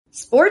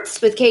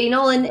Sports with Katie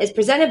Nolan is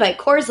presented by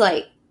Coors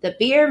Light, the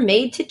beer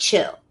made to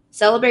chill.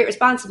 Celebrate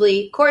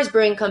responsibly. Coors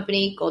Brewing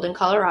Company, Golden,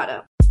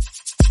 Colorado.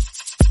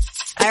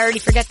 I already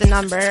forget the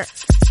number.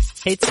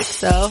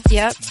 860.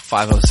 Yep.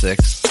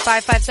 506.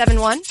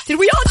 5571. Did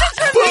we all just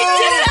repeat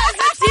it as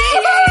a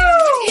team?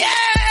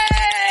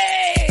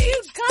 Yay!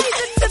 You guys,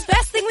 it's the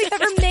best thing we've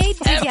ever made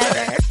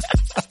together.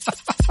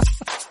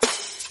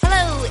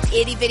 Hello,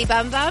 itty bitty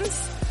bum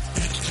bums.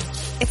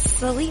 It's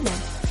Selena.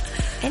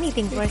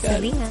 Anything for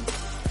Selena.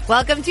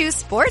 Welcome to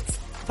Sports,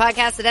 a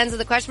podcast that ends with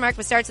a question mark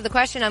but starts with a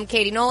question. I'm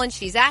Katie Nolan.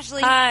 She's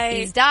Ashley. Hi.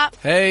 He's Dop.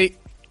 Hey.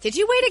 Did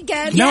you wait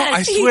again? No, Yes,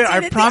 I he swear, did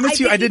I it. promise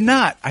you I did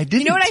not. I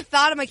didn't. You know what I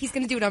thought? I'm like, he's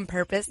going to do it on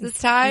purpose this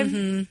time.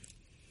 Mm-hmm.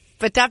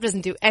 But Dop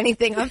doesn't do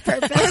anything on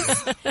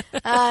purpose.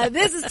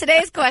 This is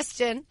today's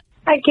question.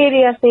 Hi,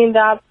 Katie, Ashley, and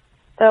Dop.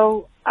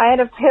 So, I had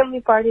a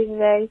family party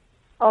today.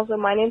 Also,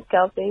 my name's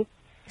Kelsey.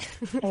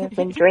 I have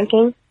been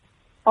drinking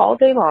all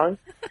day long.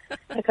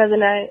 My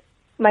cousin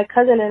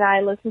and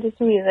I listen to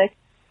some music,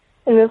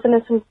 and we listen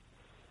to some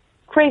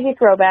crazy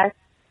throwbacks.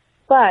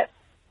 But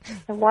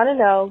I want to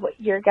know what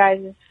your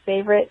guys'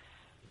 favorite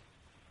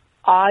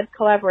odd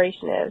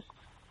collaboration is.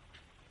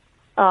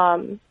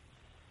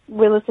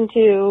 We listen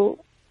to,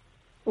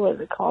 what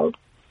is it called?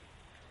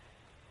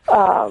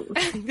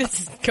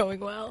 This is going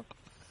well.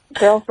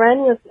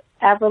 Girlfriend with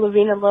Avril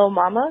Lavigne and Lil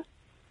Mama,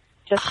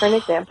 just for an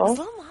example.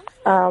 Lil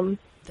Mama?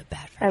 The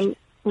bad version.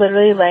 I'm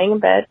literally laying in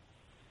bed,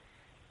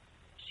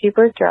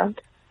 super drunk.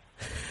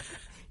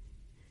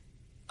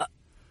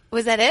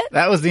 Was that it?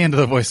 That was the end of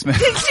the voicemail.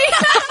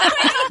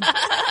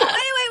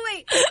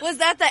 Wait. Was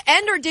that the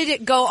end, or did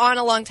it go on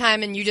a long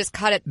time and you just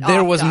cut it off?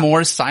 There was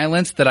more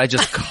silence that I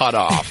just cut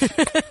off.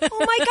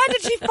 Oh my God,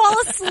 did she fall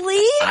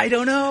asleep? I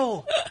don't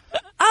know.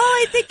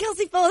 Oh, I think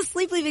Kelsey fell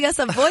asleep leaving us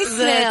a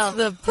voicemail. That's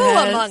the Who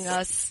best. among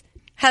us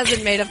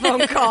hasn't made a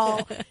phone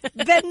call,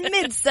 been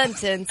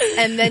mid-sentence,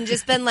 and then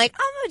just been like,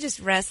 I'm going to just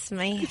rest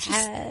my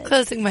head.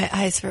 Closing my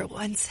eyes for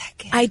 1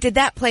 second. I did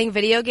that playing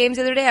video games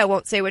the other day. I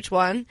won't say which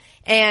one,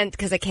 and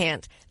because I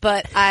can't.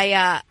 But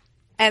I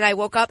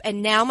woke up,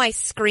 and now my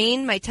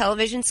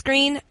television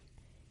screen,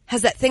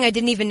 has that thing I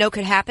didn't even know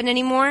could happen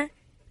anymore.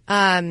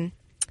 I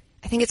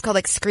think it's called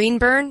like screen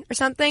burn or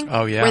something.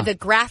 Oh, yeah. Where the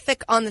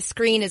graphic on the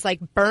screen is like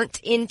burnt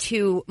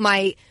into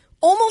my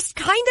almost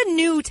kind of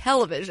new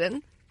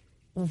television.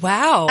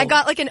 Wow. I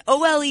got like an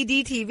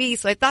OLED TV,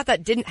 so I thought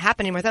that didn't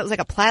happen anymore. I thought it was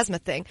like a plasma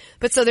thing.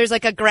 But so there's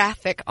like a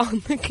graphic on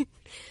the...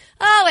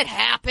 Oh, it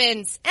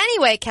happens.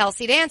 Anyway,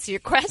 Kelsey, to answer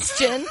your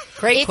question.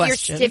 Great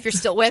question. If you're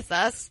still with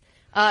us.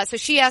 So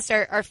she asked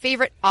our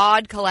favorite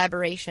odd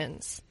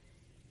collaborations.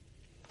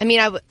 I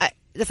mean,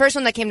 the first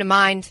one that came to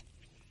mind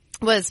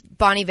was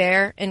Bon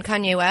Iver and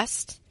Kanye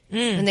West.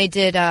 And they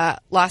did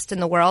Lost in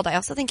the World. I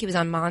also think he was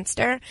on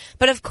Monster.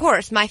 But of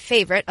course, my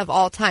favorite of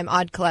all time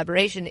odd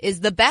collaboration is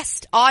the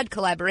best odd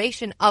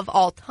collaboration of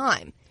all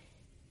time.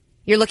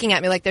 You're looking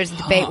at me like there's a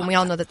debate when we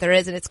all know that there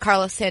is, and it's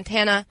Carlos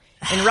Santana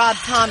and Rob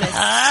Thomas.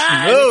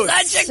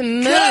 Such a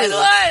good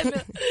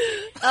one.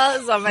 Oh,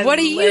 it's on my What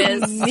do you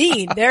list.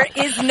 mean? There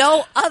is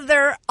no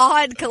other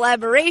odd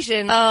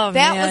collaboration. Oh,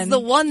 that man. was the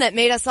one that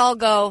made us all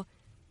go,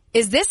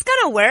 is this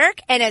gonna work?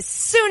 And as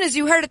soon as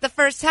you heard it the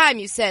first time,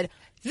 you said,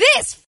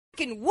 this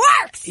fucking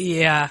works!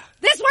 Yeah.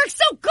 This works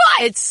so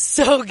good! It's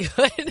so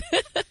good.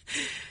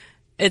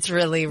 It's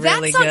really,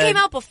 really that song good. came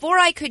out before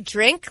I could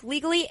drink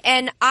legally,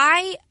 and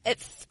I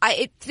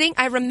think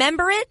I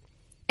remember it,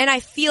 and I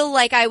feel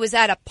like I was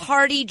at a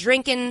party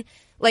drinking,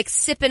 like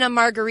sipping a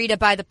margarita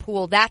by the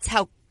pool. That's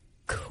how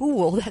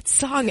cool that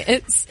song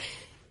is.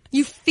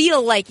 You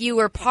feel like you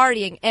were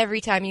partying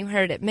every time you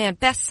heard it. Man,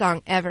 best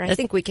song ever. I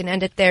think we can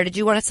end it there. Did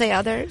you want to say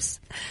others?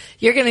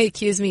 You're going to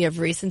accuse me of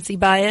recency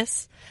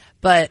bias,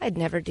 but I'd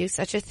never do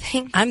such a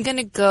thing. I'm going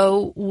to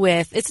go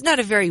with, it's not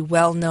a very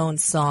well-known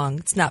song.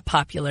 It's not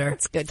popular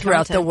good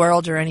throughout content. the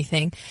world or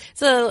anything.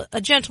 It's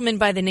a gentleman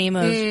by the name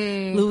of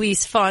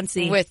Luis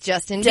Fonsi. With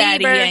Justin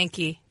Daddy Bieber.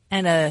 Yankee.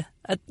 And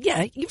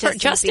you've heard Justin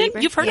Justin?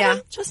 Bieber. You've heard Yeah. of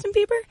him? Justin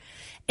Bieber?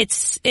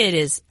 It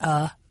is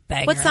a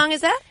banger. What song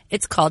is that?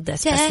 It's called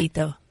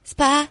Despacito.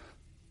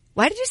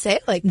 Why did you say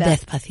it like that?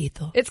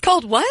 Despacito. It's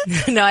called what?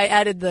 No, I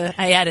added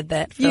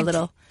that for a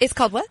little. It's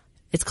called what?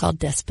 It's called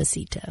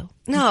Despacito.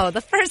 No,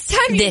 the first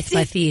time you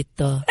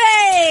Despacito.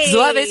 Hey!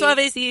 Suave,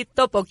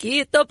 suavecito,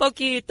 poquito,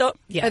 poquito.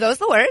 Yeah. Are those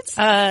the words?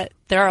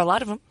 There are a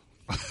lot of them.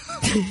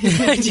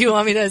 Do you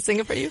want me to sing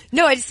it for you?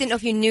 No, I just didn't know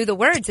if you knew the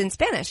words in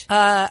Spanish.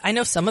 I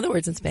know some of the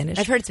words in Spanish.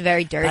 I've heard it's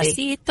very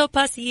dirty. Pasito,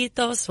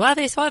 pasito, suave,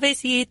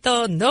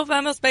 suavecito, no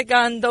vamos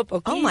pegando,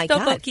 poquito, Oh my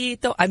God.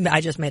 poquito.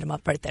 I just made them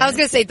up right there. I was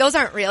going to say, those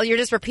aren't real. You're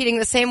just repeating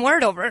the same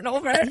word over and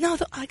over. No,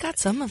 I got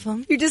some of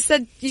them. You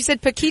said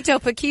paquito,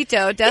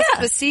 paquito,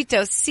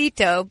 despacito,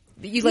 cito.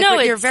 No,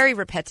 You're it's- very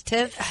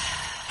repetitive.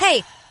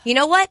 Hey, you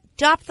know what?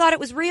 Dop thought it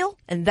was real,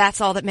 and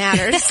that's all that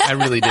matters. I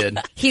really did.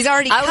 He's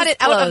already I cut was it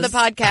out of the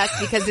close. podcast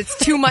because it's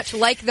too much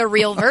like the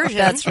real version.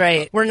 That's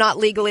right. We're not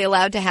legally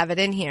allowed to have it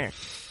in here.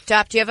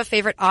 Dop, do you have a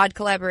favorite odd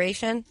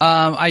collaboration?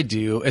 I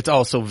do. It's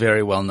also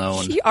very well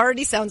known. He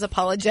already sounds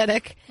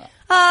apologetic.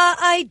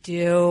 I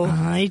do.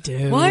 I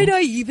do. Why'd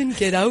I even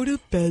get out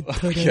of bed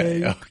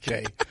today?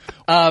 Okay.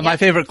 My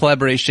favorite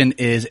collaboration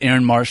is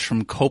Aaron Marsh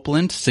from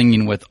Copeland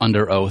singing with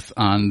Under Oath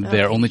on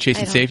their Only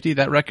Chasing Safety,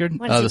 that record.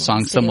 What does he The song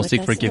want to Some do Will with Seek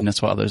this?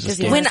 Forgiveness While Others Does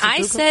he Escape. When Yes, I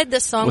Google. said the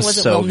song Was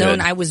wasn't so well known,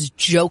 good. I was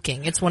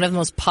joking. It's one of the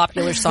most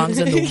popular songs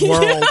in the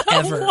world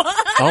ever.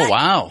 Oh,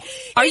 wow.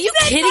 Are you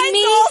kidding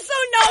me? Also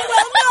not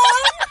well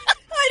known.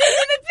 I didn't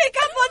even pick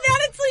up on that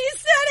until you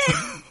said it.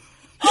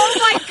 Oh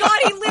my God,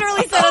 he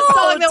literally said a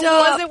song that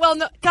Dop. wasn't well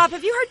known. Dop,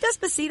 have you heard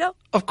Despacito?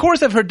 Of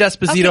course I've heard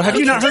Despacito. Okay, Have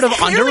you you not heard just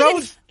of Under clearly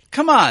Oath?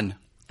 Come on.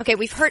 Okay,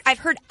 I've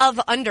heard of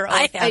Under Oath.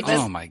 I have.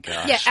 Oh, my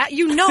gosh. Yeah,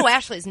 you know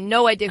Ashley has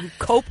no idea who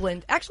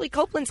Copeland. Actually,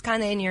 Copeland's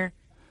kind of in your...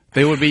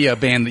 They would be a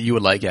band that you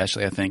would like,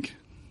 Ashley, I think.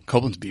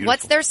 Copeland's beautiful.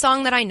 What's their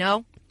song that I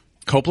know?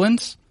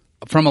 Copeland's?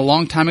 From a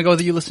long time ago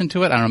that you listened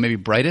to it? I don't know, maybe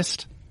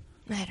Brightest?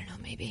 I don't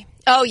know, maybe.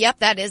 Oh, yep,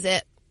 that is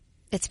it.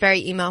 It's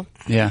very emo.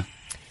 Yeah.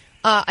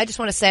 I just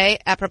want to say,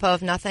 apropos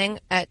of nothing,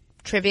 at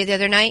trivia the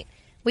other night,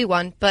 we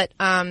won, but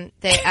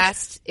they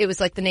asked, it was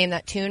like the Name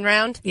That Tune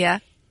round. Yeah.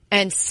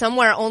 And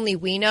Somewhere Only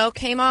We Know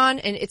came on,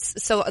 and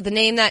it's, so the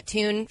Name That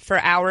Tune for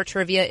our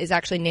trivia is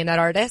actually Name That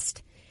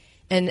Artist.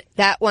 And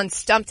that one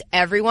stumped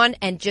everyone,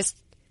 and just,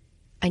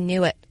 I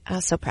knew it. I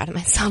was so proud of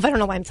myself. I don't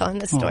know why I'm telling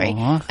this story.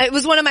 Aw. It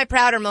was one of my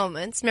prouder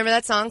moments. Remember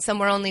that song,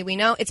 Somewhere Only We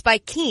Know? It's by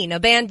Keen, a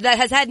band that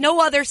has had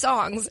no other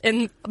songs.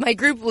 And my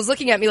group was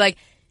looking at me like,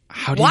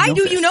 why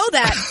do you know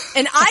that?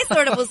 And I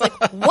sort of was like,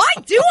 why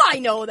do I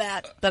know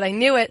that? But I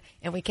knew it,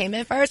 and we came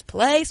in first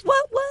place.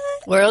 What?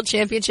 World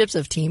Championships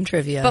of Team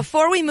Trivia.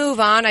 Before we move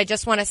on, I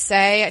just want to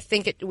say, I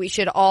think we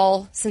should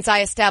all, since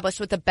I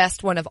established what the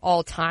best one of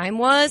all time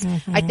was,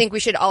 I think we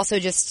should also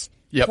just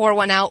Yep. pour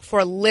one out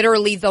for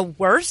literally the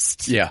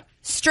worst Yeah.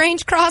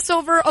 strange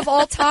crossover of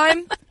all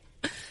time.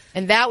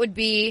 And that would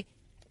be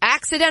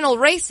Accidental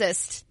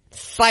Racist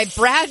by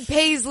Brad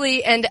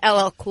Paisley and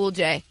LL Cool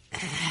J.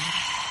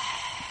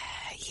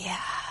 yeah.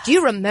 Do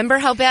you remember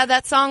how bad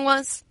that song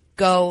was?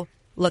 Go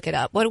look it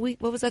up. What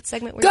was that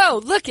segment?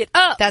 Go look it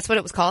up. That's what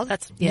it was called?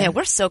 yeah.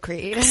 We're so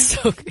creative.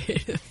 So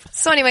creative.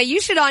 So anyway, you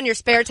should on your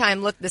spare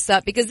time look this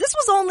up because this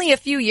was only a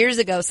few years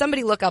ago.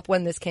 Somebody look up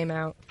when this came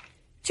out.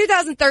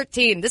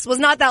 2013. This was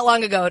not that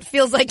long ago. It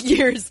feels like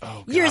years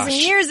and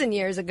years and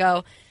years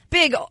ago.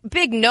 Big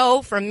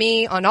no from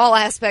me on all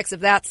aspects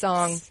of that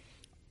song.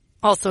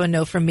 Also a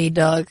no from me,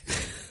 Doug.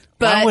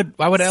 But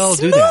Why would LL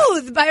do that?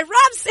 Smooth by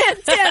Rob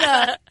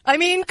Santana. I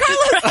mean,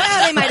 Carlos,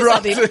 they might as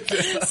well be.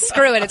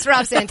 Screw it. It's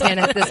Rob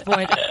Santana at this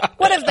point.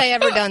 What have they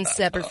ever done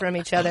separate from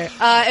each other?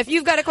 If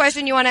you've got a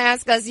question you want to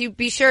ask us, you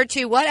be sure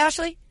to what,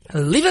 Ashley?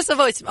 Leave us a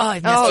voice. Oh,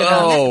 I messed it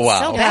up. Oh,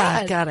 wow. So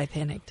bad. God, I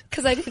panicked.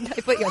 Because I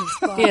put you on the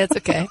spot. Yeah, it's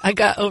okay. I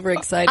got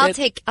overexcited.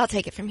 I'll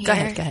take it from here. Go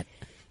ahead.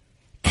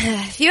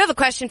 If you have a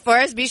question for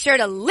us, be sure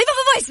to leave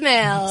us a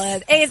voicemail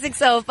at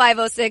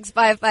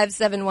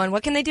 860-506-5571.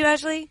 What can they do,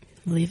 Ashley?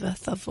 Leave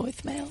us a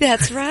voicemail.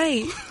 That's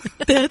right.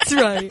 That's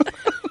right.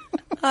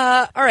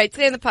 All right.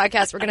 Today on the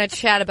podcast, we're going to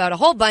chat about a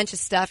whole bunch of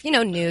stuff. You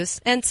know,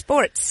 news and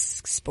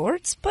sports.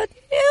 Sports, but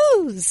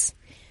news.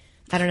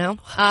 I don't know.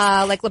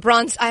 Like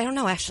LeBron's, I don't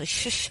know, Ashley.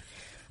 Shush.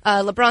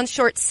 LeBron's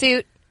short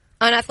suit,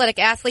 unathletic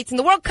athletes in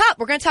the World Cup.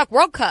 We're going to talk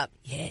World Cup.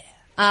 Yeah.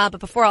 But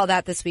before all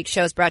that, this week's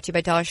show is brought to you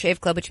by Dollar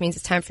Shave Club, which means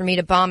it's time for me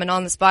to bomb an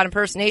on-the-spot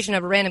impersonation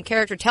of a random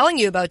character telling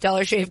you about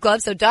Dollar Shave Club.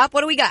 So, Dop,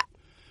 what do we got?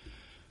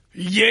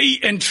 Ye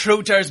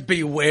intruders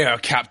beware,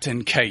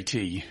 Captain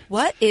Katie.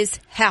 What is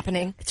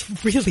happening? It's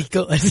really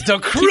good. The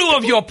crew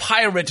of your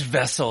pirate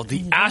vessel,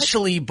 the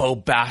Ashley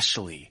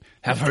Bobashley,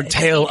 have heard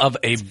tale of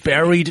a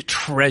buried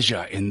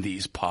treasure in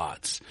these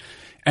parts.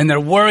 And their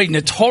worried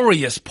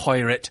notorious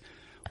pirate,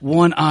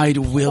 One-Eyed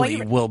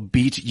Willie, will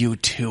beat you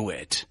to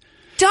it.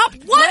 Dop,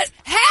 what's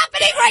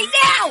happening right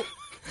now?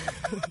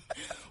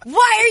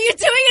 Why are you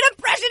doing an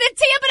impression and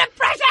Tim an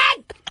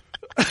impression?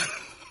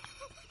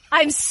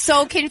 I'm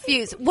so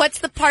confused. What's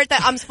the part that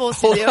I'm supposed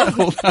to do?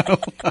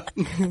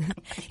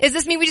 Does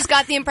this mean we just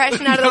got the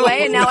impression out of the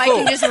way and now I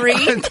can just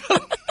read?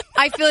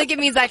 I feel like it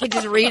means I can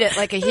just read it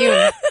like a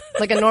Hume,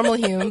 like a normal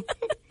Hume.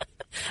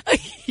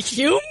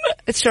 Hume?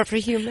 It's short for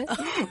human.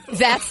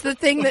 That's the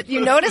thing that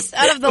you noticed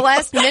out of the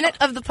last minute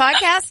of the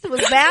podcast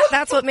was that?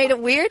 That's what made it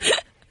weird?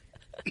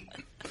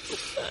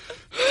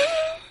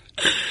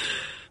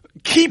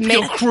 Keep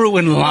your crew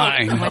in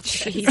line.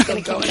 He's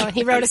going to keep going.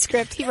 He wrote a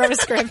script. He's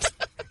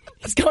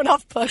going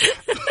off book.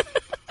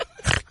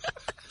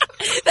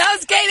 That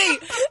was Katie.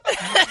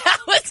 That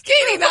was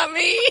Katie, not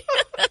me.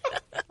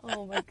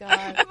 Oh my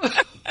God.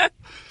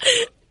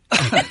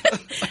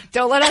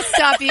 Don't let us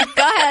stop you.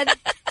 Go ahead.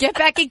 Get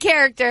back in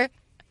character.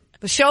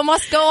 The show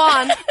must go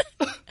on.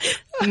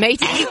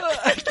 Matey.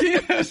 I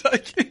can't.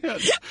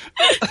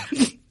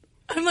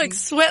 I'm like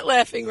sweat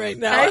laughing right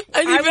now. I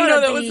didn't even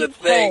know that was a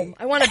thing. Home.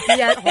 I want to be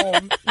at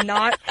home,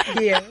 not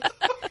here.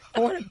 I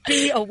want to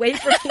be away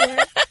from here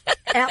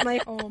at my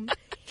home.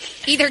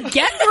 Either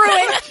get through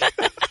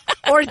it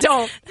or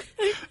don't.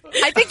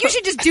 I think you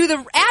should just do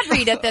the ad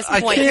read at this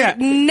point. I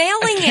can't. You're nailing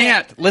I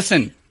can't.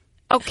 Listen.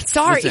 Okay,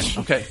 sorry.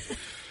 Listen. Okay.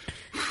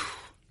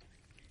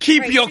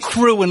 Keep your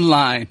crew in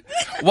line.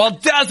 while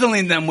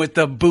dazzling them with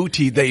the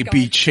booty they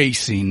be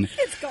chasing.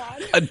 It's gone.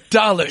 A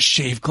Dollar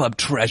Shave Club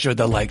treasure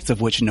the likes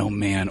of which no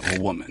man or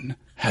woman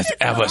has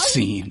ever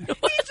seen.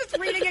 He's just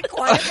reading it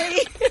quietly.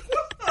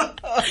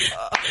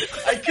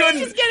 I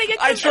couldn't. Just getting it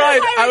I to tried.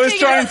 the I was pirate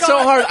trying thing. so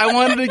hard. I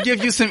wanted to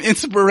give you some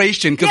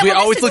inspiration because Yeah, we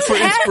well, always this look is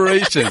for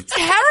inspiration.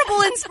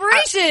 Terrible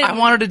inspiration. I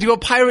wanted to do a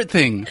pirate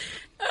thing.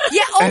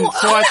 Yeah. And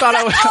so I thought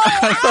I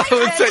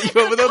would set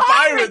you up with a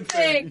pirate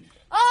thing.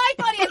 Oh, I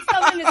thought he had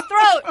something in his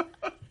throat.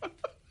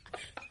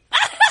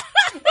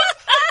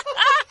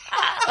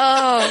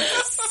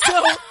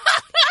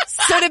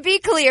 So to be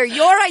clear,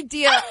 your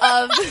idea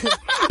of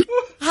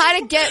how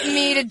to get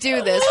me to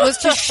do this was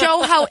to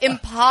show how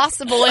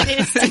impossible it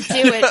is to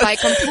do it by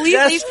completely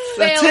Yes,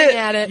 that's failing it.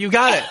 at it. You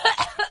got it.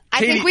 I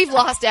Katie. think we've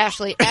lost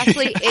Ashley.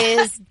 Ashley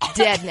is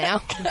dead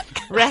now.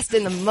 Rest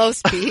in the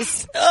most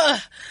peace.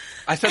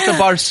 I set the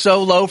bar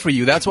so low for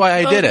you. That's why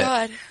I did it.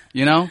 God.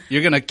 You know,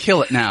 you're gonna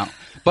kill it now.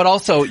 But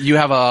also, you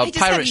have a I just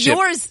pirate had ship.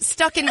 yours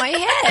stuck in my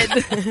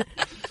head.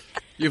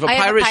 You have a I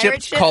have a pirate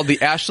pirate ship. called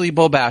the Ashley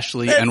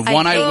Bobashley, and I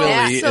One-Eyed know,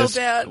 Willie so is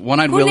bad.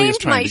 One-Eyed Who Willie named is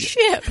trying my to.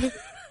 ship?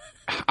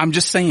 I'm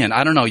just saying.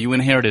 I don't know. You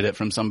inherited it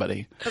from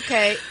somebody.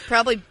 Okay,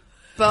 probably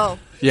Bo.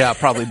 Yeah,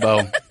 probably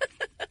Bo.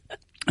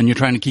 And you're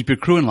trying to keep your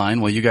crew in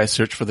line while you guys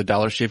search for the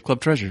Dollar Shave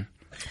Club treasure.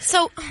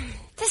 So,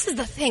 this is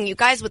the thing, you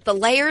guys, with the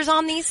layers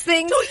on these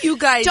things. Don't you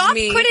guys Doc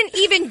me. couldn't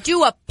even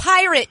do a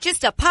pirate,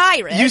 just a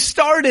pirate. You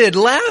started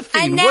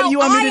laughing. and now What do you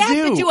want I me to have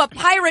do? to do a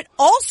pirate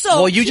also.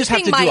 Well, you just have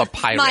keeping to do my- a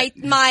pirate.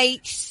 My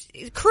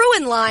crew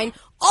in line,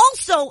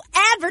 also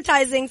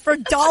advertising for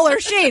Dollar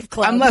Shave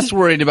Club. I'm less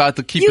worried about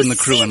keeping the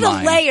crew see in the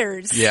line.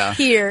 layers Yeah.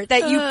 here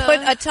that you put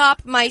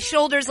atop my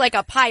shoulders like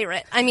a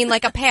pirate. I mean,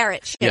 like a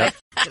parrot. Yeah.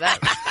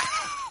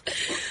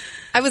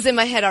 I was in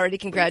my head already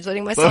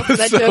congratulating myself That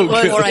was because so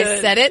good. before I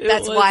said it. It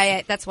That's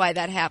was. that's why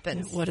that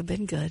happens. Would have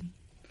been good.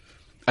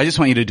 I just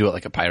want you to do it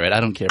like a pirate. I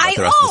don't care about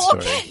the rest of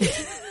the story.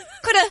 Okay.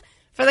 Could have.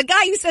 For the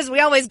guy who says we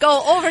always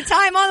go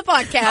overtime on the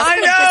podcast, I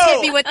just know.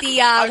 hit me with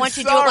the once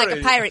you do it like sorry.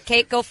 a pirate,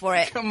 Kate, go for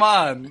it. Come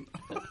on.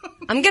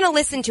 I'm gonna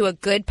listen to a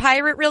good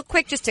pirate real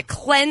quick just to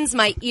cleanse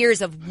my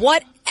ears of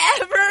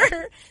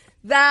whatever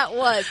that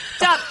was.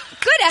 Doc,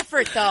 good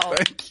effort though.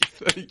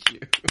 Thank you.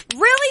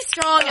 Really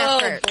strong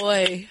effort. Oh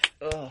boy.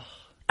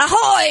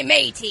 Ahoy,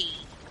 matey!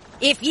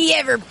 If ye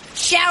ever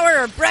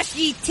shower or brush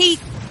ye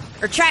teeth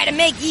or try to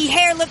make ye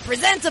hair look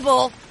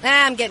presentable,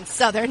 I'm getting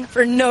southern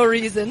for no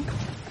reason.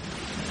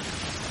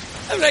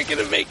 I'm not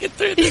gonna make it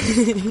through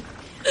this.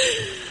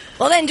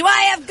 Well then, do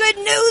I have good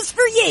news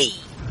for ye?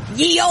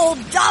 Ye old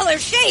Dollar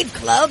Shave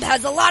Club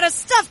has a lot of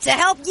stuff to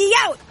help ye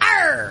out.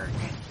 Arrgh!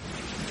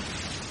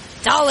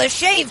 Dollar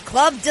Shave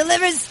Club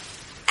delivers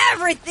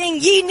everything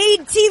ye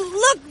need to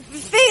look,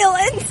 feel,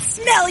 and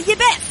smell ye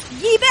best.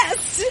 Ye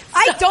best.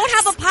 I don't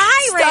have a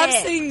pirate. Stop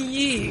saying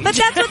ye. But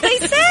that's what they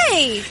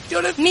say.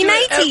 Don't have to Me do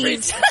it every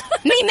mateys. time.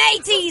 Me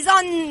mateys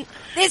on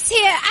this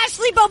here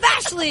Ashley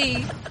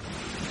Bobashley.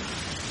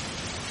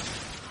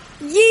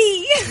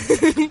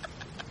 Ye.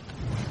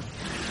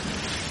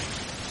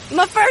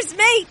 My first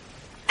mate,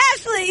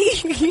 Ashley.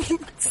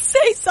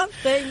 Say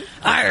something.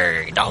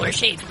 Our Dollar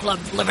Shave Club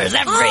delivers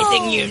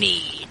everything you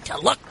need to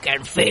look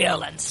and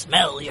feel and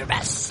smell your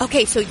best.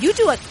 Okay, so you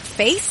do a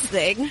face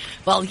thing.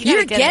 Well,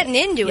 You're get getting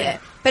it. into Yeah.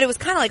 it. But it was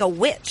kind of like a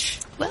witch.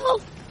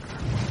 Well,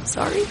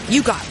 sorry.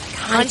 You got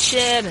Punch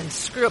it and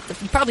screw up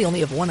you probably only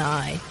have one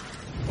eye.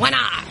 one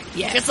eye.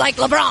 Yeah. Just like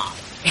LeBron.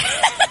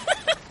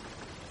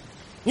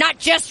 Not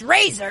just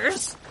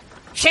razors.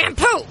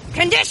 Shampoo,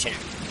 conditioner,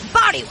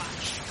 body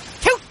wash,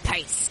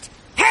 toothpaste,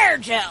 hair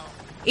gel,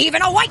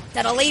 even a white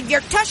that'll leave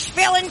your tush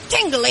feeling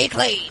tingly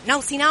clean.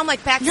 No, see, now I'm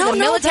like back to No, the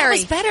no,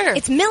 military. that was better.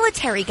 It's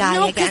military guy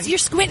No, again. because you're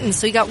squinting,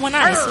 so you got one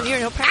eye, so you're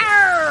no problem.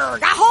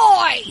 Arrgh,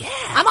 ahoy!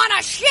 I'm on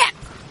a ship!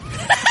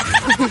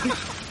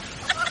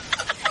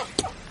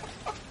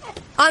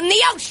 On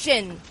the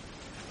ocean.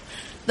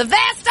 The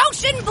vast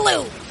ocean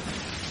blue.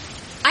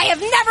 I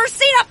have never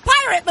seen a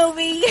pirate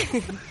movie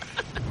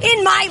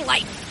in my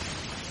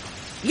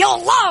life.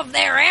 You'll love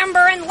their amber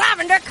and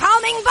lavender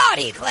calming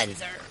body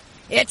cleanser.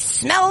 It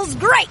smells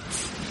great.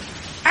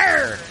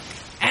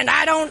 And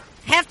I don't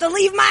have to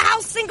leave my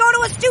house and go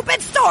to a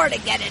stupid store to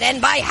get it.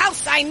 And by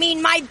house, I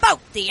mean my boat,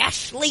 the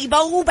Ashley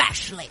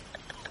Bobashley.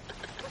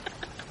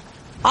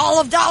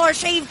 All of Dollar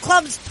Shave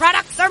Club's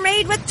products are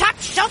made with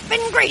top-shelf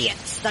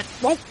ingredients that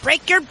won't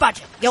break your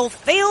budget. You'll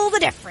feel the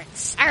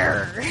difference.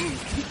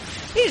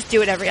 You just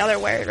do it every other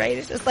word, right?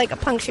 It's just like a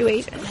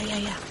punctuation.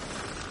 Yeah.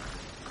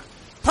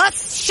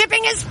 Plus,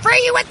 shipping is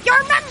free with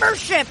your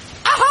membership.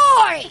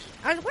 Ahoy!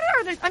 What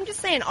are there? I'm just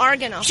saying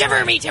Argon. Ahoy.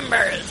 Shiver me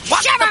timbers.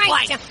 Walk Shiver the me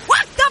plank.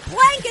 Walk the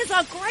plank is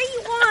a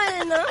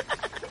great one.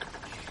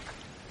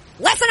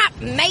 Listen up,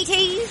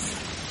 mateys.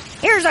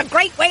 Here's a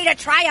great way to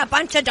try a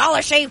bunch of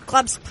Dollar Shave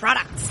Club's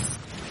products.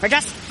 For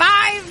just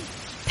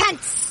 5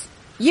 pence,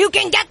 you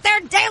can get their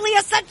daily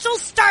essential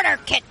starter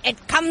kit.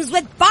 It comes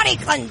with body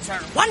cleanser,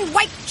 One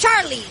White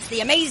Charlie's, the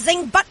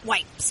amazing butt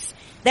wipes,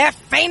 their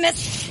famous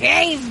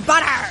shave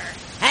butter,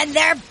 and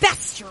their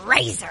best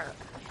razor,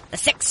 the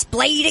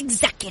 6-blade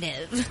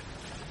executive.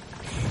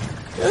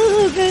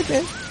 Oh,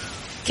 goodness.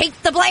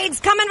 Keep the blades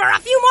coming for a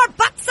few more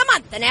bucks a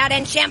month and add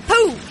in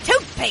shampoo,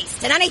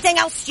 toothpaste, and anything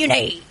else you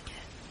need.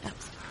 That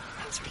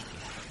was really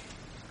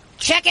good.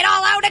 Check it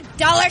all out at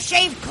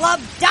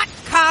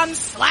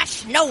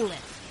DollarShaveClub.com/Nolan.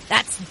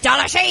 That's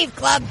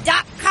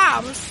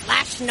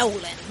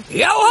DollarShaveClub.com/Nolan.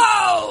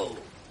 Yo-ho!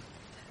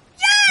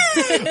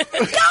 Yay!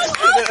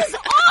 Yo-ho was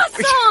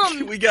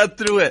awesome! We got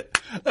through it.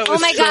 That was Oh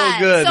my so God.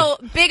 good. So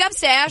big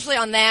ups to Ashley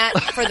on that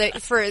for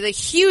the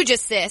huge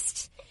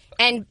assist.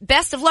 And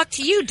best of luck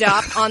to you,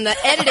 Dop, on the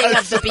editing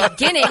of the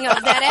beginning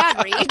of that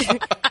ad read.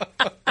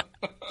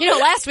 You know,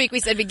 last week we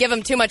said we'd give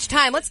him too much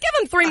time. Let's give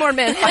him 3 more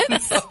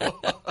minutes.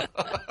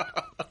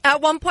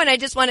 At one point, I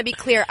just want to be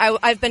clear.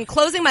 I've been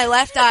closing my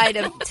left eye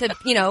to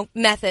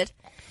method.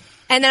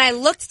 And then I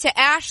looked to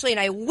Ashley and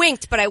I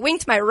winked, but I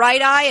winked my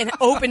right eye and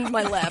opened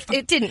my left.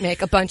 It didn't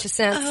make a bunch of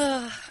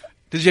sense.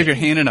 Did you have your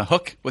hand in a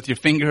hook with your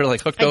finger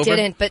like hooked over? I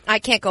didn't, but I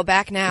can't go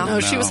back now.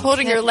 No, she was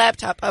holding her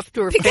laptop up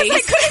to her face.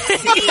 I couldn't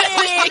see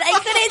it. I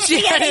couldn't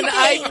She see had an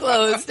eye anything.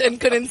 closed and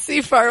couldn't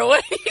see far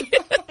away.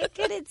 I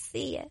couldn't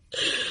see it.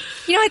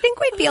 You know, I think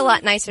we'd be a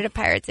lot nicer to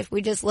pirates if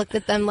we just looked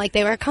at them like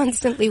they were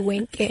constantly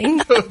winking.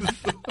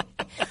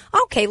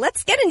 Okay,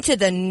 let's get into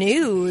the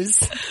news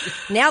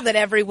now that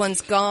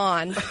everyone's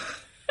gone.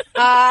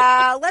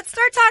 Let's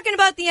start talking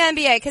about the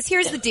NBA, because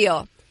here's the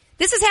deal.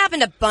 This has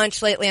happened a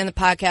bunch lately on the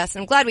podcast,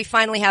 and I'm glad we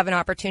finally have an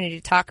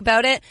opportunity to talk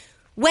about it.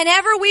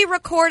 Whenever we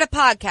record a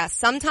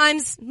podcast,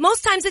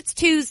 most times it's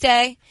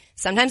Tuesday,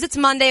 sometimes it's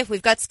Monday if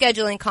we've got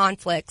scheduling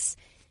conflicts.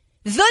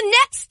 The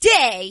next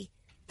day,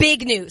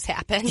 big news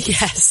happens.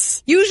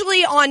 Yes.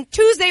 Usually on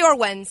Tuesday or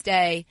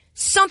Wednesday,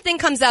 something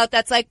comes out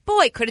that's like,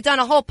 boy, could have done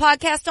a whole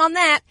podcast on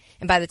that.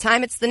 And by the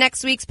time it's the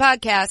next week's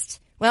podcast,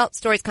 well, the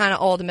story's kind of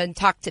old and been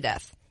talked to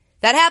death.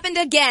 That happened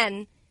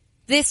again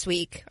this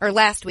week, or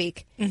last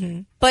week,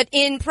 but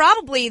in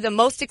probably the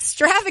most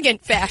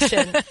extravagant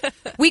fashion.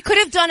 We could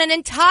have done an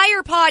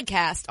entire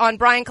podcast on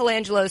Brian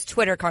Colangelo's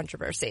Twitter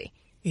controversy.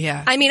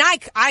 Yeah. I mean,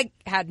 I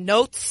had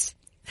notes.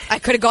 I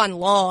could have gone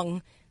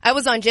long. I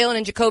was on Jalen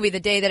and Jacoby the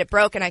day that it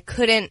broke, and I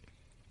couldn't.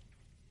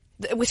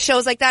 With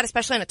shows like that,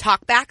 especially on a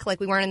talk back,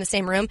 like we weren't in the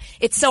same room,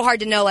 it's so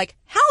hard to know, like,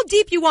 how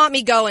deep you want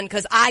me going,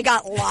 because I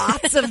got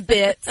lots of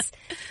bits,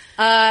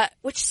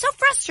 which is so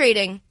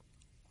frustrating.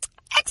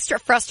 Extra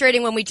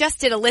frustrating when we just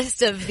did a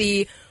list of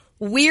the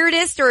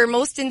weirdest or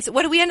most,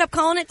 what do we end up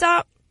calling it,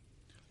 Dop?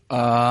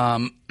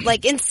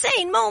 Like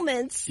insane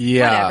moments.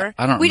 Yeah, Whatever.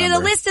 I don't We did a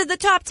remember. list of the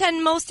top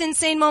 10 most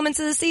insane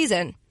moments of the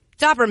season.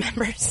 Dop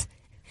remembers.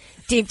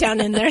 Deep down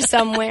in there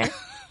somewhere.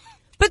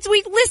 But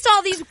we list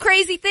all these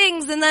crazy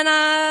things, and then,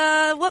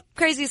 what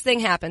craziest thing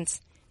happens?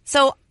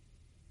 So,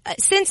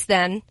 since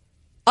then,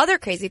 other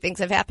crazy things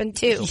have happened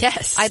too.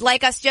 Yes. I'd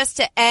like us just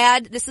to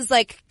add,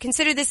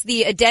 consider this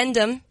the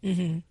addendum.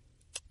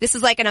 This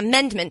is like an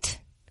amendment.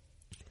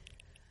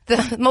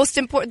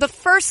 The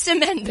first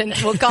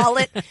amendment, we'll call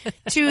it,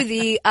 to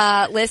the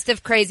list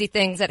of crazy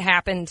things that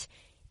happened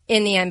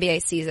in the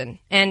NBA season.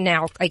 And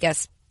now, I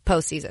guess,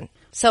 postseason.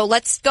 So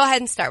let's go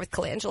ahead and start with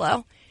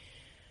Colangelo.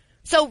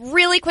 So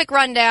really quick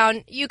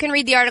rundown. You can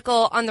read the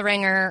article on The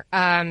Ringer.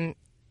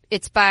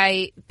 It's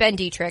by Ben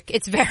Dietrich.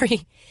 It's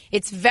very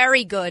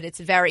good. It's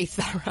very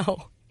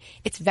thorough.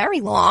 It's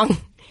very long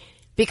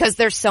because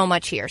there's so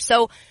much here.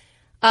 So,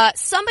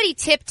 somebody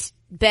tipped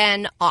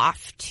Ben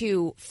off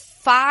to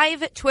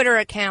 5 Twitter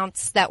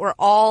accounts that were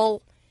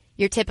all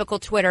your typical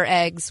Twitter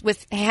eggs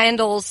with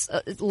handles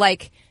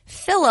like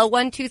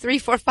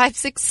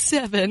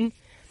Phila1234567.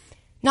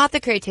 Not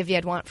the creativity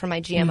I'd want from my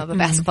GM of a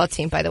basketball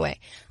team, by the way.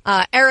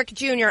 Eric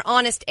Jr.,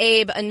 Honest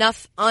Abe,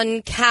 enough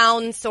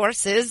uncount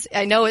sources.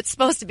 I know it's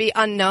supposed to be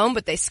unknown,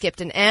 but they skipped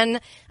an N,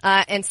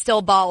 and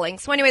still balling.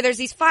 So anyway, there's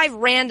these 5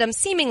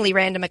 seemingly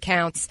random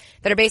accounts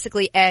that are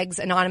basically eggs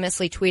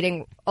anonymously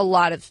tweeting a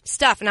lot of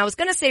stuff. And I was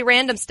going to say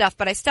random stuff,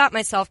 but I stopped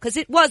myself because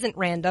it wasn't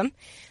random.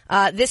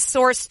 This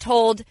source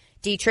told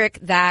Dietrich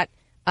that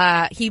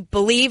he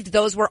believed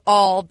those were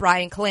all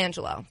Brian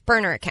Colangelo,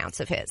 burner accounts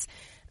of his.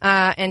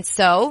 And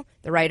so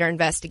the writer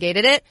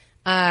investigated it,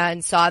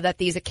 and saw that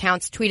these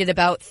accounts tweeted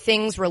about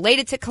things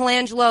related to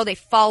Colangelo. They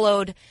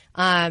followed,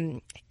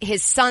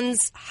 his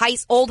son's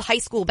old high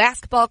school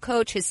basketball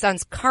coach, his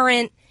son's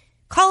current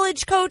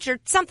college coach or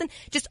something.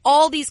 Just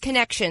all these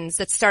connections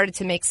that started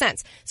to make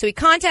sense. So he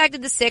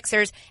contacted the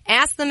Sixers,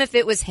 asked them if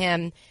it was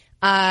him.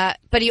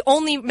 But he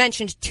only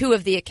mentioned 2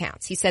 of the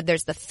accounts. He said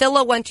there's the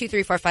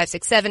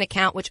Phila1234567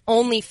 account, which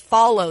only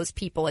follows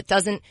people. It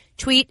doesn't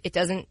tweet. It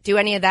doesn't do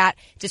any of that.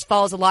 It just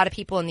follows a lot of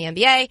people in the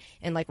NBA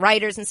and like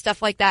writers and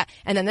stuff like that.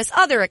 And then this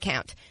other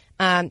account,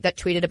 that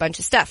tweeted a bunch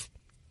of stuff.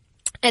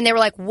 And they were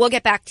like, we'll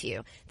get back to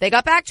you. They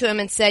got back to him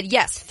and said,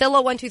 yes,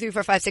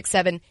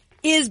 Phila1234567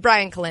 is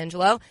Brian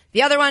Colangelo.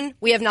 The other one,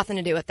 we have nothing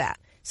to do with that.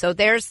 So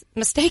there's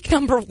mistake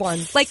number 1.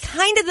 Like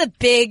kind of the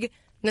big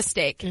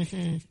mistake.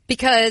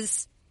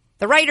 Because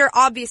the writer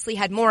obviously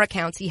had more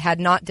accounts he had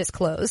not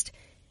disclosed,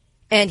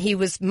 and he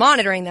was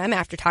monitoring them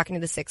after talking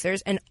to the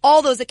Sixers, and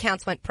all those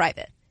accounts went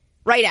private.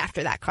 right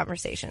after that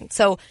conversation.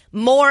 So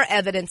more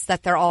evidence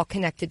that they're all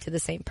connected to the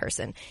same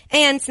person.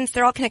 And since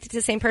they're all connected to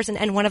the same person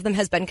and one of them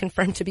has been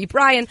confirmed to be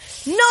Brian,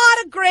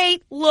 not a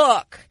great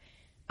look.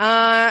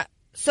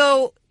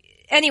 So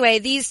anyway,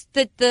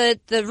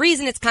 the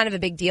reason it's kind of a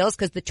big deal is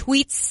because the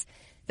tweets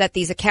that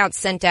these accounts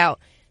sent out,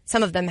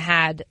 some of them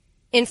had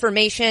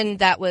information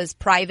that was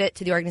private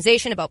to the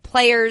organization about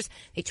players.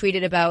 They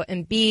tweeted about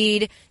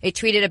Embiid. They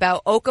tweeted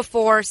about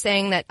Okafor,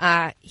 saying that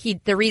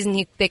the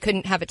reason they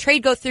couldn't have a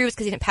trade go through is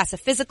because he didn't pass a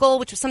physical,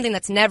 which was something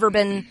that's never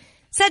been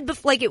said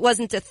before, like it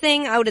wasn't a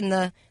thing out in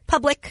the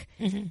public.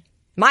 Mm-hmm.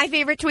 My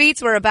favorite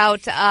tweets were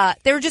about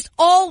they were just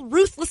all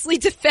ruthlessly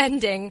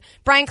defending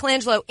Brian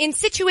Colangelo in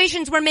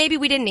situations where maybe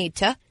we didn't need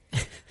to.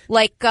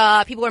 Like,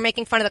 people were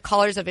making fun of the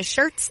collars of his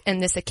shirts,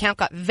 and this account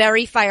got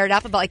very fired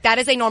up about, like, that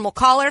is a normal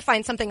collar,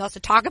 find something else to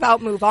talk about,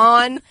 move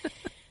on.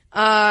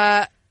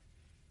 What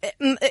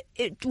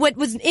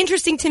was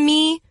interesting to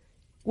me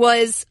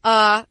was,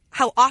 how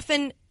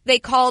often they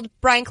called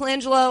Brian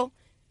Colangelo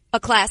a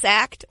class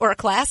act or a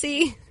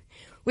classy,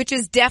 which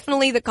is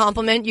definitely the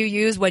compliment you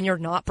use when you're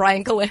not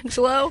Brian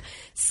Colangelo.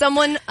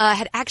 Someone,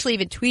 had actually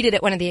even tweeted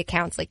at one of the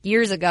accounts, like,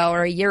 years ago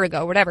or a year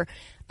ago, whatever,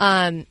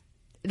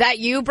 that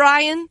you,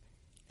 Brian?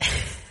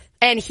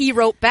 And he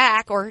wrote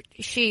back, or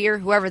she, or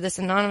whoever this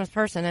anonymous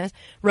person is,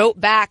 wrote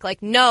back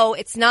like, no,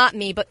 it's not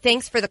me, but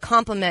thanks for the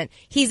compliment.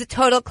 He's a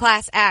total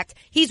class act.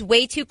 He's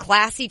way too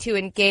classy to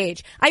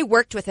engage. I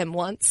worked with him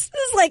once.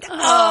 It's like,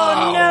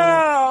 oh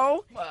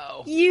no.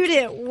 Wow. You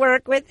didn't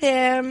work with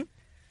him.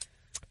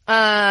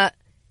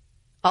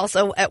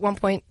 Also, at one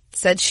point,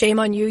 said, shame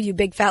on you, you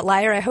big fat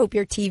liar. I hope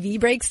your TV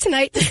breaks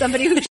tonight to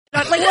somebody who's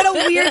not, like, what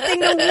a weird thing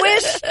to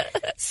wish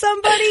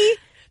somebody.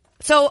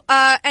 So,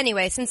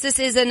 anyway, since this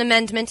is an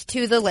amendment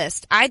to the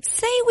list, I'd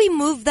say we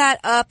move that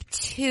up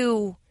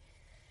to,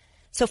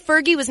 so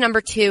Fergie was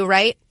number 2,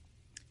 right?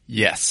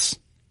 Yes.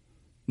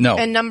 No.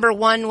 And number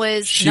 1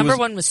 was? Number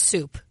 1 was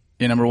Soup.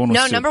 Yeah, number 1 was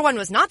No, Soup. number 1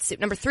 was not Soup.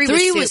 Number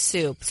 3 was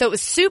Soup. So it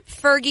was Soup,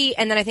 Fergie,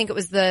 and then I think it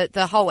was the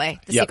hallway,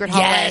 the secret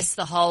hallway. Yes,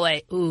 the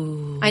hallway.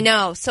 Ooh. I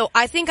know. So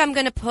I think I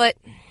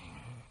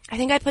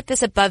put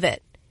this above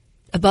it.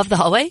 Above the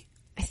hallway?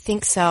 I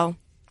think so.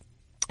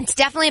 It's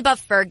definitely above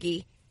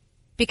Fergie.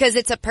 Because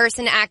it's a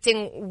person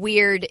acting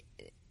weird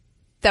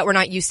that we're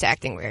not used to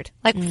acting weird.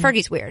 Like,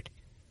 Fergie's weird.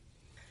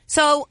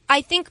 So,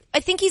 I think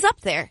he's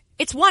up there.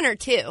 It's 1 or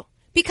 2.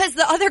 Because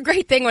the other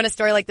great thing when a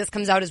story like this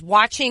comes out is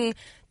watching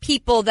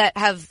people that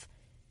have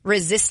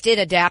resisted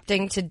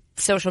adapting to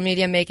social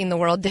media, making the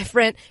world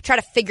different, try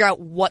to figure out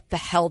what the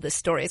hell this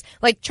story is.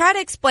 Like, try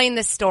to explain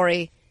this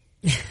story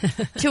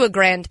to a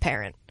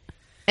grandparent.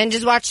 And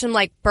just watch them,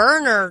 like,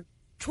 Burner,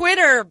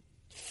 Twitter,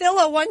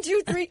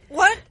 Philo123,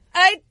 what?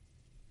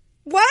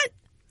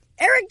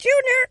 Eric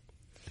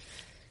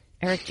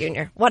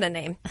Jr. What a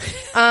name.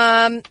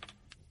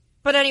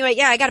 But anyway,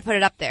 yeah, I gotta put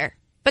it up there.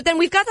 But then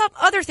we've got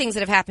other things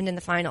that have happened in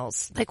the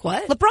finals. Like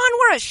what? LeBron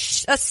wore a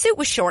suit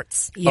with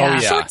shorts. Yeah. Oh, yeah.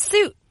 Short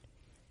suit.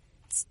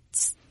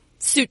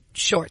 Suit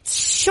shorts.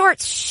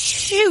 Shorts.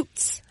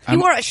 Shoots. He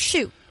wore a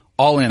shoe.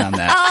 All in on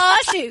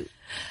that. Shoot.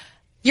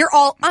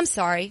 I'm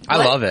sorry. I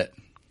love it.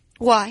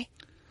 Why?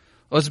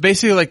 Well, it's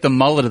basically like the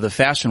mullet of the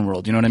fashion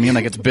world. You know what I mean?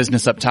 Like it's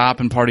business up top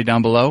and party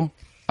down below.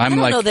 I don't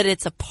know that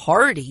it's a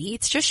party.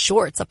 It's just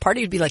shorts. A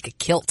party would be like a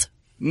kilt.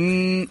 I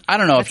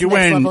don't know. That's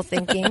next level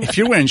thinking. If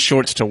you're wearing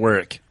shorts to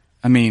work,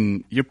 I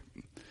mean,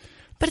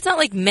 But it's not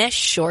like mesh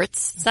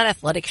shorts. It's not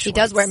athletic shorts. He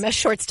does wear mesh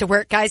shorts to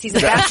work, guys. He's a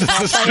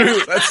basketball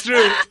player. That's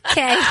true.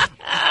 Okay.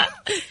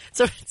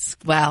 So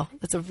wow,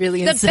 that's a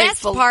really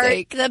insightful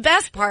take. The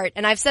best part,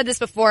 and I've said this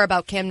before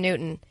about Cam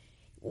Newton,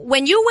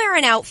 when you wear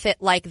an outfit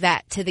like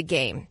that to the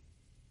game,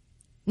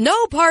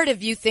 no part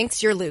of you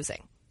thinks you're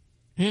losing.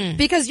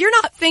 Because you're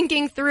not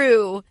thinking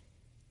through,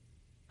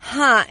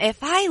 if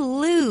I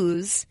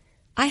lose,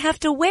 I have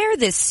to wear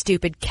this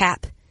stupid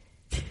cap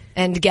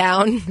and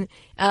gown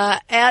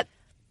at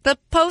the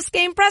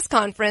post-game press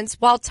conference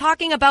while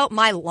talking about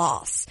my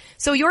loss.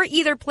 So you're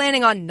either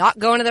planning on not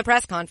going to the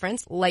press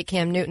conference, like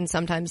Cam Newton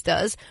sometimes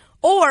does,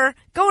 or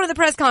going to the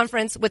press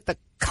conference with the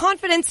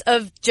confidence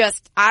of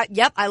just, I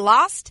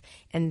lost,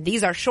 and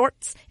these are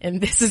shorts, and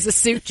this is a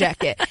suit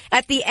jacket.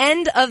 At the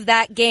end of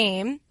that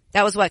game,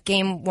 that was what,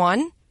 game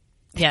 1?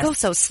 Yes. I go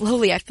so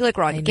slowly. I feel like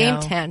we're on game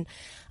 10.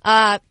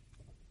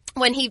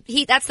 When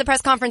he that's the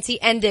press conference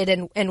he ended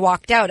and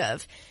walked out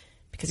of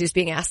because he was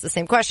being asked the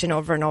same question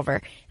over and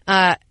over.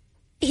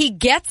 He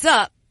gets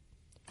up,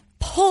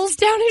 pulls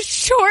down his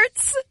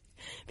shorts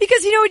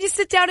because when you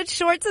sit down in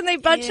shorts and they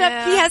bunch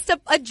up, he has to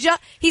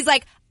adjust. He's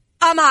like,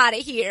 I'm out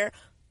of here.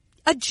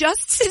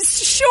 Adjusts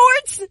his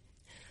shorts,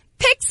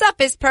 picks up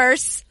his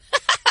purse,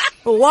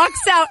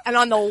 walks out, and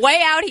on the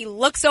way out, he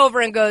looks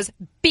over and goes,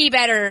 be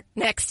better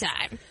next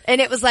time.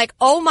 And it was like,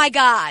 oh my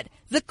God,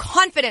 the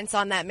confidence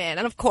on that man.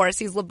 And of course,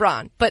 he's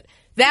LeBron. But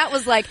that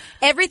was like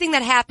everything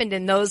that happened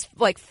in those,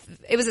 like,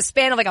 it was a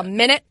span of like a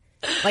minute.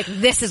 Like,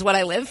 this is what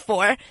I live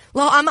for.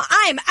 Well, I'm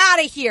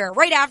out of here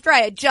right after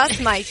I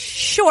adjust my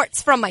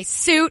shorts from my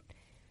suit.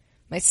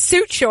 my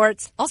suit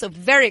shorts. Also,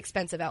 very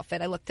expensive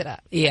outfit. I looked it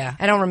up. Yeah.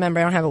 I don't remember.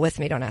 I don't have it with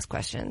me. Don't ask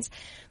questions.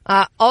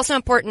 Also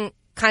important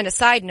kind of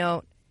side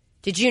note.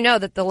 Did you know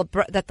that the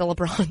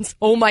LeBrons,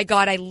 oh my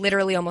God, I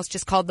literally almost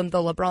just called them the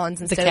LeBrons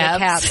instead of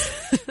the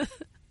Cavs.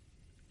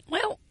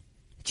 Well,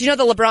 do you know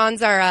the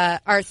LeBrons are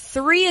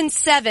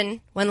 3-7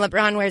 when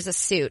LeBron wears a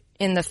suit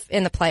in the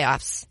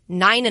playoffs,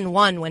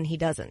 9-1 when he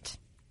doesn't.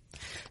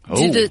 Oh.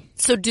 do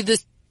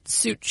the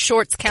suit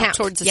shorts count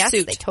towards the yes,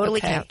 suit? They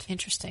totally count.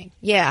 Interesting.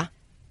 Yeah.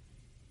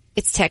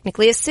 It's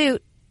technically a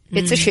suit.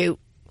 It's a shoot.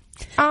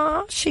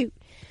 Aw, shoot.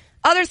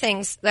 Other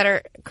things that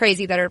are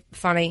crazy that are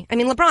funny. I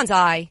mean, LeBron's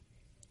eye.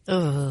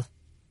 Ugh.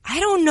 I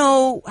don't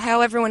know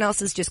how everyone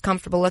else is just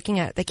comfortable looking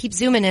at it. They keep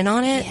zooming in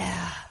on it.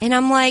 Yeah. And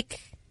I'm like,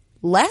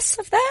 less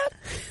of that?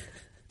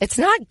 It's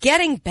not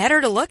getting better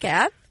to look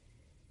at.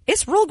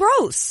 It's real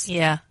gross.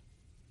 Yeah.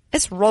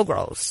 It's real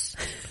gross.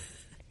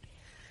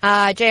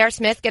 J.R.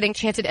 Smith getting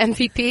chanted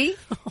MVP,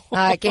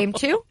 game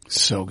 2.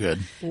 So good.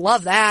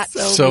 Love that.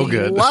 So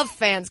good. Love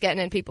fans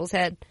getting in people's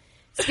head.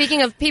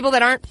 Speaking of people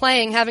that aren't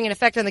playing, having an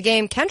effect on the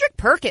game, Kendrick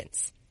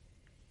Perkins.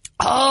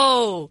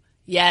 Oh,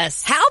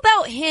 yes. How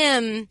about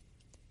him?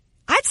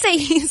 I'd say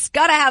he's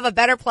got to have a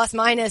better plus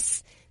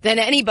minus than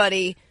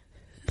anybody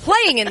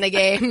playing in the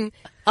game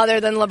other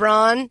than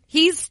LeBron.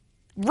 He's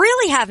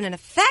really having an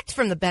effect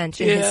from the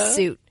bench in his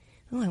suit.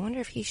 Oh, I wonder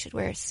if he should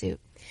wear a suit.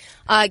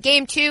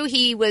 Game 2,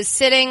 he was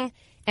sitting,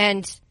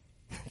 and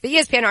the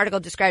ESPN article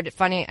described it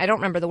funny. I don't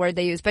remember the word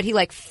they used, but he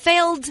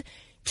failed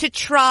to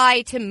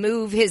try to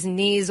move his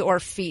knees or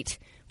feet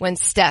when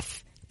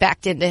Steph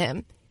backed into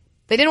him.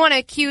 They didn't want to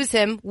accuse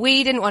him.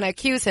 We didn't want to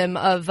accuse him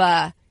of,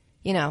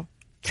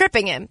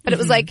 tripping him. But it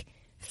was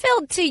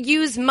failed to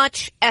use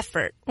much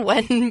effort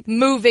when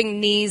moving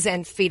knees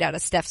and feet out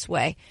of Steph's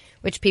way,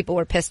 which people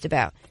were pissed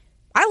about.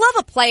 I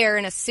love a player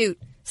in a suit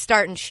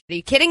starting shit. Are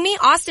you kidding me?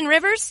 Austin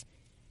Rivers?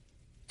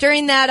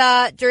 During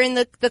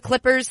the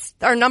Clippers,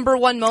 our number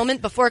one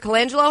moment before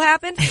Colangelo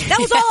happened, that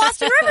was all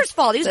Austin Rivers'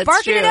 fault. He was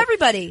barking at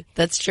everybody.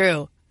 That's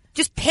true.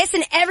 Just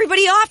pissing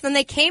everybody off. Then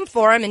they came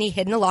for him and he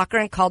hid in a locker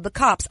and called the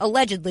cops,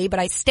 allegedly, but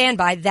I stand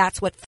by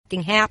that's what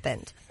fucking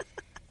happened.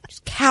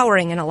 Just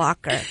cowering in a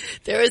locker.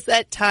 There was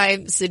that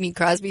time Sidney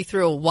Crosby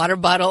threw a water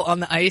bottle on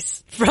the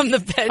ice from the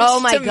bench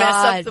to mess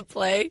up the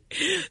play.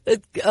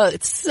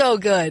 It's so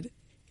good.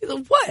 He's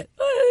like,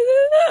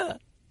 what?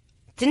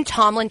 Didn't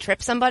Tomlin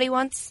trip somebody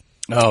once?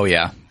 Oh,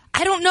 yeah.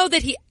 I don't know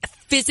that he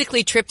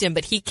physically tripped him,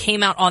 but he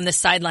came out on the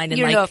sideline and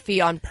You know if he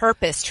on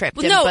purpose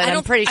tripped him, no, but I don't,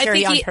 I'm pretty sure I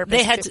think he on purpose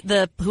they had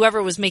tripped.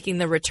 whoever was making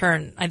the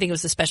return, I think it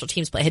was the special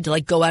teams play, had to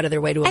go out of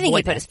their way to avoid I think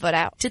he put that. his foot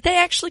out. Did they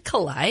actually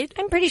collide?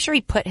 I'm pretty sure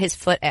he put his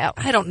foot out.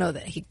 I don't know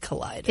that he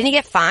collided. Didn't he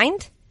get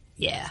fined?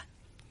 Yeah.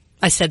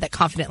 I said that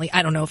confidently.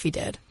 I don't know if he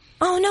did.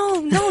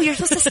 Oh, no, you're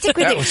supposed to stick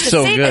with That it. was Just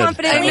so say good.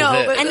 confidently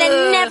That was it. and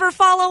then never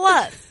follow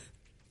up.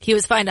 He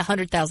was fined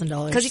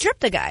 $100,000. Because he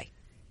tripped a guy.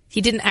 He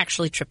didn't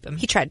actually trip him.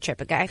 He tried to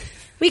trip a guy.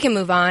 We can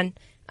move on.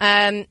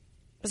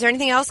 Was there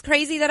anything else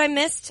crazy that I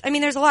missed? I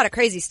mean, there's a lot of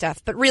crazy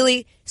stuff, but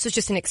really, this was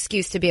just an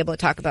excuse to be able to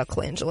talk about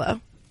Colangelo.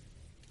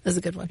 That's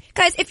a good one.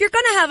 Guys, if you're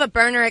gonna have a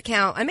burner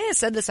account, I may have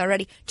said this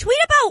already, tweet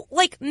about,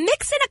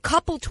 mix in a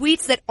couple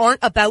tweets that aren't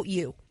about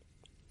you.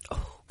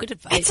 Oh, good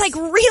advice. It's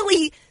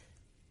really,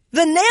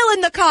 the nail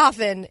in the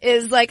coffin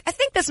is I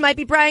think this might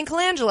be Brian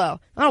Colangelo.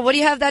 Oh, what do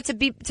you have that to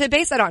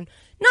base that on?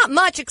 Not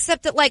much,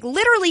 except that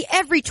literally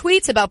every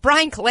tweet's about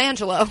Brian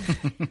Colangelo.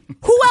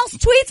 Who else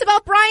tweets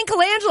about Brian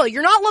Colangelo?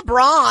 You're not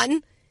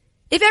LeBron.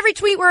 If every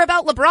tweet were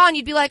about LeBron,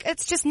 you'd be like,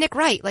 it's just Nick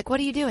Wright. What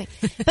are you doing?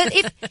 But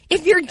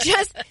if you're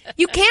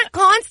you can't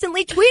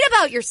constantly tweet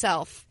about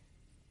yourself.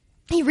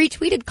 He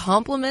retweeted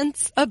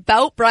compliments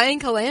about Brian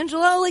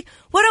Colangelo.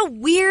 What a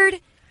weird,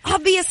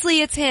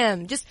 obviously it's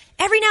him. Just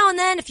every now and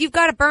then, if you've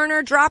got a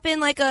burner, drop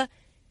in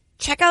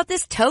check out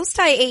this toast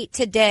I ate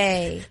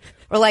today.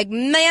 Or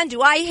man,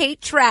 do I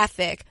hate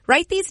traffic.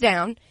 Write these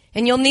down,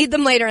 and you'll need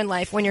them later in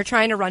life when you're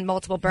trying to run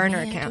multiple burner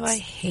accounts. Do I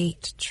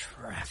hate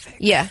traffic?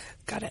 Yeah.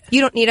 Got it. You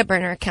don't need a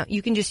burner account.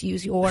 You can just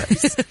use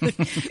yours.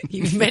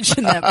 You've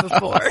mentioned that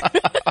before.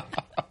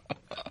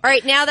 All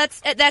right, now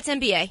that's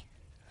NBA,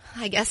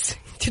 I guess.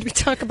 Did we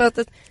talk about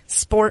the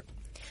sport?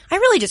 I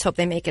really just hope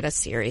they make it a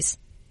series.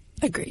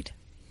 Agreed.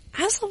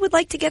 I also would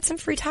like to get some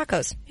free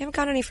tacos. We haven't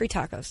got any free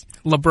tacos.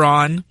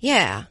 LeBron.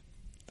 Yeah.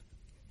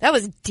 That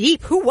was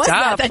deep. Who was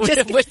Stop. that?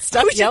 That just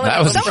Stop yelling.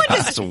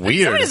 That's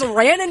weird. Someone just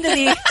ran into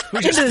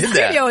the did studio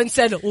that? and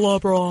said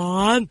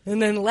LeBron,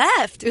 and then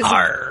left. It was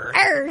Arr.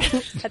 arr.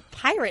 That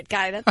pirate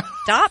guy, that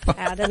Dop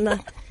had in the.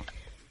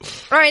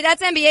 All right,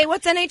 that's NBA.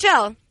 What's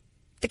NHL?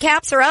 The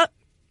Caps are up,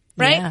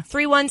 right? Yeah.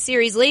 3-1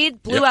 series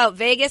lead. Blew Yep. out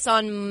Vegas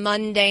on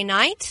Monday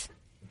night.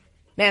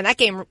 Man, that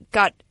game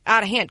got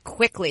out of hand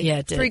quickly. Yeah,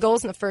 it did. 3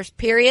 goals in the first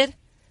period.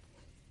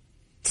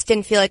 Just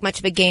didn't feel like much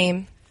of a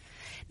game.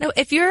 Now,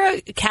 if you're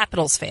a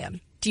Capitals fan,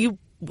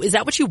 is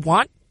that what you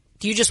want?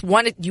 Do you just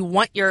want it? You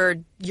want your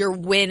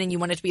win and you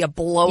want it to be a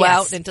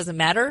blowout Yes. and it doesn't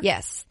matter?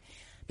 Yes.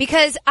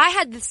 Because I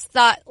had this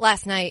thought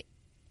last night,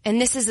 and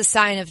this is a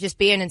sign of just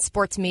being in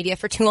sports media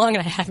for too long,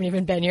 and I haven't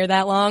even been here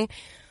that long.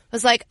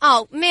 was like,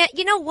 oh man,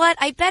 you know what?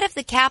 I bet if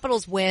the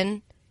Capitals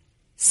win,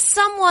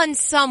 someone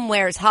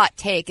somewhere's hot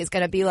take is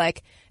going to be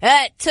like,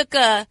 it took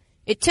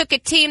a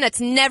team that's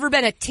never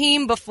been a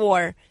team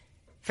before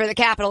for the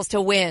Capitals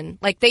to win.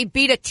 Like, they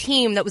beat a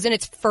team that was in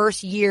its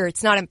first year.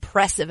 It's not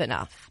impressive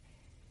enough.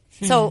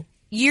 So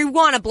you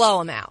want to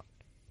blow them out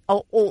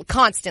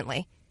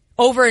constantly,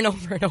 over and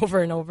over and over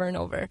and over and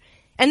over.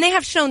 And they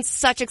have shown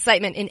such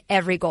excitement in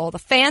every goal, the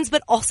fans,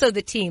 but also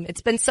the team.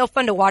 It's been so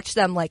fun to watch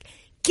them like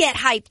get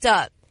hyped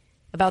up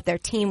about their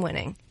team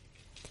winning.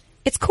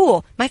 It's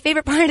cool. My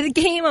favorite part of the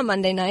game on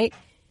Monday night,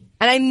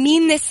 and I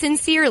mean this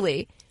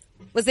sincerely,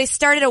 was they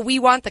started a "We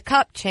Want the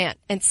Cup" chant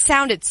and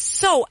sounded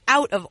so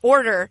out of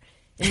order.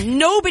 And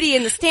nobody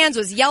in the stands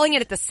was yelling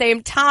it at the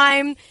same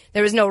time.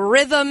 There was no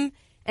rhythm.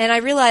 And I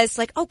realized,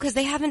 like, because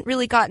they haven't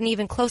really gotten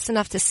even close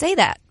enough to say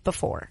that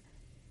before.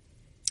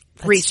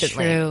 That's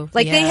recently. True.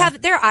 Like, Yeah.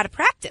 they're out of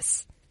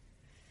practice.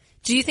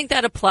 Do you think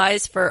that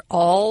applies for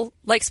all,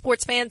 like,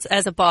 sports fans?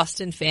 As a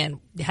Boston fan,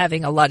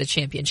 having a lot of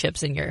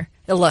championships in your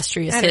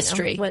illustrious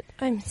history.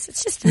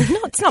 It's just, no,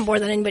 it's not more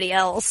than anybody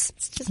else.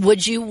 It's just,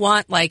 Would you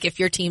want, like,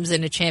 if your team's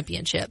in a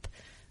championship,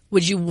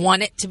 would you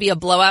want it to be a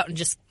blowout and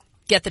just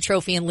get the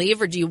trophy and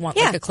leave, or do you want,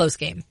 like, a close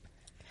game?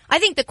 I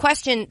think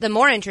the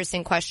more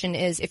interesting question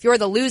is, if you're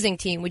the losing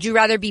team, would you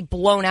rather be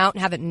blown out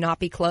and have it not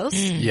be close?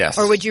 Yes.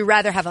 Or would you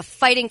rather have a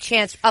fighting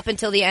chance up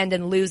until the end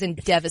and lose in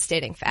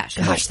devastating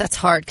fashion? Gosh, that's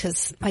hard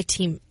because my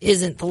team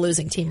isn't the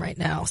losing team right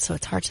now, so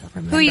it's hard to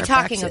remember. Who are you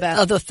talking Brexit. about?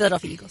 Oh, the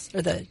Philadelphia Eagles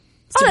or the. Oh,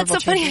 Super that's Bowl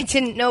so funny. I champions.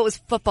 didn't know it was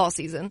football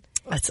season.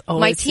 That's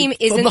always My team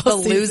the isn't the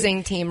football season.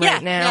 losing team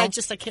right now. Yeah,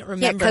 I can't Yeah,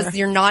 remember. because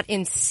you're not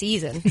in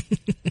season.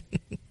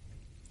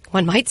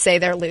 One might say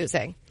they're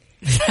losing.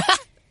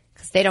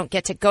 Because they don't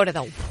get to go to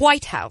the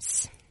White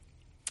House.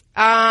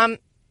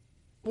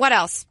 What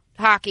else?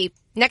 Hockey.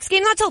 Next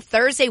game's not till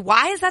Thursday.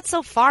 Why is that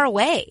so far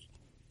away?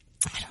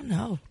 I don't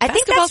know. I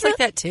think Basketball's that's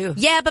like that too.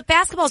 Yeah, but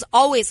basketball's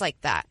always like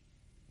that.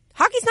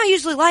 Hockey's not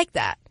usually like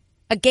that.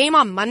 A game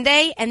on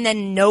Monday and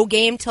then no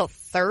game till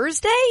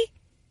Thursday?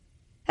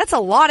 That's a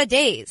lot of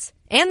days.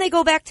 And they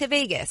go back to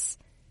Vegas.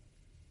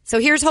 So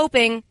here's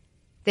hoping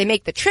they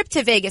make the trip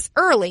to Vegas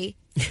early.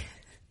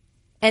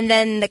 And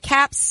then the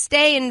Caps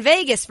stay in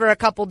Vegas for a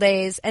couple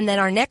days. And then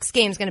our next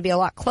game's going to be a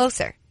lot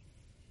closer.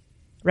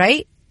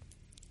 Right?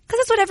 Because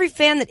that's what every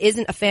fan that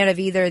isn't a fan of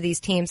either of these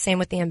teams, same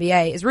with the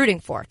NBA, is rooting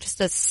for. Just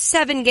a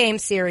 7-game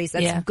series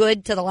that's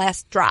good to the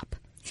last drop.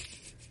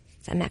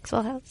 Is that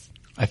Maxwell House?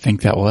 I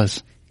think that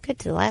was. Good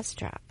to the last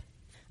drop.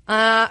 All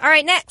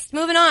right, next,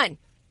 moving on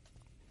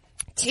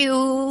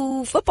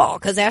to football,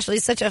 because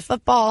Ashley's such a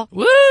football.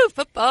 Woo,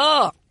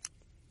 football.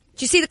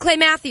 Did you see the Clay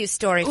Matthews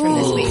story from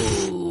this week?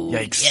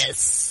 Yikes.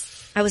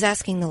 Yes. I was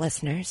asking the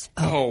listeners.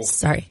 Oh.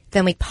 Sorry.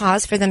 Then we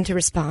paused for them to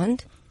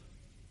respond.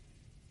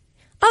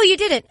 Oh, you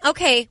didn't?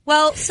 Okay.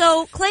 Well,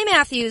 so Clay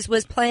Matthews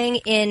was playing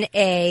in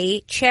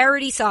a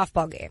charity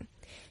softball game.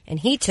 And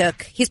he's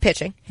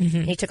pitching. Mm-hmm.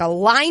 And he took a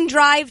line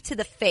drive to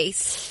the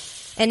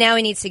face. And now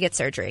he needs to get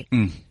surgery.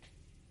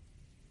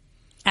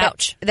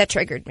 Ouch. That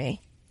triggered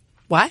me.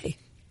 Why?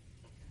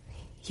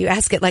 You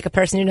ask it like a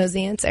person who knows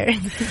the answer.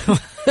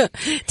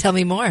 Tell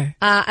me more.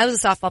 I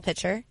was a softball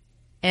pitcher.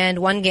 And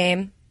one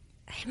game,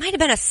 it might have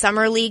been a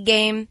summer league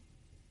game.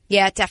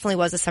 Yeah, it definitely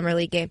was a summer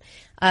league game.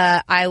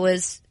 I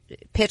was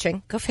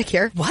pitching. Go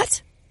figure.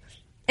 What?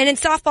 And in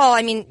softball,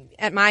 I mean,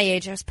 at my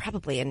age, I was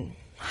probably in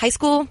high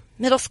school,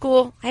 middle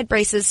school. I had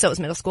braces, so it was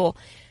middle school.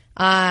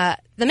 The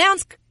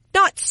mound's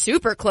not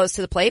super close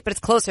to the plate, but it's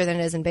closer than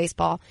it is in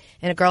baseball.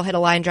 And a girl hit a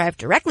line drive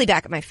directly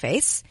back at my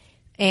face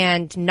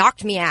and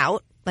knocked me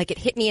out. Like, it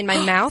hit me in my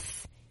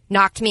mouth,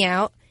 knocked me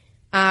out.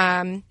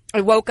 I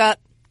woke up.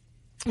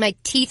 My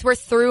teeth were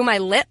through my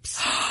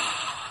lips.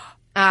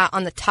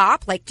 On the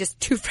top, like just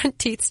two front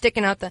teeth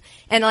sticking out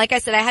and like I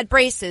said, I had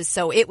braces,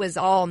 so it was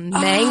all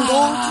mangled.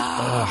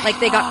 Like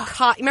they got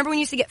caught. Remember when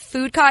you used to get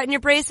food caught in your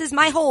braces?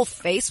 My whole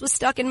face was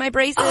stuck in my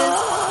braces.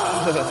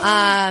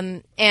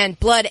 And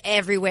blood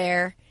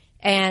everywhere.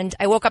 And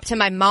I woke up to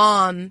my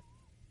mom.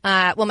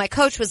 My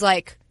coach was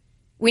like,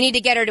 we need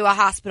to get her to a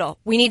hospital.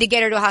 We need to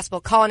get her to a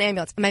hospital. Call an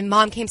ambulance. And my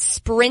mom came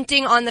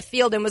sprinting on the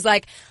field and was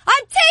like,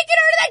 I'm taking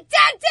her to the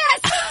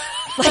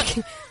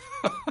dentist!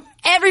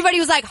 Everybody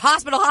was like,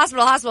 hospital,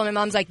 hospital, hospital. My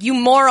mom's like, you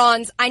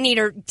morons, I need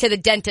her to the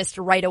dentist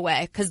right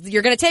away. Because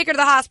you're going to take her to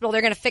the hospital.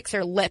 They're going to fix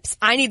her lips.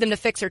 I need them to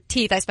fix her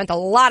teeth. I spent a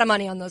lot of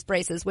money on those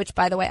braces, which,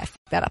 by the way, I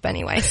fucked that up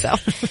anyway. So,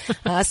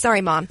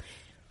 sorry, Mom.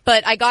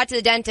 But I got to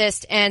the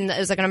dentist, and it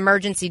was like an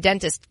emergency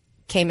dentist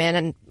came in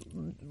and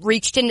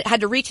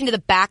had to reach into the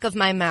back of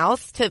my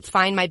mouth to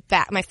find my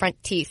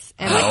front teeth.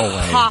 And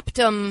popped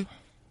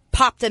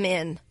them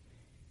in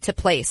to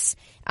place.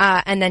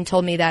 And then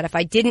told me that if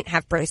I didn't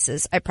have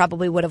braces, I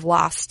probably would have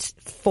lost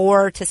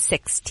 4 to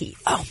 6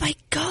 teeth. Oh my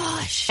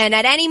gosh. And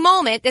at any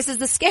moment, this is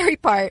the scary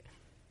part.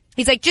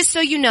 He's like, just so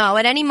you know,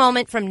 at any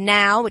moment from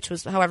now, which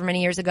was however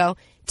many years ago,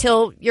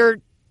 till you're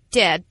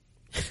dead.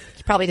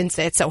 He probably didn't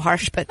say it so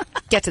harsh, but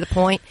get to the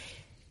point.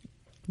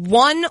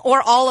 One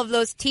or all of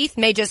those teeth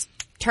may just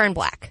turn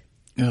black.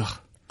 Ugh.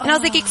 And I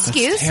was like,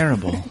 excuse? That's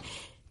terrible.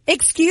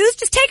 Excuse?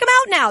 Just take them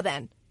out now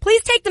then.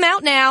 Please take them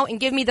out now and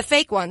give me the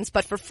fake ones,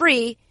 but for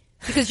free,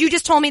 because you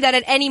just told me that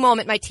at any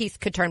moment my teeth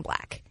could turn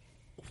black.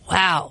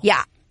 Wow.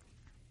 Yeah.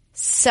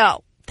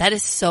 So. That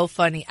is so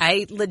funny.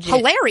 I legit.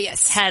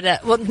 Hilarious. Sorry.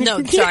 Hold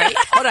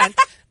on.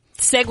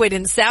 Segue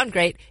didn't sound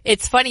great.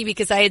 It's funny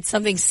because I had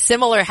something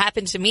similar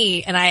happen to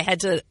me and I had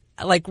to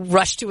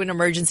rush to an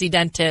emergency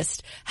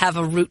dentist, have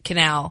a root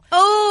canal.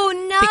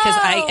 Oh no.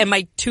 Because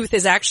my tooth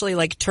is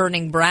actually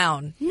turning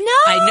brown. No.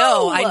 I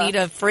know. I need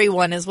a free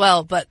one as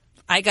well, but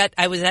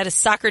I was at a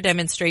soccer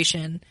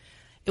demonstration.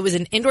 It was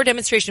an indoor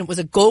demonstration. It was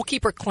a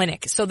goalkeeper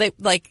clinic. So they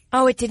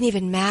oh, it didn't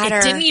even matter.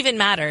 It didn't even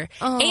matter.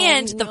 Oh,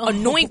 and the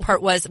annoying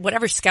part was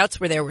whatever scouts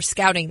were there were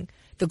scouting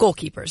the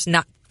goalkeepers,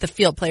 not the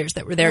field players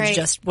that were there to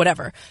just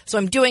whatever. So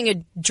I'm doing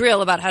a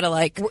drill about how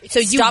to so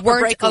you stop weren't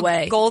a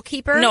breakaway. A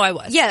goalkeeper? No, I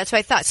was. Yeah, that's what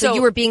I thought. So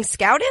you were being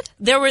scouted?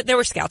 There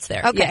were scouts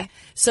there. Okay. Yeah.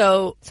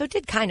 So it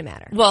did kind of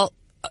matter. Well,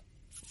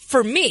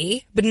 for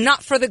me, but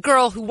not for the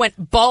girl who went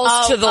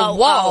balls to the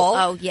wall.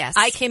 Oh, yes.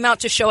 I came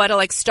out to show how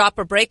to stop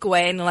a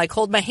breakaway and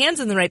hold my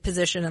hands in the right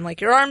position and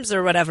your arms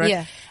or whatever.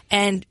 Yeah.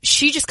 And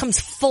she just comes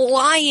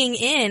flying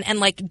in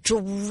and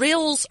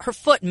drills her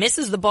foot,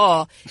 misses the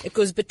ball. It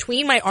goes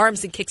between my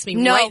arms and kicks me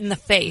right in the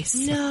face.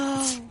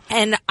 No.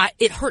 And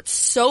it hurts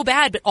so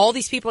bad, but all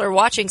these people are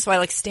watching, so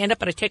I stand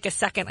up and I take a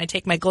second, I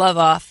take my glove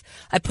off,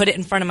 I put it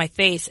in front of my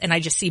face and I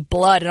just see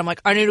blood and I'm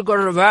I need to go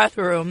to the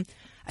bathroom.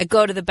 I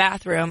go to the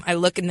bathroom, I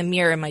look in the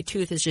mirror and my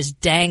tooth is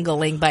just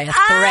dangling by a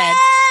thread.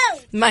 Oh!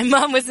 My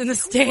mom was in the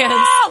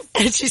stands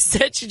and she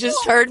said she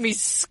just heard me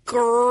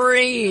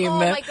scream. Oh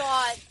my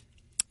God.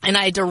 And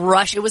I had to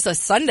rush. It was a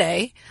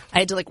Sunday. I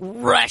had to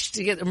rush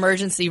to get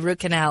emergency root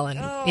canal. And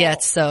yeah,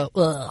 it's so,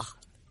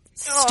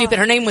 stupid.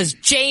 Her name was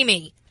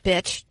Jamie.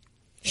 Bitch.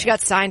 She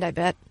got signed, I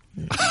bet.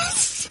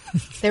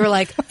 They were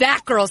like,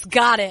 that girl's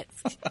got it.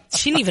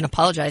 She didn't even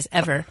apologize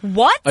ever.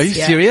 What? Are you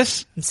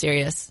serious? I'm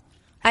serious.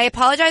 I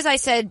apologize I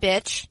said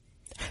bitch,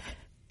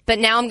 but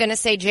now I'm going to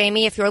say,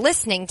 Jamie, if you're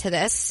listening to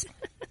this,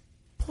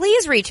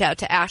 please reach out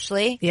to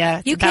Ashley.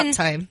 Yeah, it's about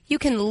time. You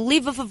can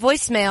leave a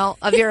voicemail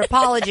of your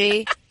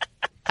apology.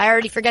 I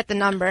already forget the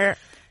number.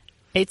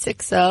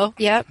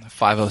 860. Yep.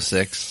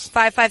 506.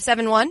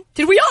 5571.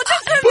 Did we all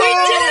just we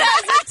did it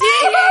as a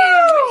team?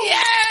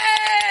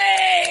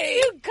 Yay!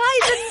 You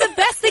guys, it's the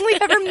best thing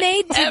we've ever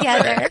made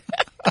together.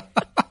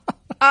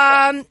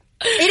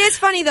 It is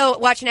funny though,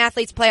 watching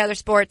athletes play other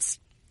sports.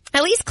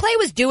 At least Clay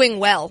was doing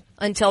well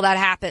until that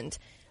happened.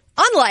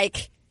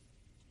 Unlike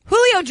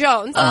Julio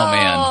Jones. Oh,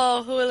 man.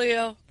 Oh,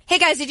 Julio. Hey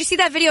guys, did you see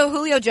that video of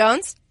Julio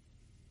Jones?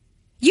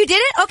 You did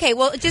it? Okay,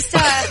 well, just,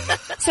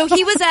 so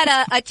he was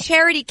at a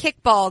charity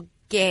kickball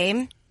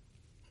game.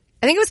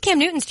 I think it was Cam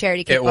Newton's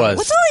charity kickball. It was.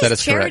 What's all That these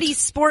is charity correct.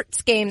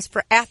 sports games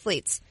for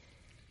athletes?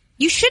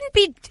 You shouldn't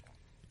be,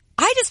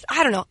 I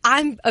don't know,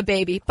 I'm a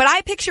baby, but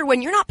I picture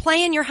when you're not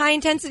playing your high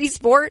intensity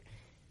sport,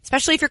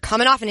 especially if you're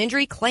coming off an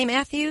injury, Clay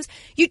Matthews,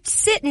 you'd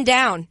sitting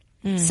down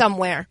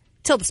somewhere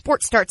till the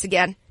sport starts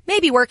again,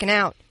 maybe working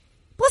out.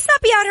 But let's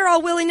not be out here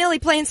all willy-nilly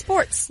playing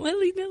sports.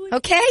 Willy-nilly.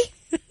 Okay?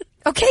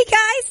 Okay,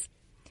 guys?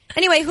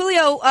 Anyway,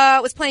 Julio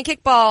was playing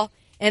kickball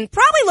and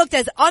probably looked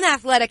as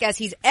unathletic as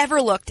he's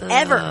ever looked,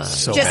 ever.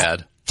 So Just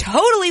bad.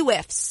 totally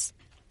whiffs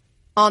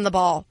on the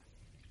ball.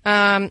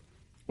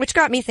 Which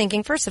got me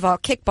thinking, first of all,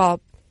 kickball,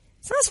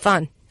 it's not as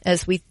fun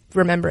as we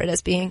remember it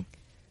as being.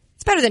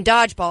 It's better than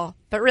dodgeball,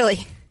 but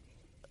really.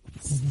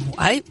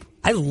 I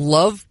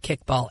love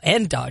kickball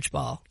and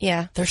dodgeball.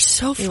 Yeah. They're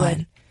so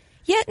fun.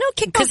 Yeah, no,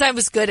 kickball. Because I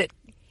was good at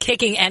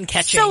kicking and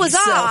catching. So was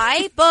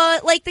I,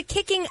 but the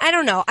kicking, I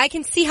don't know. I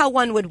can see how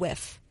one would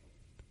whiff.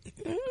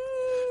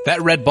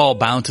 That red ball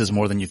bounces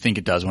more than you think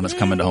it does when it's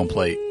coming to home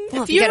plate.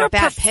 Well, If you you're get a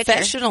bad pitcher.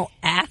 professional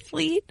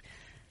athlete,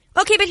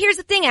 Okay, but here's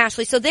the thing,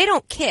 Ashley. So they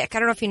don't kick. I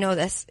don't know if you know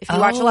this. If you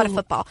watch a lot of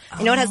football,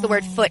 I know it has the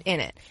word foot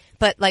in it.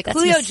 But That's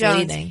Julio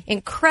Jones, misleading.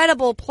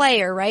 incredible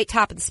player, right?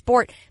 Top of the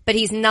sport, but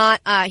he's not,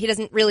 he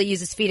doesn't really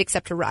use his feet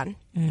except to run.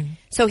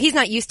 So he's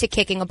not used to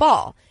kicking a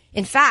ball.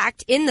 In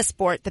fact, in the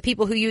sport, the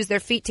people who use their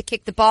feet to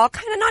kick the ball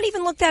kind of not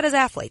even looked at as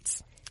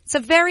athletes. It's a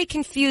very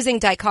confusing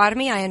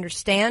dichotomy. I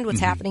understand what's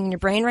happening in your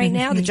brain right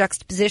now, the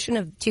juxtaposition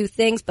of two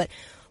things, but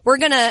we're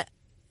gonna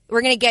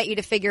get you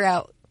to figure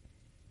out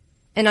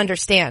and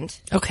understand.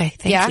 okay,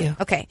 thank you.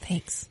 Okay.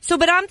 Thanks. So,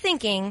 but I'm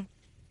thinking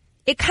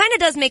it kind of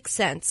does make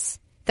sense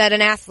that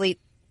an athlete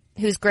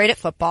who's great at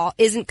football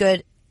isn't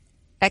good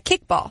at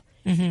kickball.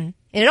 Mm-hmm. And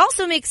it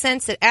also makes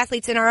sense that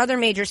athletes in our other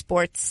major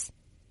sports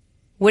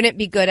wouldn't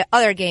be good at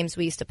other games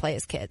we used to play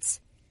as kids.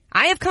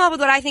 I have come up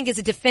with what I think is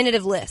a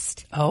definitive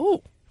list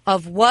Oh.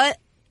 of what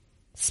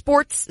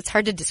sports, it's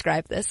hard to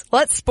describe this,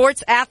 what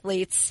sports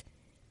athletes,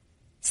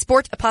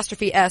 sport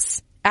apostrophe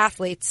S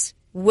athletes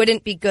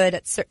wouldn't be good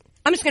at certain,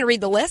 I'm just going to read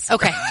the list.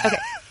 Okay. Okay.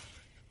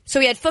 So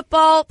we had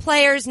football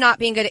players not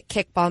being good at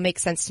kickball.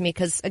 Makes sense to me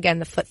because, again,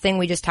 the foot thing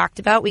we just talked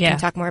about. We Yeah. can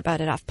talk more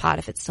about it off pod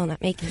if it's still not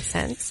making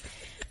sense.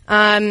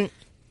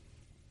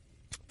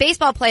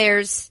 Baseball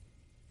players,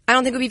 I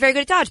don't think would be very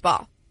good at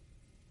dodgeball.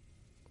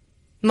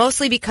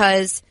 Mostly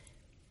because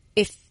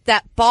if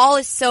that ball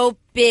is so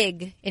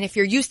big, and if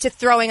you're used to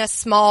throwing a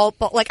small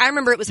ball, like I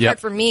remember it was Yep. hard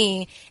for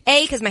me,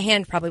 A, because my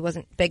hand probably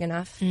wasn't big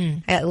enough.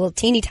 I got little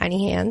teeny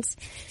tiny hands.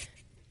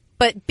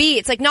 But B,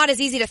 it's like not as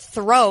easy to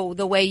throw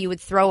the way you would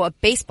throw a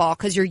baseball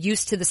because you're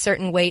used to the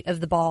certain weight of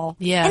the ball.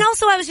 Yeah. And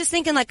also I was just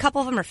thinking like a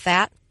couple of them are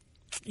fat.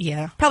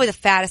 Yeah. Probably the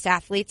fattest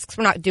athletes because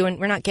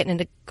we're not getting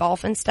into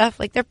golf and stuff.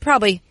 Like they're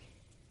probably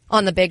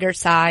on the bigger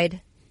side.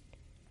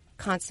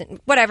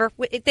 Constant, whatever.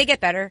 They get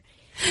better.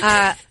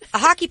 A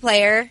hockey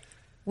player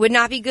would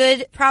not be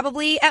good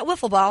probably at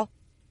wiffle ball.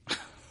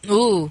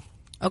 Ooh.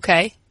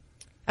 Okay.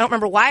 I don't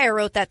remember why I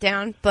wrote that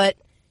down, but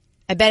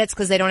I bet it's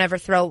because they don't ever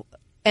throw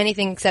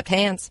anything except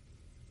hands.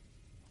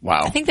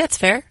 Wow. I think that's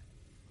fair.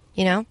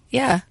 You know?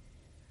 Yeah.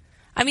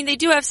 I mean, they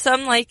do have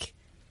some, like,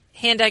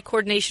 hand-eye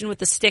coordination with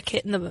the stick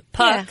hitting the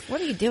puck. Yeah. What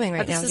are you doing right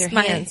But now this with is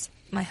your hands?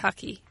 my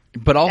hockey.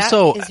 But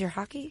also, That is your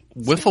hockey?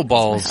 wiffle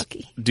balls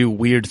hockey. do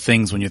weird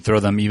things when you throw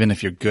them, even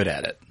if you're good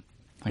at it.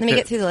 Like Let me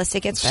get through the list.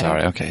 It gets better.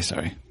 Sorry. Okay.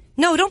 Sorry.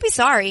 No, don't be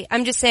sorry.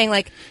 I'm just saying,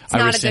 like, it's I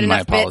not a good rescind my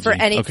enough bit for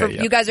apology. any. Okay,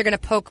 yeah. You guys are going to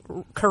poke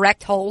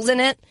correct holes in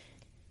it.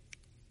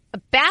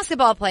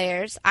 Basketball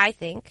players, I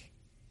think,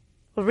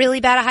 were really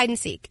bad at hide and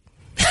seek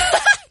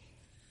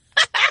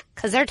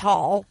because they're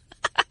tall.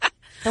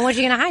 And what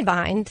are you going to hide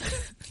behind?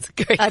 That's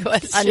a great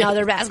question.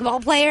 Another basketball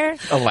player,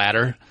 A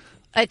ladder.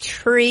 a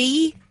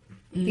tree.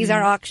 These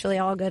are actually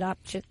all good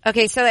options.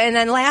 Okay, so and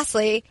then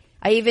lastly,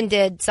 I even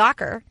did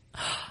soccer.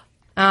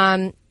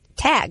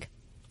 Tag.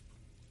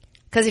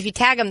 Because if you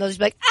tag them, they'll just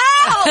be like,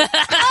 "Ow!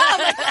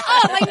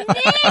 Oh my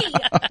knee!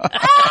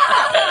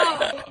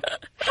 Oh!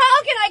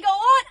 How can I go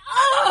on?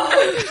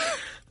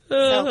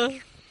 Oh!" So,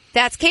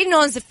 that's Katie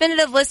Nolan's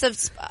definitive list of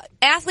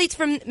athletes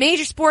from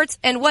major sports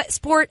and what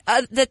sport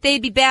that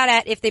they'd be bad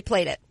at if they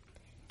played it.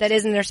 That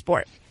isn't their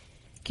sport.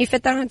 Can you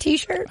fit that on a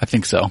t-shirt? I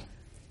think so.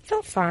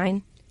 Felt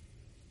fine.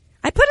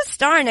 I put a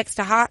star next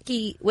to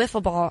hockey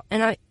wiffle ball,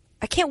 and I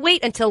can't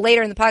wait until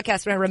later in the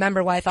podcast when I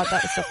remember why I thought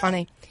that was so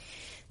funny.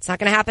 It's not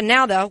going to happen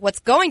now, though. What's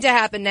going to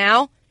happen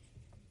now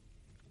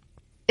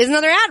is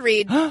another ad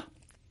read. Yo,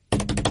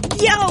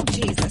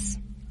 Jesus.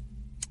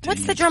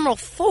 What's the drum roll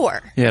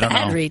for? Yeah, I don't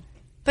Ad know. read.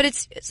 But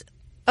it's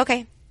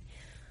okay.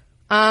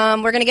 We're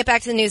going to get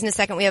back to the news in a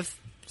second. We have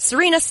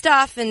Serena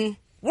stuff and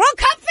World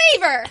Cup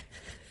fever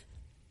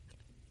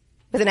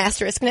with an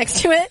asterisk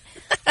next to it.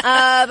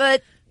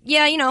 But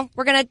yeah, you know,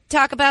 we're going to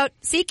talk about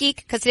SeatGeek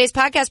because today's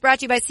podcast brought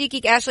to you by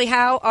SeatGeek. Ashley,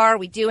 how are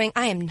we doing?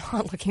 I am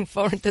not looking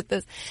forward to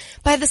this.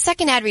 By the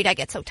second ad read, I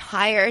get so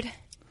tired.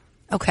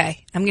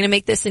 Okay. I'm going to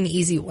make this an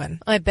easy one.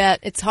 I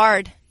bet it's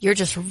hard. You're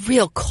just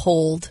real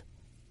cold.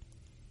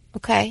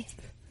 Okay.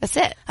 That's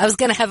it. I was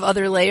going to have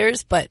other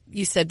layers, but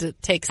you said to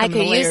take some I of the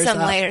could layers use some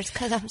up. layers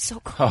because I'm so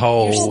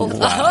cold. Oh,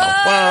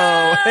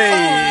 wow. Whoa.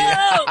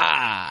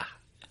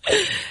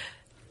 Hey.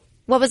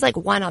 What was like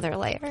one other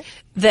layer?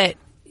 That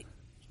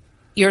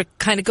you're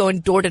kind of going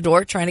door to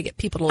door trying to get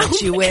people to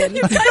let you in.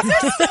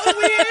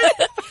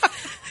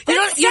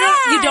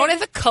 You don't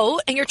have a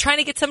coat and you're trying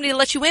to get somebody to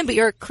let you in, but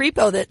you're a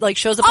creepo that like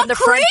shows up on the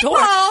front door.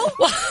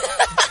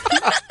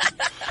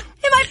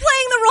 Am I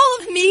playing the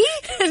role of me?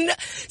 And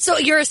so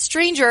you're a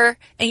stranger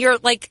and you're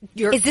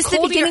Is this the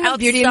cold, beginning you're of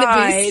Beauty and the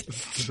outside.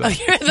 Beast? Oh,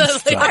 you're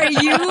the, Are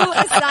you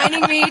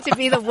assigning me to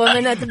be the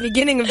woman at the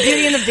beginning of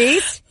Beauty and the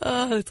Beast?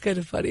 oh, that's kind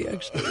of funny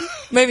actually.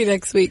 Maybe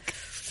next week.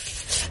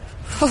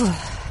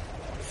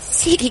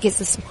 SeatGeek is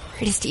the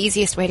smartest,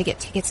 easiest way to get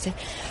tickets to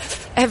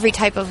every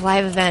type of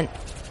live event.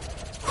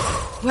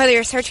 Whether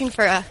you're searching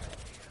for a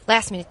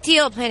last-minute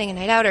deal, planning a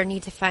night out, or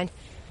need to find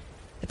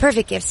the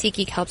perfect gift,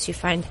 SeatGeek helps you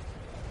find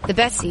the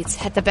best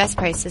seats at the best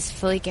prices,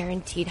 fully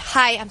guaranteed.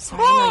 Hi, I'm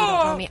sorry, I know you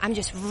don't know me. I'm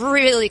just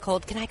really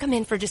cold. Can I come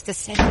in for just a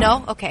second?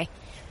 No? Okay.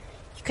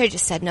 You could have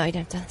just said no. You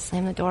didn't have to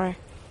slam the door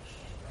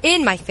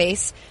in my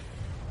face.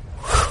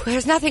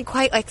 There's nothing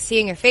quite like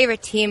seeing your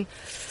favorite team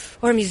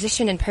or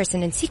musician in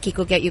person, and SeatGeek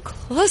will get you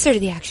closer to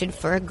the action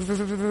for a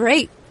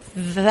great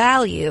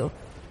value.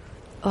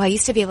 Oh, I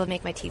used to be able to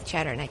make my teeth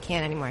chatter, and I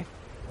can't anymore.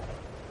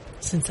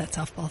 Since that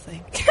softball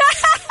thing.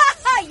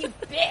 You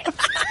bitch!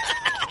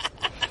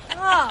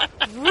 Oh,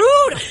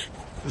 rude!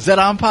 Is that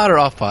on pod or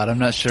off pod? I'm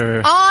not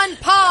sure. On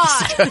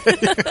pod!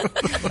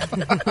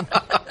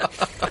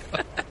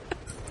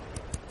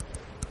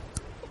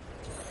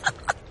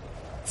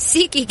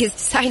 SeatGeek is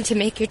designed to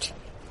make your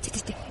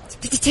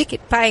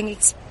ticket buying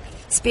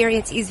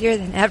experience easier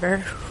than ever.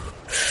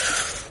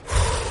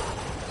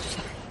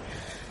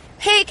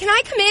 Hey, can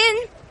I come in?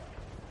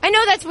 I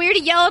know that's weird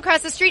to yell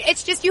across the street.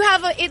 It's just you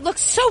have it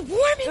looks so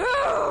warm in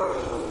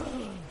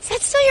Is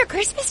that still your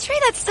Christmas tree?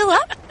 That's still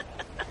up?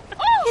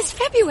 It's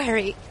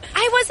February.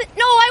 I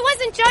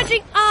wasn't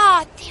judging.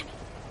 Ah, damn it.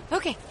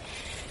 Okay.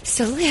 Just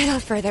a little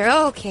further.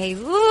 Okay.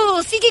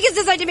 Ooh, SeatGeek is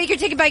designed to make your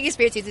ticket buying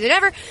experience easier than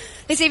ever.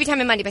 They save you time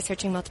and money by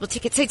searching multiple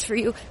ticket sites for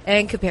you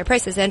and compare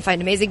prices and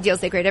find amazing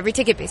deals. They grade every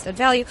ticket based on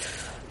value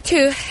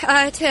to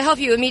help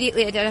you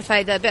immediately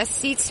identify the best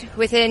seats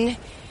within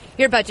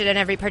your budget, and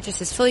every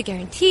purchase is fully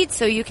guaranteed,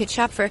 so you can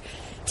shop for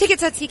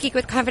tickets on SeatGeek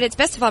with confidence.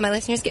 Best of all, my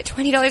listeners get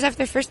 $20 off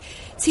their first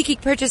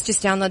SeatGeek purchase.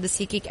 Just download the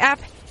SeatGeek app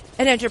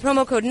and enter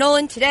promo code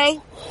Nolan today.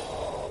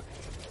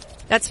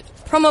 That's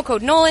promo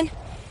code Nolan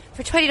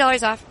for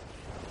 $20 off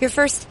your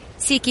first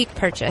SeatGeek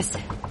purchase.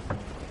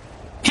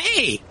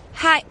 Hey!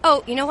 Hi.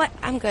 Oh, you know what?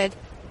 I'm good.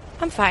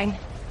 I'm fine.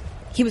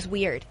 He was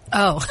weird.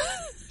 Oh.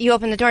 You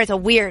open the door, it's a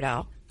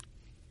weirdo.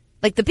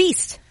 Like the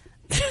Beast.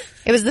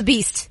 It was the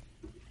Beast.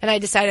 And I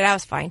decided I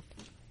was fine.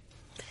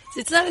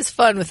 It's not as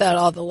fun without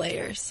all the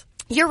layers.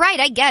 You're right,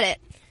 I get it.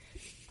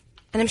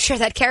 And I'm sure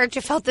that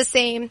character felt the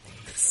same.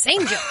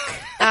 Same joke.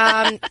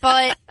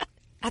 But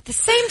at the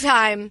same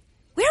time,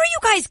 where are you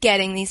guys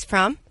getting these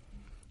from?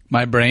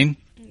 My brain.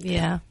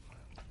 Yeah.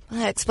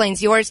 Well, that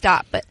explains yours,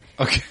 Dot, but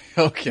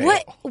Okay. where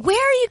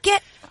are you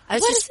get?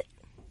 What is it?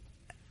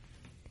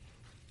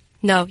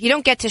 No, you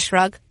don't get to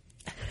shrug.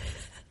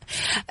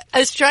 I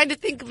was trying to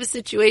think of a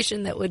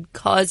situation that would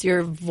cause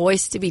your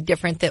voice to be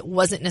different that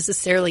wasn't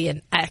necessarily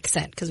an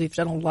accent, because we've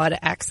done a lot of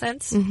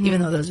accents,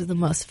 even though those are the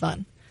most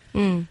fun.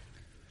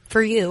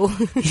 For you.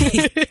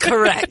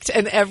 Correct.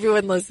 And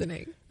everyone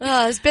listening.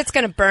 Oh, this bit's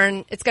gonna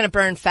burn. It's gonna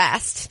burn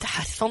fast. God,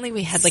 if only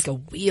we had like a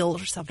wheel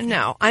or something.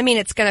 No, I mean,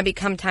 it's gonna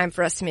become time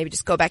for us to maybe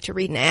just go back to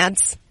reading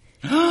ads.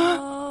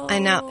 I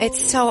know.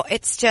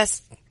 It's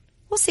just,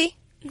 we'll see.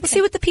 We'll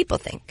see what the people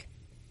think.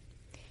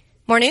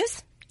 More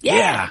news?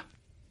 Yeah.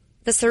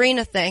 The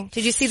Serena thing.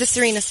 Did you see the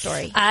Serena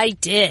story? I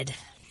did.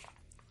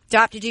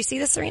 Dop, did you see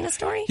the Serena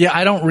story? Yeah,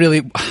 I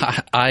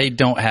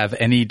don't have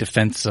any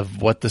defense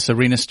of what the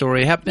Serena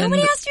story happened.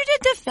 Nobody asked you to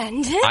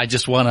defend it. I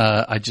just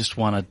wanna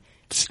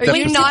step Are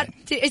you aside.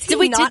 not? Did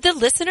the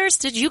listeners,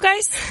 did you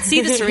guys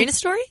see the Serena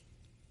story?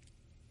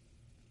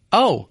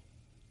 Oh,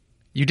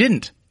 you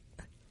didn't.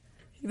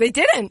 They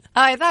didn't.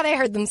 Oh, I thought I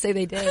heard them say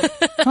they did.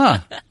 Huh.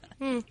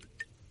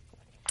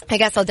 I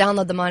guess I'll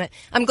download them on it.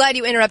 I'm glad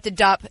you interrupted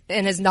Dop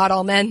in his not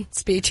all men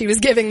speech he was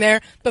giving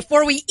there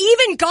before we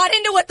even got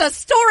into what the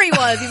story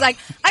was. He's like,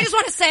 I just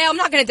want to say I'm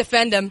not going to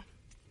defend him.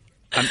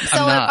 I'm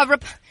So not.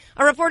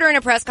 a reporter in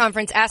a press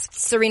conference asked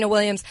Serena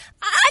Williams,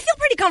 I feel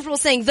pretty comfortable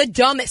saying the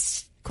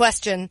dumbest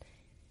question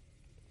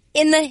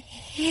in the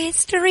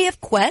history of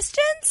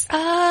questions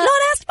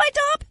not asked by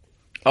Dop.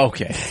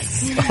 Okay.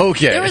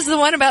 There was the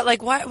one about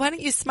like, why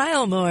don't you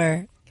smile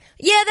more?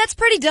 Yeah, that's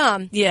pretty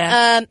dumb.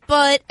 Yeah.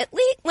 But at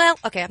least, well,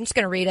 okay, I'm just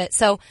going to read it.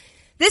 So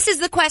this is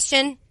the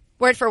question,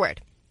 word for word.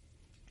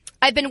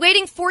 I've been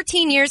waiting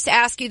 14 years to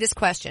ask you this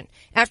question.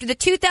 After the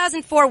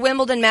 2004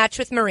 Wimbledon match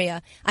with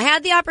Maria, I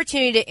had the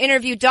opportunity to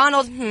interview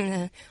Donald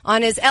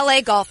on his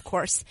LA golf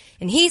course.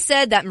 And he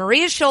said that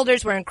Maria's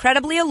shoulders were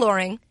incredibly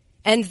alluring.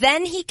 And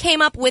then he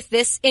came up with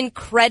this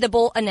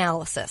incredible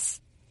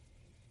analysis.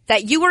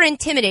 That you were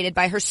intimidated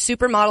by her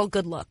supermodel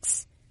good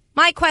looks.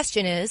 My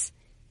question is,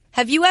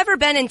 have you ever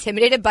been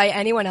intimidated by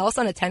anyone else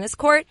on a tennis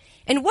court?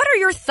 And what are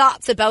your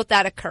thoughts about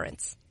that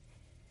occurrence?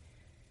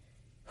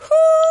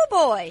 Whoo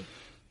boy.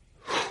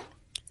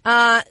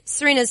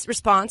 Serena's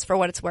response, for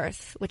what it's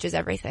worth, which is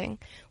everything,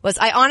 was,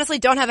 I honestly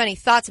don't have any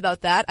thoughts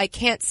about that. I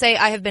can't say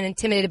I have been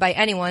intimidated by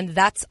anyone.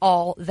 That's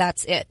all.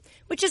 That's it.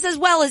 Which is as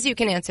well as you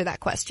can answer that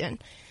question.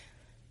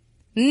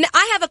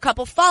 I have a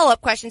couple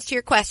follow-up questions to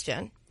your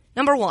question.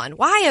 Number one,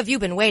 why have you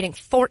been waiting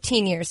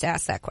 14 years to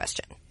ask that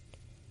question?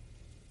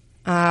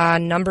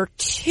 Number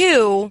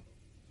two,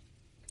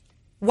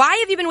 why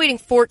have you been waiting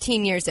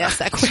 14 years to ask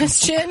that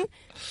question?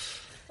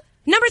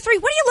 Number three,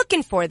 what are you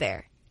looking for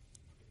there?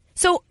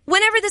 So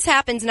whenever this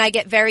happens and I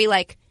get very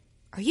like,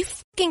 are you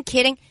fucking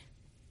kidding?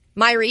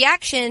 My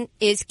reaction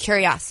is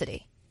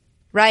curiosity,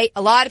 right?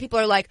 A lot of people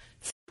are like,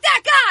 F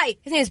that guy!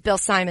 His name is Bill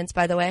Simons,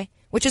 by the way,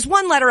 which is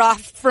one letter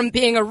off from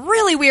being a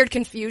really weird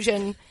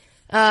confusion.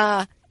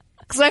 Because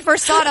when I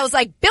first saw it, I was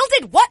like, Bill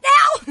did what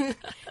now?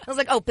 I was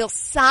like, oh, Bill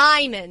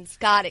Simons.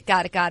 Got it.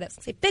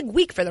 It's a big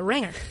week for the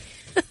Ringer.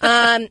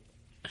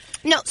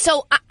 No,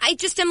 so I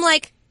just am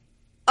like,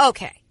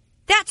 okay,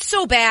 that's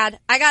so bad.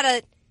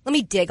 Let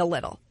me dig a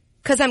little.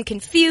 Because I'm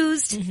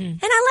confused, and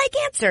I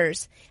like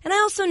answers. And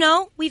I also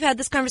know, we've had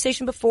this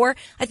conversation before,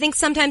 I think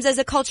sometimes as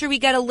a culture we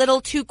get a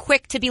little too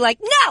quick to be like,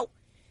 no!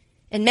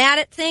 And mad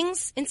at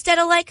things, instead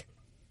of like,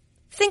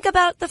 think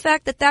about the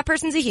fact that that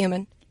person's a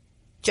human,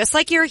 just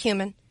like you're a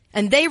human,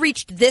 and they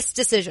reached this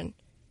decision.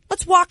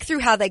 Let's walk through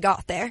how they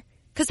got there,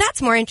 because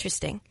that's more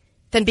interesting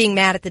than being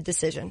mad at the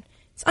decision.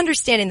 It's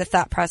understanding the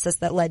thought process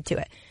that led to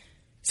it.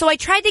 So I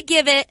tried to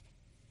give it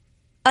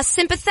a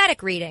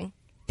sympathetic reading,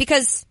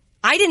 because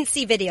I didn't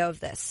see video of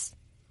this.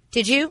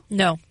 Did you?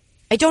 No.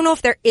 I don't know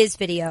if there is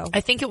video. I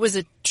think it was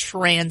a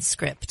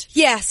transcript.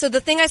 Yeah, so the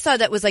thing I saw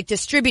that was like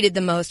distributed the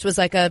most was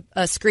like a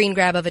screen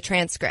grab of a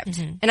transcript.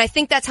 And I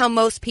think that's how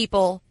most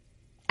people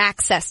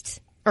accessed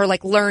or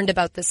like learned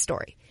about this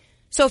story.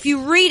 So if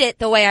you read it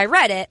the way I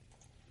read it,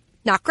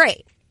 not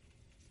great.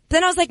 But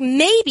then I was like,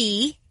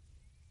 maybe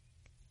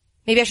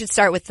I should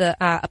start with the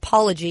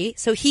apology.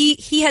 So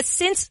he has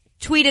since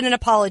tweeted an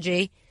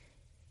apology.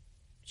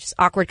 Just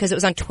awkward because it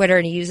was on Twitter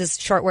and he uses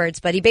short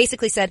words, but he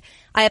basically said,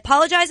 I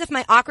apologize if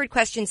my awkward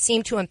questions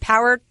seem to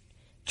empower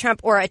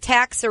Trump or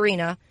attack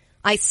Serena.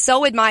 I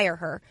so admire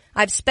her.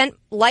 I've spent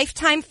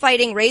lifetime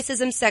fighting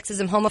racism,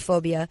 sexism,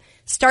 homophobia,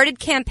 started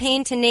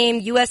campaign to name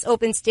U.S.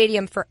 Open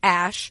Stadium for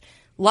Ash,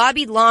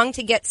 lobbied long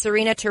to get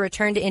Serena to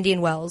return to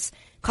Indian Wells,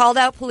 called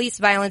out police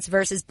violence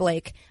versus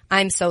Blake.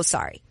 I'm so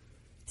sorry.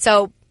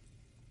 So,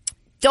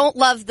 don't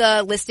love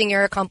the listing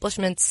your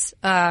accomplishments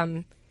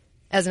as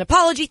an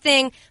apology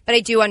thing, but I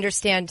do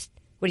understand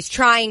what he's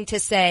trying to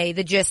say.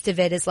 The gist of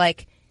it is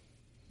like,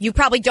 you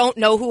probably don't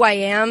know who I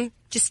am.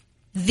 Just,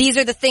 these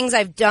are the things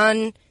I've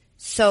done.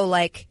 So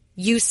like,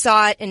 you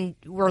saw it and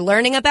were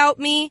learning about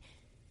me.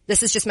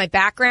 This is just my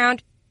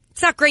background.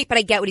 It's not great, but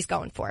I get what he's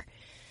going for.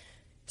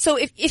 So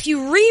if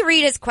you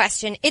reread his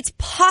question, it's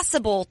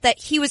possible that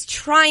he was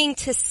trying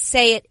to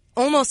say it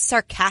almost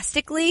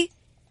sarcastically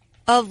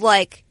of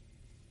like,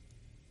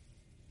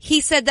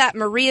 he said that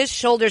Maria's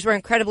shoulders were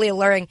incredibly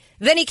alluring.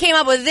 Then he came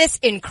up with this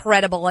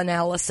incredible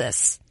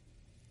analysis.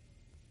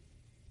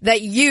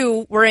 That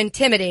you were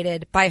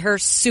intimidated by her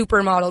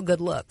supermodel good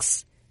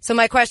looks. So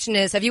my question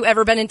is, have you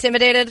ever been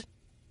intimidated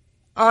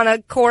on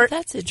a court?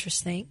 That's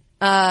interesting.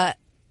 And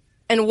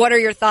what are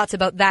your thoughts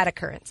about that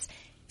occurrence?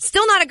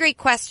 Still not a great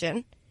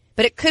question,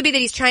 but it could be that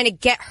he's trying to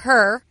get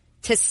her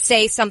to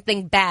say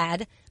something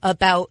bad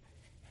about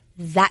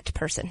that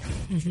person,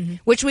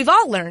 which we've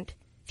all learned.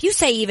 If you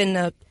say even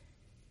the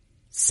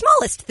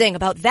smallest thing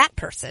about that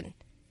person,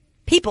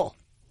 people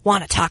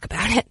want to talk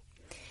about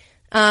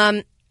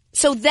it.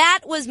 So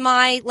that was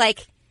my,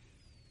 like,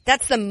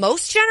 that's the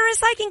most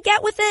generous I can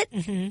get with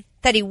it.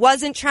 That he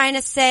wasn't trying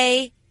to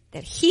say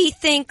that he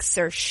thinks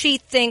or she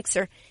thinks,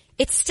 or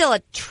it's still a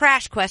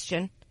trash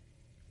question.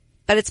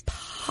 But it's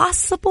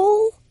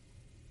possible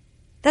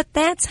that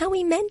that's how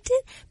he meant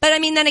it. But I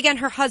mean, then again,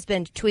 her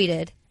husband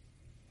tweeted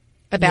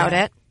about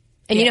it.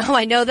 And you know how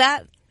I know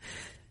that?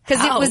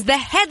 Because it was the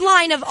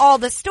headline of all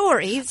the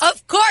stories.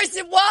 Of course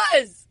it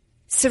was!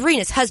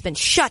 Serena's husband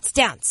shuts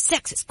down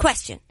sexist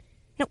question.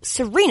 No,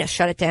 Serena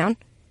shut it down.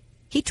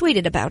 He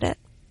tweeted about it,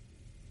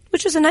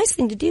 which was a nice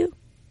thing to do.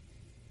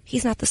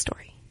 He's not the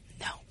story.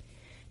 No.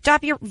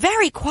 Job, you're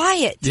very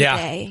quiet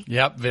today.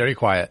 Yeah. Yep. Very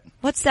quiet.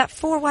 What's that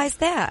for? Why is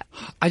that?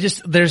 I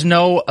just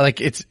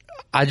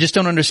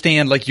don't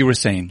understand, like you were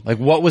saying. Like,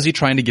 what was he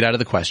trying to get out of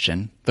the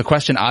question? The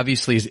question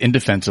obviously is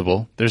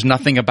indefensible. There's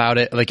nothing about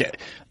it. Like,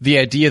 the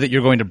idea that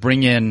you're going to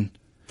bring in.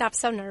 Stop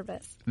so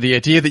nervous. The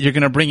idea that you're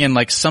going to bring in,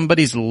 like,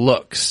 somebody's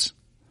looks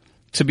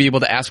to be able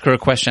to ask her a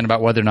question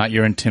about whether or not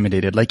you're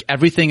intimidated. Like,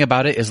 everything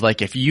about it is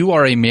like, if you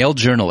are a male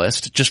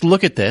journalist, just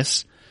look at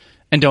this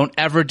and don't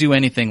ever do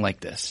anything like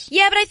this.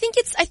 Yeah, but I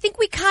think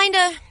we kind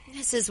of,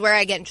 this is where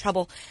I get in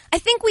trouble. I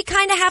think we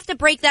kind of have to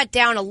break that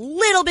down a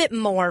little bit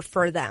more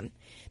for them.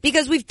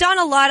 Because we've done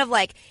a lot of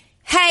like,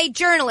 hey,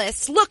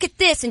 journalists, look at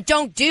this and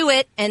don't do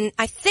it. And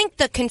I think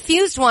the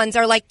confused ones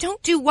are like,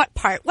 don't do what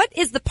part? What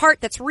is the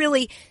part that's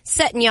really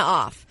setting you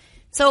off?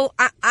 So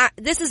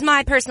this is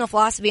my personal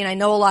philosophy, and I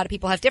know a lot of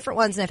people have different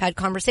ones, and I've had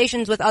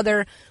conversations with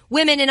other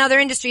women in other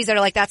industries that are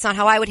like, that's not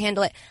how I would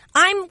handle it.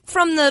 I'm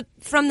from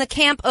the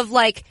camp of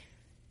like,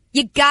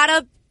 you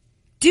gotta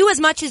do as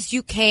much as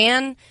you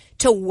can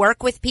to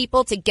work with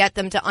people to get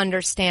them to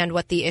understand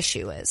what the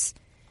issue is.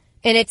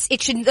 And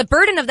the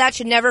burden of that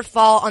should never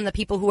fall on the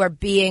people who are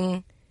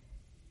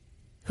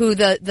who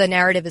the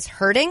narrative is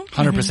hurting.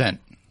 100%.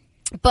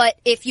 But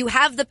if you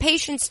have the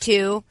patience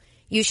to,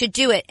 you should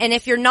do it. And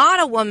if you're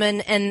not a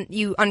woman and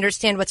you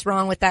understand what's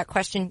wrong with that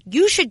question,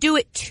 you should do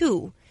it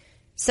too.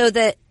 So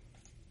that,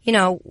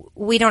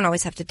 we don't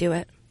always have to do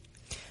it.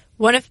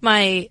 One of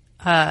my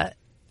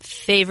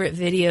favorite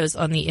videos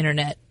on the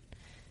internet.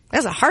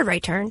 That's a hard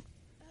right turn.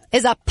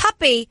 Is a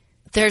puppy.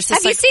 There's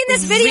this, have you seen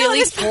this video?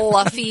 Really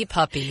fluffy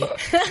puppy,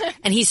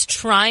 and he's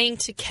trying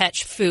to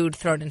catch food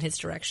thrown in his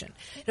direction.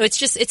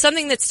 It's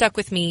something that stuck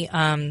with me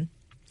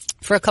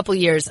for a couple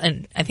years,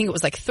 and I think it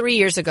was like 3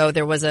 years ago.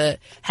 There was a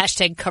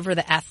hashtag Cover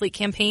the Athlete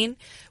campaign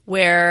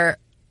where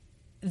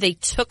they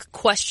took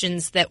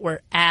questions that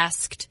were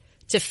asked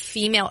to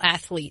female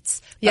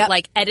athletes, but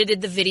like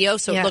edited the video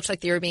so it looked like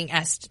they were being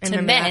asked to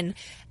men. That.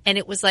 And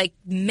it was like,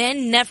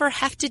 men never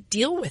have to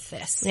deal with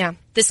this. Yeah.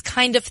 This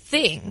kind of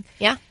thing.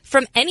 Yeah.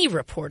 From any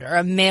reporter,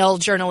 a male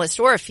journalist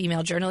or a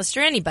female journalist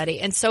or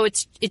anybody. And so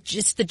it's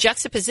just the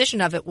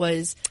juxtaposition of it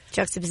was.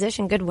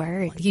 Juxtaposition, good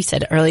word. You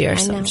said it earlier,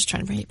 so I'm just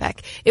trying to bring it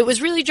back. It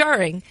was really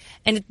jarring.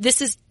 And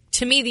this is,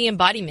 to me, the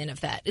embodiment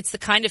of that. It's the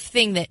kind of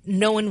thing that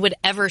no one would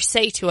ever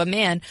say to a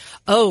man,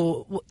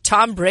 oh,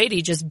 Tom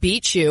Brady just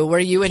beat you. Were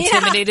you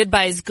intimidated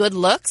by his good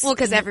looks? Well,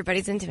 because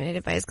everybody's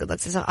intimidated by his good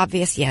looks. It's an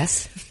obvious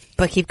yes.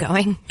 But keep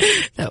going.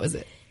 That was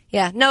it.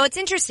 Yeah. No, it's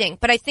interesting.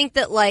 But I think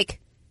that, like,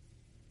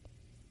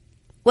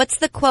 what's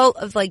the quote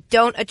of, like,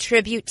 don't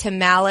attribute to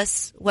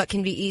malice what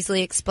can be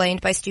easily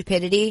explained by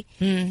stupidity?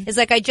 Is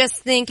like, I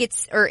just think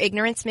or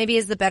ignorance maybe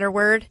is the better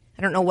word.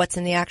 I don't know what's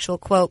in the actual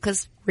quote,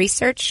 because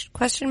research, ?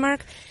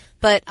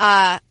 But,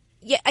 yeah,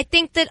 I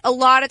think that a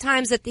lot of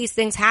times that these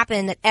things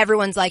happen that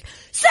everyone's like,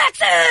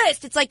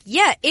 sexist! It's like,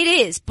 yeah, it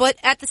is. But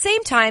at the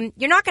same time,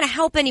 you're not going to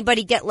help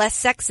anybody get less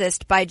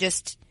sexist by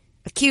just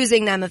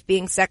accusing them of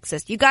being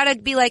sexist. You gotta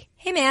be like,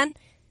 hey man,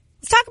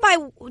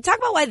 Let's talk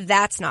about why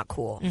that's not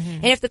cool.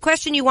 And if the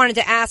question you wanted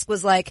to ask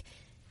was like,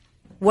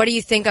 what do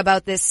you think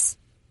about this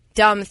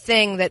dumb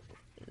thing that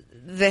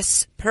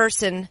this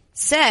person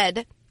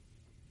said?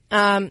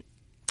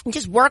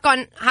 Just work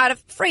on how to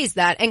phrase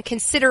that and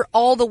consider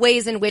all the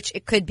ways in which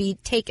it could be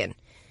taken.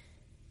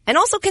 And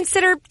also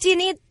consider, do you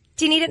need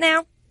it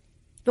now?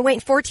 Been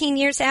waiting 14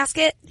 years to ask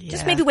it? Yeah.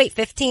 Just maybe wait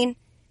 15,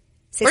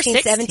 16,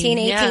 17,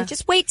 18. Yeah.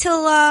 Just wait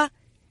till,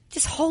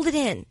 just hold it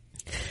in.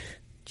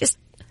 Just,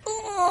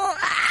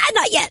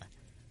 not yet.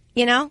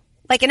 You know?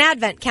 Like an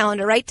advent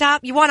calendar, right,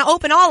 Top? You want to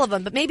open all of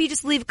them, but maybe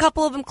just leave a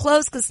couple of them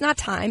closed because it's not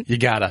time. You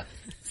gotta.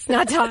 It's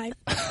not time.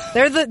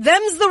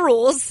 Them's the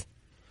rules.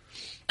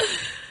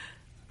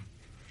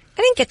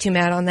 I didn't get too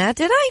mad on that,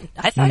 did I?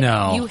 I thought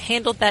No. you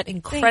handled that Thank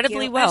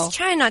incredibly you. I well. was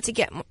trying not to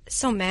get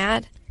so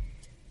mad.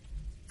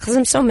 Because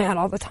I'm so mad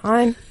all the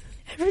time.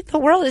 The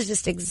world is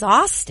just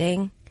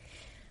exhausting.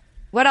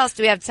 What else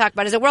do we have to talk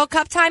about? Is it World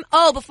Cup time?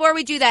 Oh, before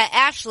we do that,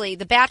 Ashley,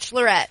 The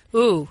Bachelorette.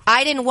 Ooh.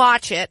 I didn't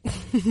watch it.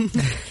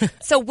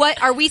 So what,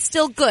 are we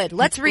still good?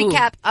 Let's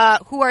recap,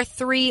 who our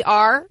three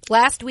are.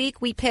 Last week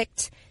we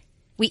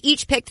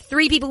each picked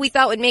 3 people we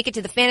thought would make it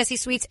to the fantasy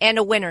suites and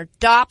a winner.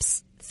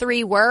 Dop's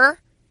 3 were?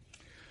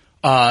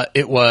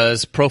 It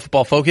was Pro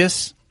Football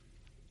Focus.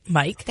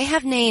 Mike. They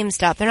have names,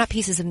 Dop. They're not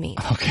pieces of meat.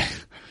 Okay.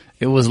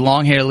 It was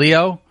Long Hair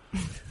Leo.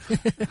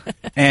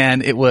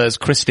 And it was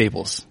Chris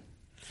Staples.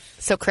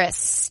 So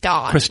Chris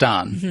Don. Chris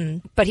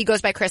Don. But he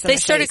goes by Chris. on They the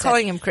show, started you said.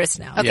 calling him Chris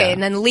now. Okay, Yeah.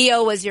 and then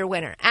Leo was your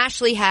winner.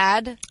 Ashley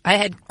had, I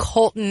had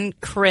Colton,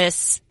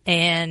 Chris,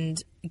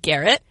 and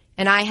Garrett.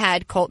 and I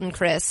had Colton,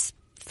 Chris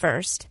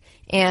first,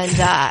 and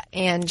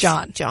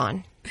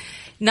John.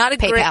 Not a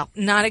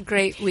PayPal.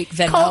 great week.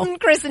 Venmo. Colton,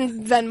 Chris,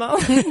 and Venmo.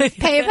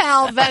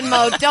 PayPal,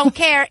 Venmo. Don't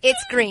care.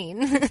 It's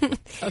green.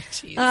 Oh,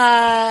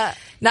 jeez.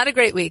 Not a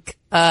great week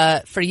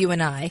for you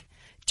and I.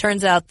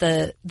 Turns out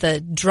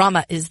the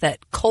drama is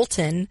that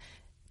Colton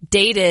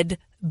dated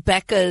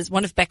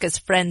one of Becca's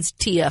friends,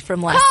 Tia,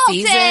 from last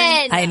Colton!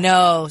 season. I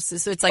know. So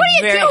it's like What are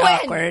you very doing?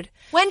 awkward.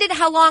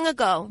 How long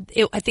ago?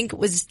 I think it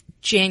was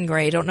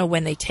January. I don't know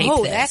when they taped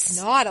Oh, this. that's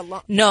not a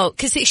long. No,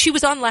 because she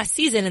was on last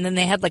season, and then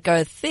they had like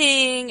a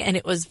thing, and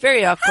it was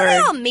very How awkward. are they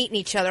all meeting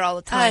each other all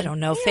the time? I don't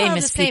know. They're all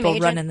Famous the same people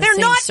age. run in the They're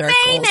same not circles.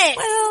 famous.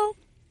 Well,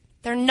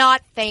 they're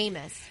not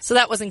famous. so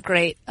that wasn't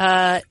great.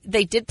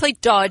 They did play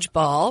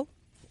dodgeball.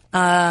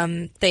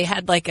 They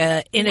had like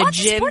in a Lots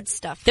of gym. sports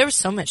stuff. There was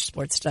so much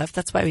sports stuff.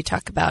 That's why we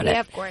talk about it. Yeah,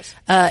 of course.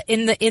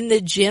 In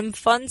the gym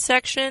fun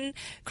section,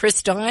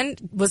 Chris Don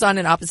was on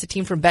an opposite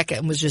team from Becca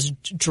and was just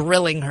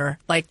drilling her.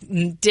 Like,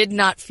 did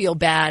not feel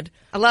bad.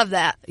 I love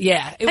that.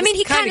 Yeah, it was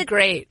he kind kinda- of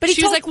great. but he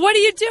she was told- like, "What are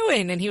you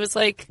doing?" And he was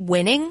like,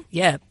 Winning?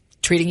 "Yeah,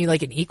 treating you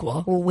like an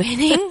equal."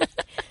 Winning?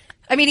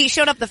 I mean, he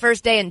showed up the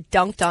first day and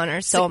dunked on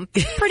her, so I'm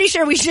pretty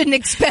sure we shouldn't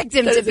expect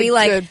him to That's be a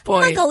like, good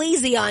point. I'll go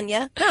easy on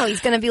you. No, he's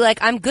going to be like,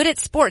 I'm good at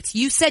sports.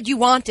 You said you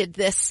wanted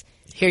this.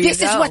 Here you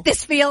This is go. what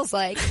this feels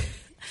like.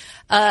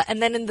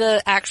 And then in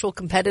the actual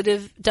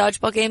competitive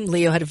dodgeball game,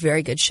 Leo had a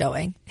very good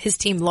showing. His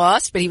team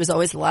lost, but he was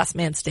always the last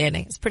man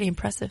standing. It's pretty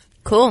impressive.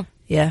 Cool.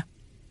 Yeah,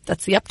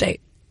 that's the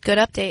update. Good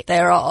update.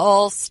 They're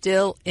all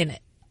still in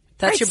it.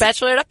 That's your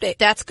Bachelorette update.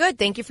 That's good.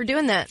 Thank you for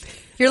doing that.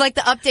 You're like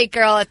the update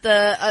girl at the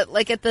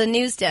at the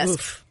news desk.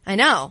 Oof. I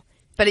know,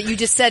 but you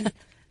just said,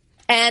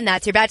 and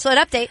that's your Bachelorette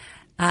update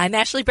I'm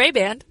Ashley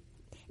Braband.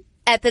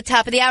 at the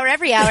top of the hour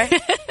every hour.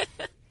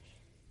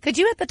 Could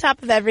you at the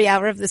top of every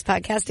hour of this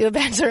podcast do a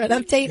Bachelorette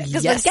update?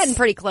 Because Yes. we're getting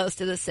pretty close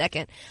to the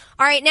second.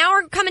 All right, now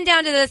we're coming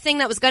down to the thing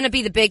that was going to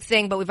be the big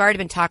thing, but we've already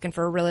been talking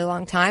for a really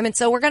long time, and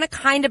so we're going to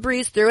kind of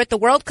breeze through it. The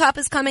World Cup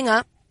is coming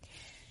up.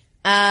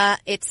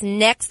 It's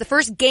next. The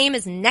first game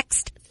is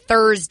next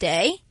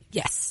Thursday.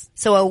 Yes.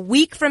 So a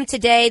week from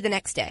today, the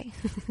next day.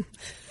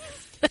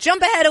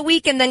 Jump ahead a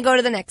week and then go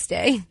to the next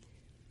day.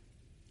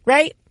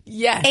 Right?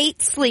 Yeah.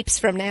 8 sleeps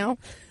from now.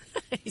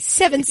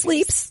 7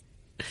 sleeps.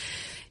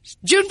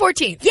 June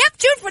 14th. Yep,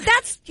 June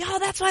 4th.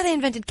 That's why they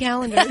invented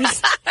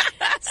calendars.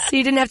 So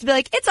you didn't have to be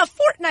like, it's a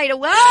fortnight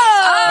away.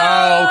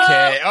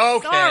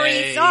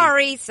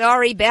 Okay.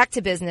 Sorry. Back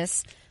to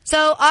business.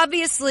 So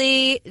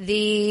obviously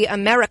the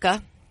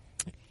America,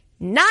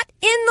 not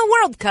in the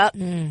World Cup.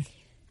 And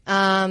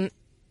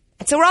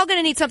so we're all going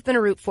to need something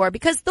to root for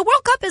because the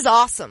World Cup is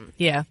awesome.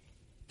 Yeah.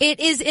 It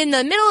is in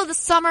the middle of the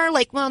summer,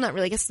 not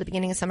really, I guess it's the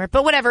beginning of summer,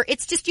 but whatever.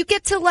 It's just, you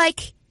get to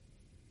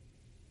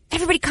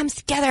everybody comes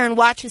together and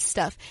watches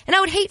stuff. And I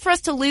would hate for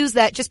us to lose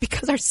that just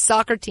because our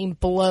soccer team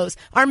blows.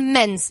 Our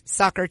men's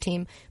soccer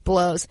team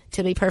blows,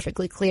 to be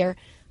perfectly clear.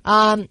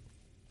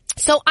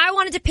 So I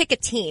wanted to pick a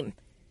team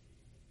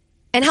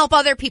and help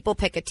other people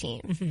pick a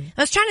team. Mm-hmm.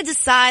 I was trying to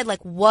decide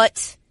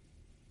what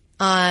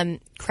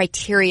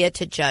criteria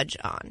to judge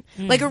on.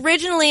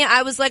 Originally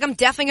I was like, I'm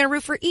definitely going to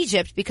root for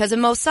Egypt because of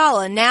Mo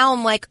Salah. Now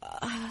I'm like,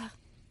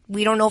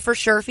 we don't know for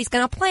sure if he's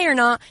going to play or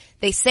not.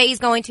 They say he's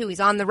going to. He's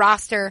on the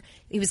roster.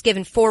 He was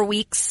given 4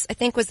 weeks, I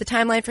think was the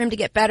timeline for him to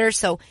get better.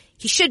 So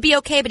he should be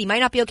okay, but he might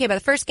not be okay by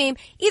the first game.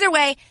 Either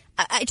way,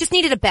 I just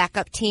needed a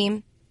backup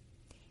team.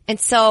 And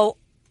so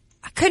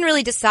I couldn't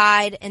really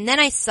decide. And then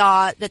I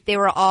saw that they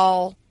were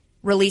all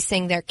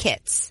releasing their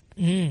kits,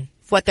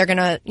 what they're going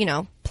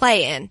to,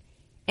 play in.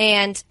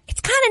 And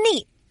it's kind of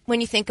neat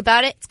when you think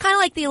about it. It's kind of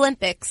like the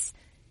Olympics.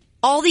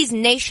 All these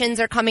nations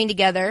are coming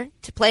together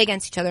to play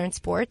against each other in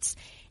sports.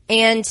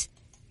 And,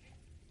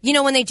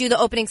 when they do the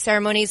opening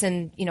ceremonies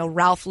and,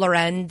 Ralph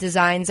Lauren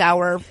designs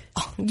our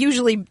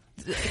usually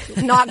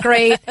not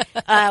great,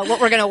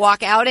 what we're going to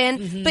walk out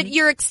in. But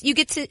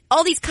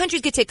all these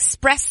countries get to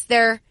express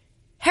their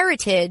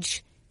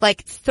heritage,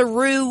 like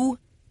through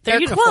their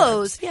uniforms,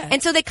 clothes. yeah.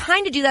 And so they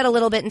kind of do that a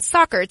little bit in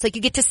soccer. It's like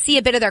you get to see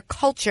a bit of their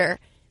culture,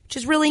 which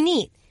is really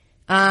neat.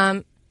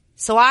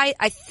 So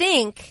I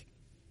think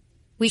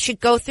we should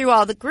go through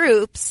all the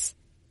groups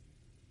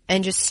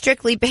and just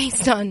strictly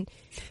based on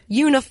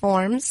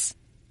uniforms,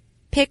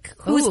 pick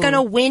who's going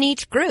to win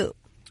each group.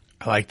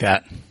 I like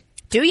that.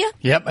 Do you?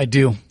 Yep, I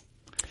do.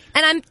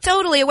 And I'm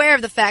totally aware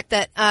of the fact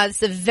that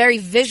it's a very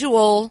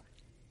visual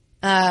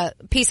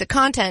piece of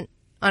content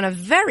on a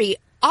very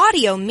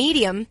audio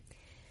medium,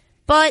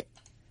 but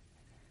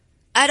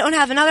I don't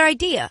have another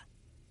idea.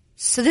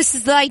 So this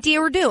is the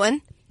idea we're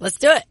doing. Let's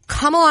do it.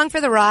 Come along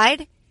for the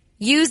ride.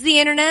 Use the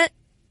internet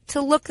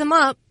to look them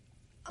up.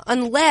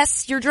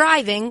 Unless you're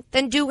driving,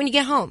 then do it when you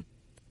get home.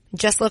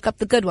 Just look up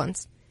the good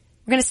ones.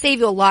 We're going to save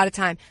you a lot of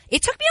time.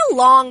 It took me a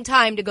long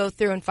time to go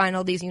through and find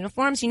all these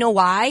uniforms. You know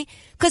why?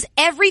 Because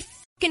every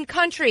fucking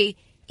country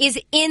is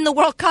in the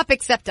World Cup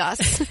except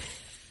us.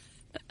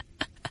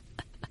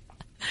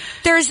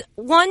 There's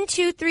 1,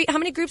 2, 3. How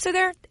many groups are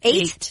there?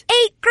 8.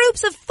 8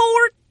 groups of 4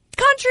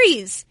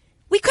 countries.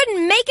 We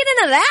couldn't make it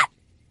into that.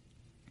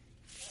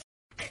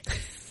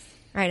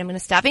 All right, I'm going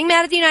to stop being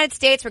mad at the United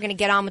States. We're going to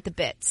get on with the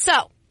bit. So,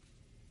 let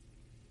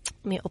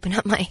me open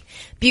up my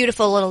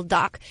beautiful little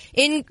doc.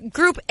 In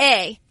Group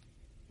A,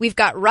 we've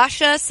got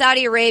Russia,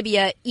 Saudi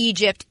Arabia,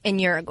 Egypt, and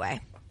Uruguay.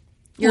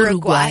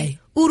 Uruguay.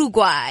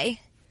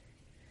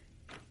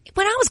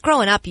 When I was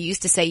growing up, you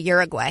used to say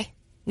Uruguay.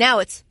 Now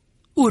it's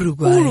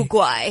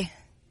Uruguay.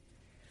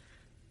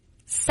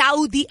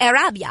 Saudi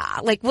Arabia.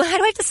 Like, well, how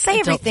do I have to say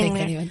everything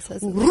there? Anyone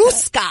says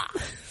Ruska.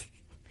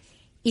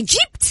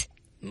 Egypt.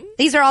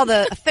 These are all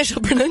the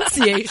official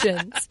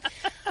pronunciations.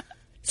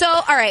 So,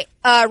 all right,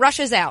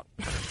 Russia's out.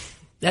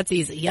 That's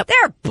easy. Yep.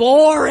 They're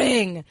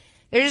boring.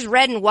 They're just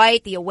red and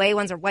white. The away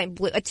ones are white and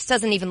blue. It just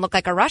doesn't even look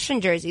like a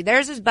Russian jersey.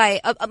 Theirs is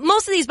by,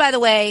 most of these, by the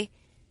way,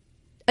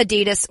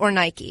 Adidas or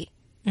Nike.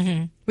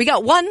 Mm-hmm. We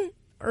got 1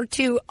 or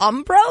 2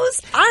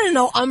 Umbros. I don't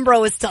know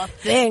Umbro is a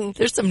thing.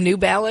 There's some New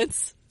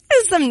Balance.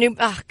 There's some new,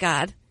 oh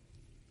God.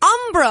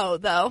 Umbro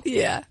though.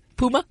 Yeah.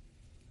 Puma,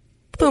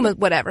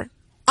 whatever.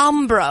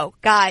 Umbro,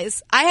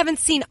 guys. I haven't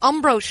seen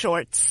Umbro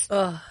shorts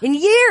in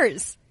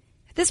years.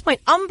 At this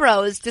point,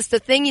 Umbro is just a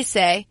thing you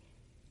say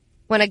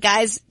when a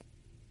guy's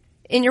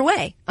in your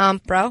way.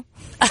 Bro.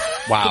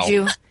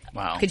 Wow.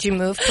 Could you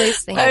move,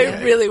 please? Thank you.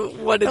 I really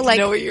wanted to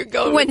know where you're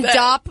going when with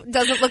that. DOP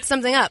doesn't look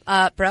something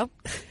up. Bro.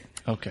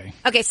 Okay.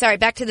 Okay, sorry.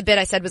 Back to the bit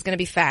I said was going to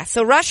be fast.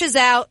 So Russia's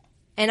out,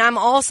 and I'm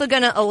also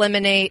going to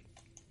eliminate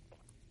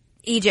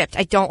Egypt.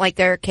 I don't like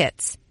their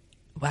kits.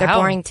 Wow. They're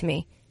boring to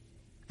me.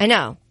 I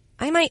know.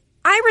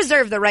 I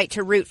reserve the right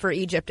to root for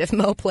Egypt if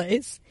Mo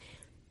plays.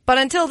 But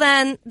until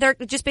then, they're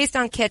just based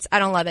on kits. I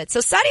don't love it.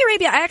 So Saudi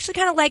Arabia, I actually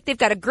kind of like. They've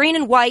got a green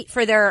and white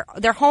for their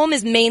home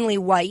is mainly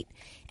white,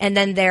 and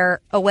then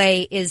their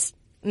away is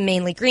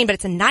mainly green, but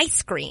it's a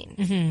nice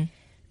green.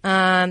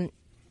 Mm-hmm.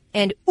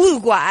 And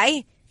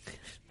Uruguay,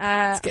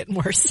 it's getting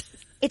worse.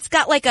 It's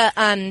got like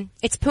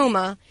it's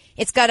Puma.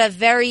 It's got a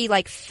very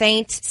like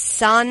faint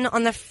sun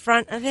on the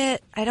front of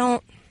it. I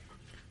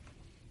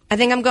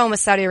think I'm going with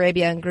Saudi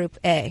Arabia in Group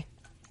A.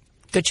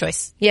 Good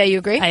choice. Yeah, you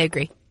agree? I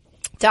agree.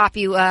 Dop,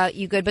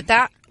 you good with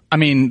that? I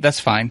mean, that's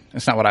fine.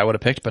 It's not what I would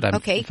have picked, but I'm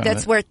okay. fine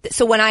That's with it. where.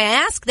 So when I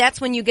ask,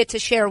 that's when you get to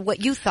share what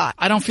you thought.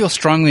 I don't feel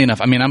strongly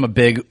enough. I mean, I'm a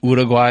big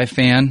Uruguay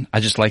fan. I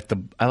just like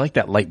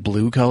that light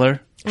blue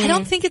color. I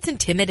don't think it's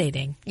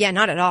intimidating. Yeah,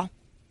 not at all.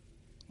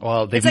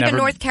 Well, It's like a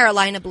North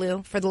Carolina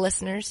blue for the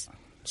listeners.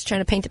 Just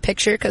trying to paint a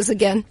picture because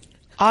again,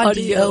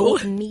 audio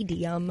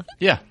medium.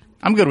 Yeah,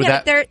 I'm good with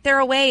Yeah, that. but their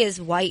away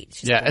is white.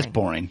 It's just It's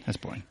boring. That's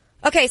boring.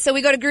 Okay, so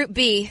we go to Group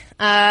B.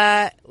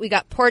 We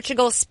got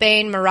Portugal,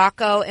 Spain,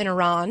 Morocco, and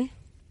Iran.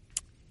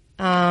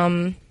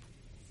 I'm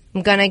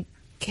gonna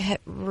get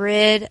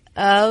rid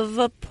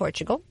of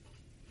Portugal.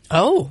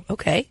 Oh,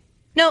 okay.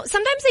 No,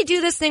 sometimes they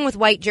do this thing with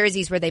white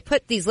jerseys where they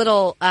put these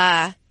little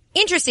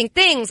interesting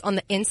things on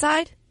the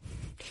inside.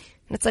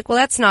 And it's like, well,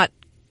 that's not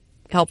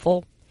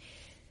helpful.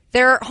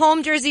 Their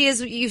home jersey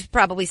is, you've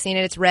probably seen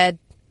it, it's red.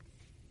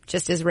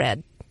 Just as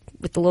red.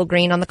 With the little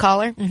green on the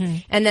collar. Mm-hmm.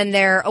 And then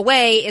their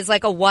away is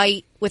like a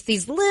white with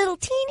these little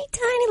teeny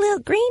tiny little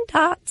green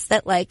dots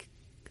that like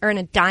are in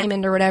a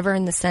diamond or whatever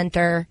in the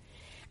center.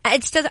 I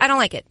don't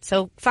like it.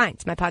 So fine.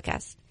 It's my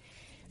podcast.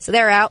 So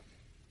they're out.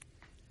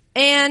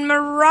 And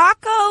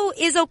Morocco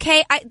is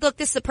okay. Look,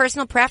 this is a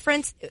personal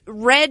preference.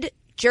 Red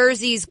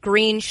jerseys,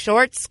 green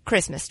shorts,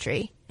 Christmas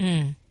tree.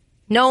 Mm.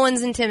 No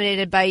one's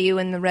intimidated by you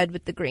in the red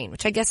with the green,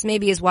 which I guess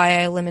maybe is why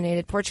I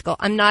eliminated Portugal.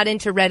 I'm not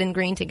into red and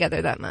green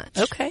together that much.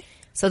 Okay.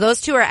 So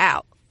those two are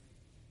out.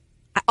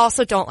 I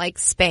also don't like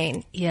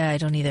Spain. Yeah, I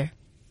don't either.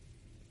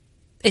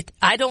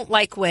 I don't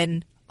like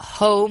when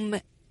home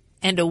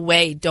and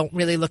away don't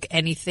really look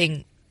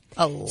anything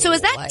alike. So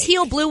is that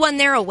teal blue one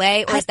there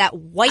away, or is that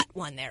white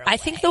one there away? I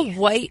think the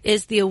white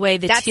is the away.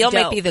 The That's teal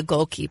might dope. be the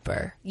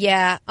goalkeeper.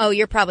 Yeah. Oh,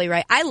 you're probably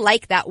right. I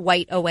like that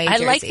white away I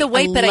jersey. like the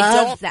white, but I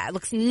love don't- that. It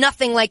looks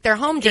nothing like their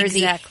home jersey.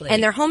 Exactly.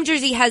 And their home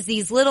jersey has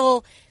these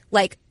little,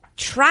 like,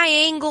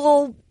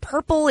 triangle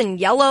purple and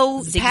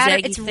yellow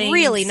pattern. Zigzaggy It's things.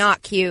 really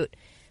not cute.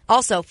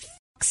 Also, f-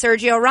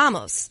 Sergio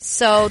Ramos.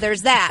 So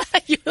there's that.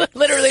 You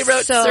literally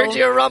wrote So-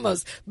 Sergio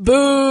Ramos.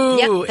 Boo!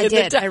 Yep, I in the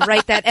did. I top.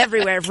 write that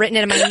everywhere. I've written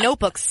it in my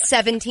notebook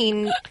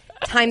 17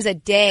 times a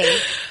day.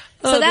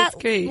 So Oh, that that's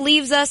great.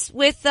 leaves us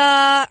with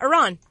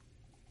Iran.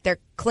 They're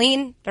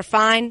clean. They're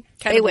fine.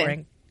 Kinda They win.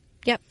 boring.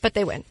 Yep, but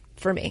they win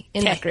for me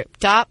in that Okay. group.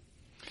 Top.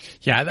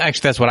 Yeah,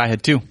 actually, that's what I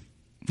had too.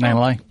 Not gonna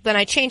lie. Then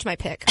I changed my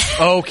pick.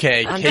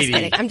 Okay, I'm Katie. just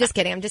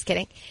kidding. I'm just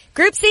kidding.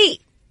 Group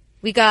C.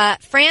 We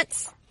got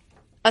France,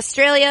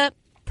 Australia,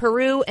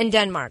 Peru, and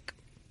Denmark.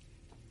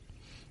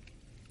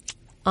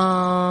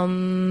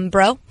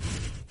 Bro.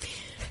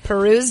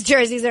 Peru's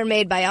jerseys are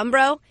made by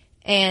Umbro,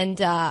 and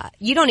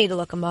you don't need to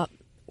look them up.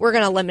 We're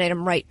going to eliminate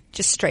them right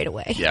just straight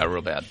away. Yeah,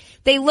 real bad.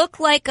 They look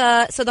like,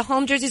 so the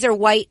home jerseys are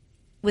white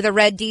with a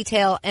red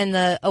detail, and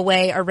the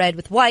away are red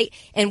with white.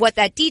 And what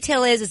that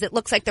detail is it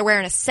looks like they're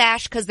wearing a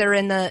sash because they're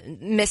in the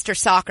Mr.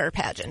 Soccer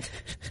pageant.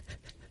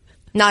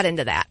 Not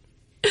into that.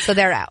 So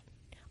they're out.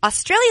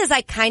 Australia's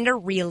I kind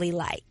of really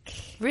like.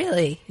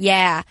 Really?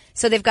 Yeah.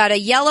 So they've got a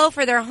yellow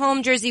for their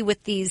home jersey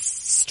with these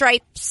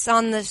stripes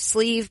on the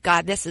sleeve.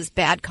 God, this is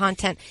bad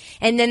content.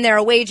 And then their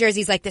away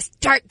jersey's like this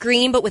dark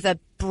green, but with a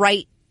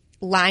bright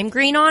lime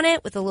green on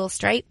it with a little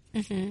stripe.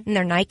 Mm-hmm. And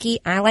they're Nike.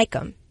 I like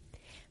them.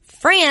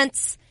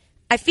 France,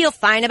 I feel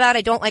fine about.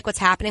 I don't like what's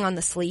happening on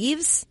the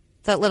sleeves.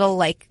 That little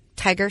like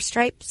tiger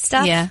stripe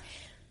stuff. Yeah.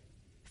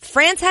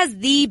 France has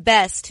the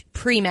best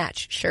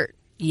pre-match shirt.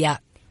 Yeah.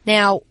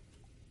 Now,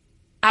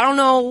 I don't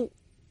know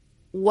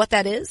what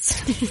that is.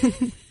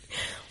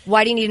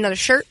 Why do you need another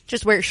shirt?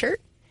 Just wear your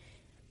shirt.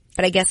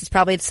 But I guess it's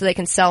probably so they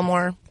can sell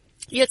more.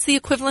 Yeah, it's the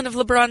equivalent of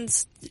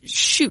LeBron's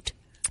shoot.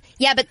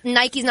 Yeah, but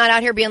Nike's not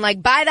out here being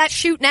like, buy that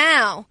shoot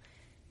now.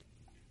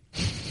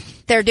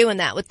 They're doing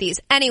that with these.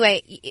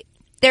 Anyway,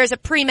 there's a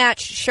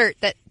pre-match shirt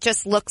that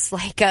just looks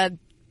like a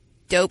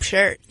dope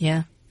shirt.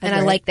 Yeah. And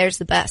I like theirs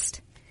the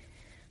best.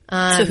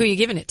 So who are you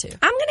giving it to?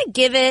 I'm going to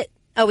give it,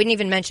 oh, we didn't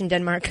even mention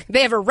Denmark.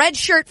 They have a red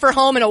shirt for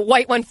home and a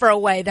white one for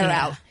away. They're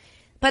out.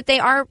 But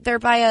they're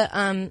by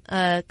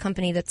a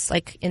company that's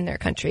like in their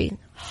country.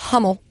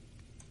 Hummel.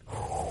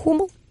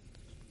 Hummel.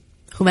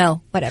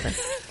 Whatever.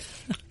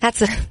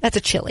 That's a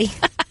chili.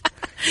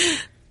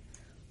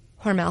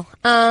 Hormel.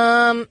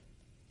 I'm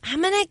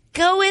gonna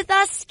go with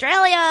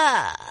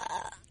Australia.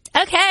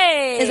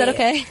 Okay. Is that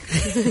okay?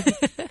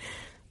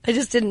 I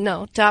just didn't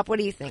know. Top, what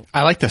do you think?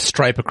 I like the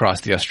stripe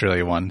across the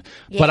Australia one,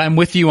 but I'm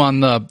with you on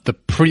the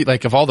pre,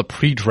 like of all the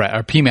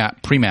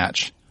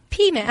pre-match,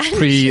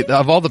 P-man.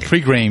 of all the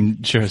pre-game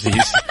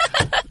jerseys,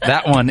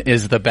 that one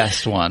is the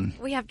best one.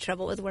 We have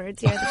trouble with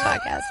words here at the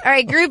podcast. All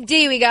right, Group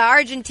D, we got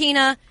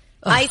Argentina,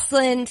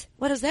 Iceland.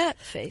 What is that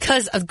face?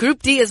 Because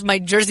Group D is my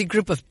jersey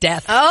group of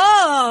death.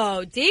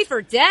 Oh, D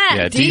for death.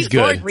 Yeah, D D's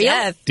good. for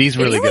death. D's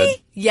really good.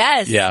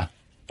 Yes. Yeah.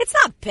 It's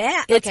not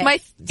bad. It's Okay. my.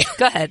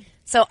 Go ahead.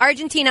 So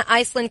Argentina,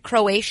 Iceland,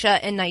 Croatia,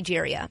 and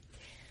Nigeria.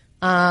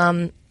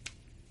 I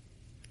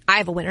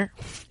have a winner.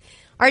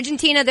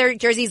 Argentina, their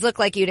jerseys look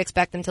like you'd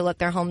expect them to look.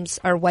 Their homes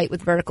are white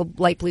with vertical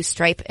light blue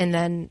stripe, and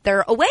then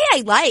their away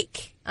I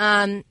like.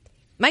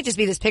 Might just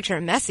be this picture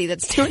of Messi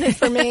that's doing it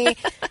for me.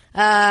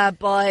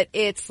 But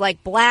it's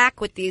like black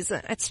with these.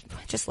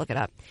 Just look it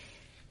up.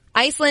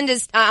 Iceland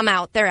is. I'm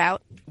out. They're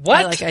out. What?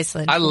 I like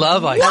Iceland. I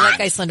love Iceland. I like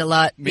Iceland a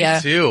lot. Me yeah.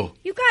 too.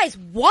 You guys,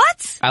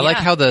 what? I like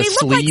Yeah. how the They look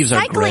sleeves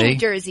like are cycling gray.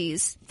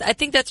 jerseys. I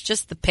think that's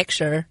just the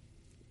picture.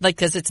 Like,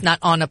 because it's not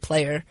on a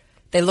player.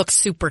 They look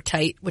super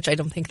tight, which I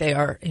don't think they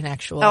are in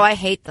actual. Oh, I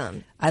hate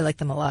them. I like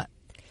them a lot.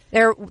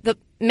 They're the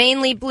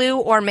mainly blue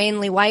or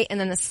mainly white, and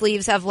then the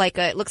sleeves have like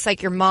it looks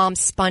like your mom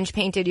sponge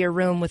painted your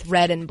room with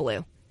red and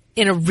blue.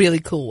 In a really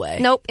cool way.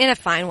 Nope, in a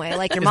fine way,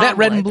 like your Is mom. that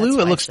red would. and blue? That's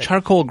It why looks I said-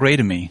 charcoal gray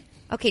to me.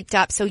 Okay,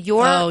 Dop. So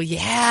you're. Oh,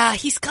 yeah.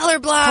 He's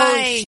colorblind.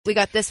 Holy sh- we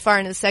got this far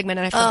into the segment,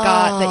 and I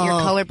forgot that you're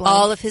colorblind.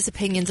 All of his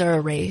opinions are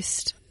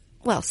erased.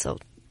 Well, so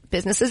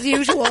business as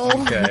usual.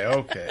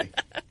 Okay.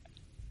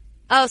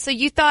 Oh, so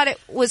you thought it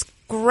was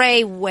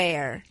gray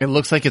where? It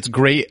looks like it's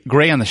gray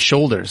on the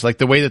shoulders, like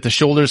the way that the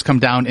shoulders come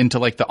down into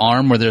like the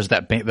arm where there's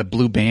that the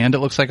blue band. It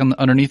looks like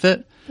underneath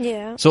it.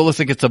 Yeah. So it looks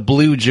like it's a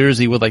blue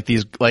jersey with like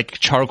these like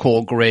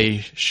charcoal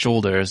gray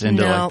shoulders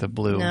into like the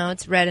blue. No,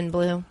 it's red and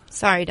blue.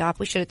 Sorry, Dop.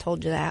 We should have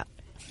told you that.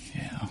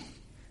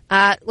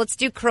 Yeah. Let's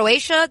do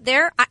Croatia.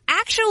 I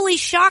actually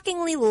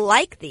shockingly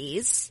like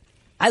these.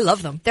 I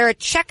love them. They're a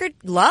checkered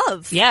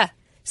love. Yeah.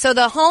 So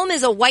the home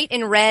is a white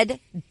and red,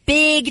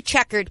 big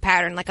checkered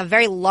pattern, like a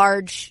very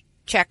large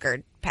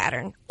checkered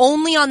pattern,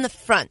 only on the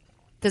front.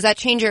 Does that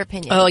change your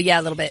opinion? Oh, yeah,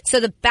 a little bit. So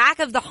the back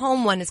of the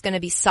home one is going to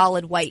be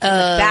solid white, and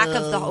the back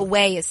of the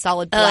away is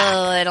solid black.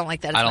 Oh, I don't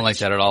like that. I don't like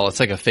that at all. It's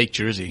like a fake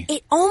jersey.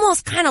 It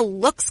almost kind of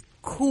looks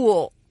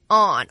cool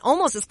on.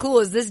 Almost as cool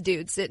as this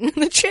dude sitting in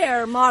the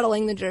chair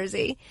modeling the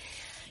jersey.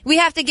 We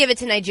have to give it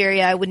to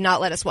Nigeria. I would not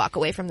let us walk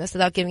away from this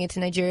without giving it to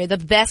Nigeria. The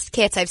best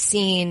kits I've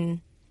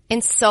seen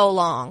in so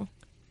long.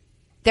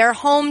 Their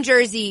home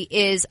jersey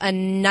is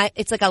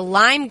it's like a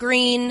lime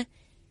green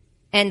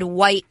and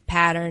white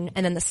pattern,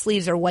 and then the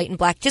sleeves are white and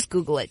black. Just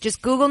Google it. Just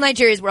Google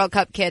Nigeria's World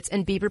Cup kits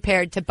and be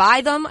prepared to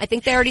buy them. I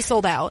think they already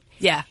sold out.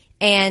 Yeah.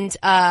 And,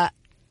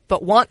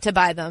 but want to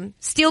buy them.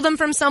 Steal them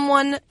from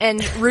someone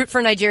and root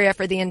for Nigeria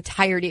for the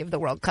entirety of the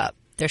World Cup.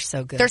 They're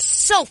so good. They're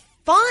so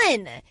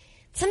fun.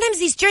 Sometimes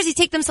these jerseys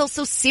take themselves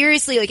so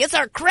seriously. Like, it's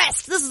our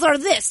crest. This is our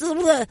this.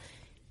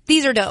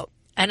 These are dope.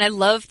 And I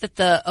love that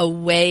the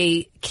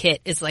away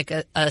kit is like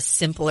a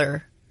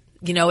simpler,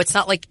 it's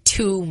not like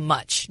too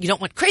much. You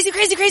don't want crazy.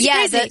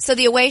 Yeah, so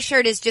the away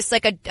shirt is just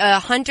like a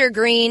hunter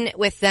green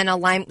with then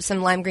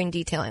some lime green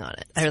detailing on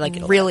it. I like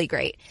it a really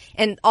great.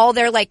 And all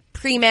their like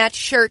pre-match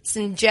shirts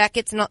and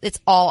jackets and all, it's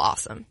all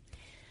awesome.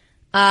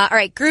 All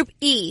right, Group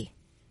E.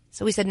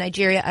 So we said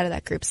Nigeria out of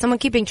that group. Someone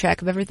keeping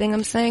track of everything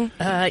I'm saying?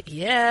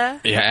 Yeah.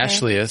 Yeah,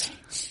 Ashley is.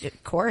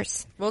 Of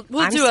course. We'll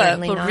I'm do a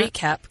certainly not.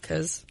 recap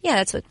because.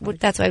 Yeah,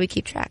 that's why we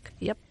keep track.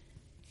 Yep.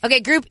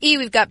 Okay, Group E,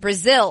 we've got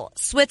Brazil,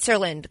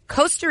 Switzerland,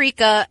 Costa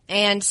Rica,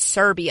 and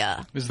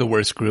Serbia. This is the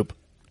worst group.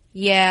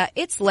 Yeah,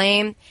 it's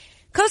lame.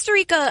 Costa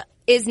Rica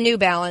is New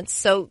Balance,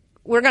 so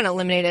we're going to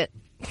eliminate it.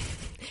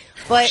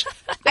 But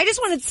I just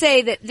wanted to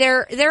say that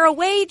their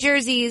away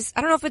jerseys,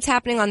 I don't know if it's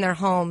happening on their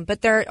home,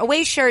 but their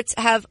away shirts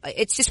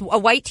it's just a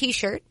white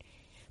t-shirt.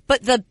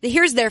 But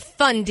here's their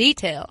fun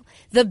detail.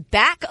 The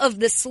back of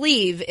the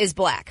sleeve is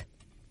black.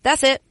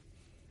 That's it.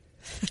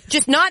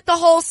 Just not the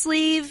whole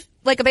sleeve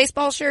like a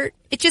baseball shirt.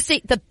 It's just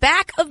the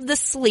back of the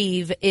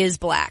sleeve is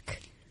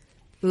black.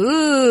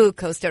 Ooh,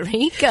 Costa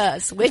Rica,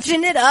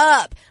 switching it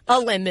up.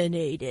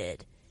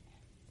 Eliminated.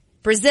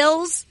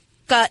 Brazil's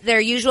got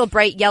their usual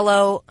bright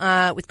yellow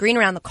with green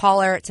around the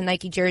collar. It's a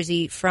Nike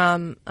jersey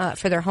for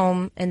their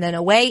home, and then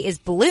away is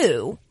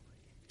blue,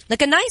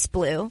 like a nice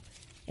blue,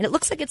 and it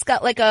looks like it's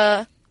got like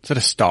a. Is it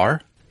a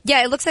star?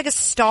 Yeah, it looks like a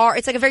star.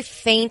 It's like a very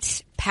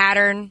faint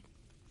pattern.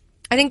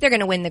 I think they're going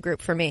to win the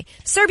group for me.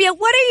 Serbia,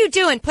 what are you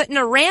doing? Putting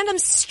a random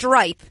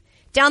stripe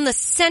down the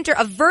center,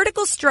 a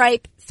vertical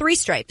stripe, 3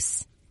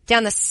 stripes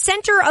down the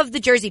center of the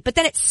jersey, but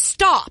then it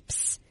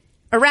stops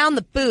around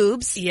the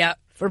boobs. Yeah.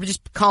 We're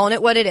just calling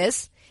it what it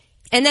is.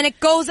 And then it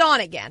goes on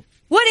again.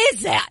 What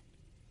is that?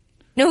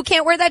 You know who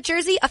can't wear that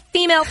jersey? A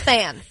female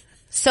fan.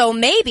 So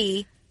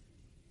maybe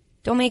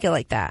don't make it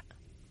like that.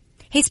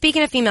 Hey,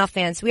 speaking of female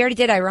fans, we already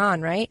did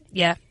Iran, right?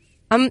 Yeah.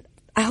 I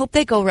hope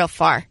they go real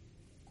far.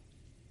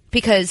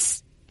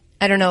 Because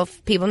I don't know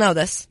if people know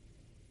this,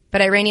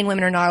 but Iranian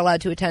women are not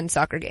allowed to attend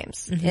soccer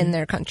games in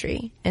their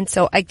country. And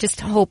so I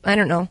just hope, I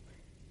don't know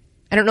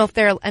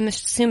if I'm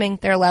assuming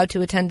they're allowed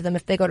to attend them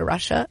if they go to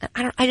Russia.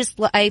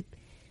 I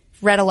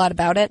read a lot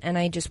about it, and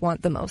I just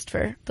want the most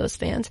for those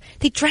fans.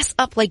 They dress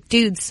up like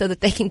dudes so that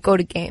they can go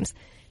to games.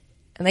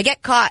 And they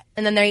get caught,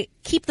 and then they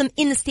keep them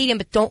in the stadium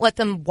but don't let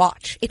them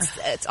watch.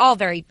 It's all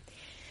very...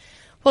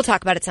 We'll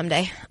talk about it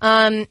someday.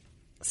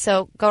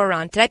 So, go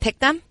around. Did I pick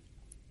them?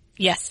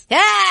 Yes.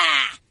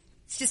 Yeah!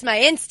 It's just my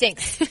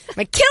instincts.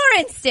 My killer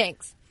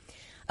instincts.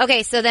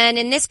 Okay, so then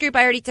in this group,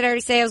 did I already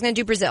say I was going to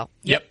do Brazil?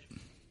 Yep.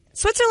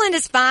 Switzerland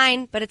is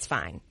fine, but it's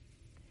fine.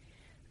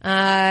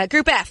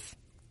 Group F.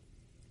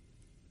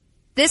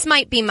 This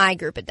might be my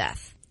group of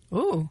death.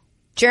 Ooh.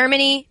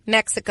 Germany,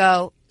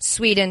 Mexico,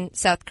 Sweden,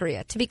 South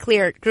Korea. To be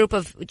clear, group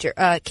of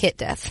kit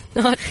death,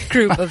 not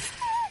group of...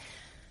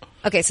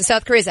 Okay, so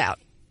South Korea's out.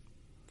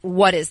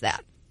 What is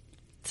that?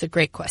 It's a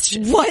great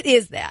question. What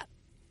is that?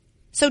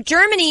 So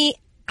Germany,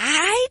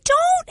 I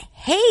don't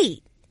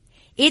hate.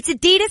 It's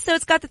Adidas, so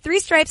it's got the 3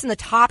 stripes on the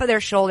top of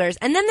their shoulders.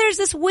 And then there's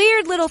this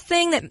weird little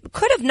thing that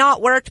could have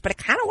not worked, but it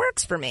kind of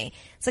works for me.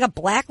 It's like a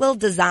black little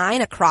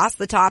design across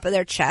the top of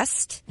their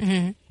chest.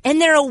 Mm-hmm.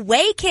 And their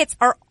away kits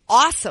are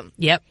awesome.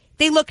 Yep.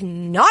 They look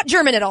not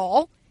German at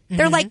all.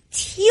 They're like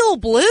teal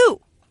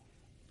blue.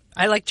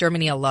 I like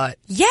Germany a lot.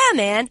 Yeah,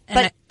 man.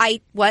 And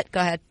But Go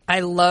ahead. I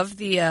love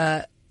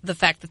the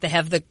fact that they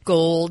have the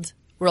gold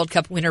World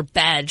Cup winner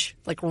badge,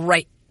 like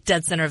right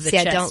dead center of the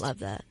chest. I don't love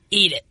that.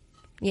 Eat it.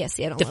 Yeah, I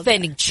don't love that.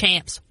 Defending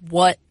champs.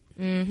 What?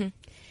 Mm-hmm.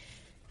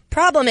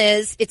 Problem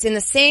is, it's in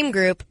the same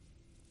group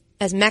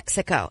as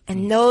Mexico,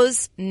 and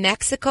those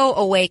Mexico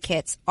away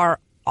kits are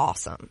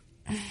awesome.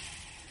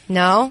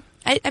 No?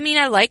 I mean,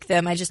 I like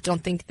them. I just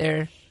don't think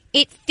they're...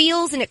 It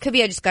feels, and it could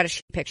be I just got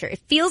a picture, it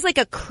feels like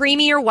a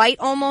creamier white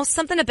almost.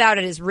 Something about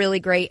it is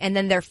really great. And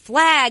then their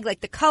flag, like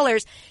the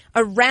colors,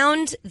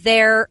 around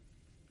their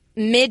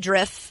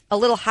midriff, a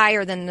little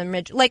higher than the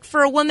midriff. Like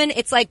for a woman,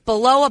 it's like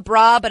below a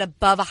bra but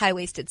above a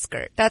high-waisted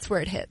skirt. That's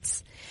where it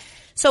hits.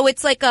 So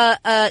it's like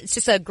it's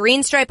just a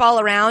green stripe all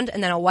around,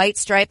 and then a white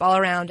stripe all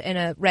around, and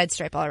a red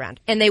stripe all around.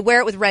 And they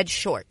wear it with red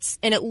shorts.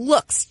 And it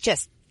looks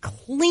just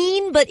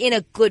clean, but in a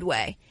good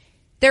way.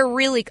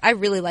 I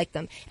really like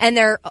them. And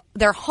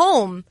their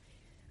home,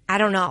 I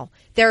don't know.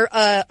 They're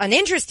an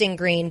interesting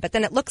green, but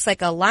then it looks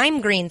like a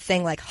lime green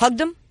thing, like hugged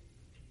them.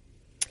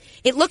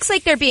 It looks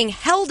like they're being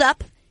held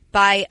up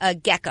by a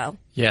gecko.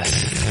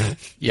 Yes.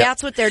 Yep.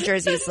 That's what their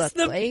jerseys look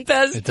like.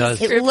 It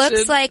does. It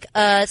looks like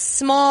a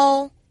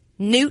small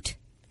newt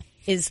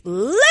is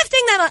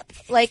lifting them up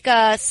like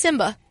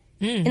Simba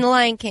in The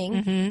Lion King.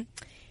 Mm-hmm.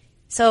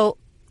 So,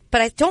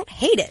 but I don't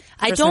hate it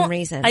for some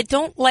reason. I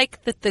don't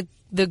like that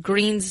the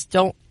greens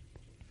don't,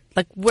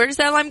 like, where's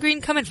that lime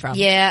green coming from?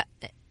 Yeah.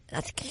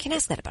 I think you can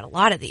ask that about a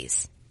lot of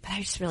these. But I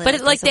just really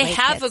But like they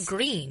have a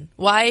green.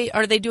 Why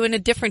are they doing a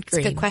different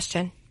green? It's a good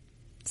question.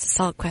 It's a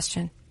solid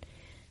question.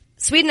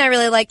 Sweden I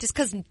really like just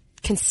because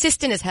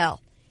consistent as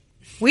hell.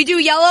 We do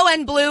yellow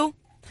and blue.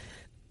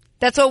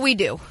 That's what we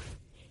do.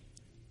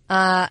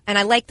 And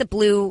I like the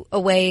blue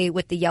away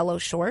with the yellow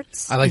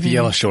shorts. I like the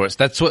yellow shorts.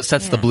 That's what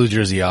sets the blue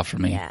jersey off for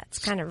me. Yeah, it's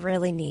kind of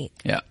really neat.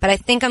 Yeah. But I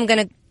think I'm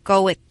going to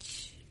go with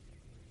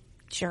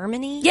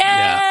Germany.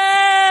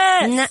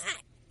 Yes! No,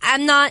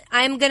 I'm not.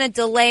 I'm going to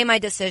delay my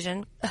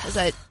decision because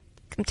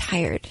I'm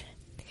tired.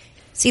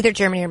 It's either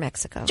Germany or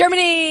Mexico.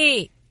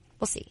 Germany!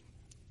 We'll see.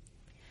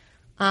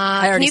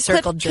 I already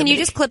circled Can Germany. you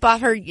just clip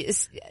off her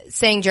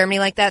saying Germany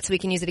like that so we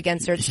can use it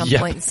against her at some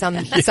point in some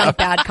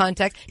bad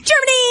context?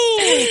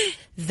 Germany!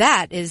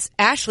 That is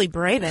Ashley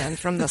Braband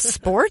from the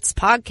Sports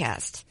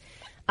Podcast.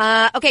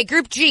 Okay,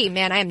 Group G.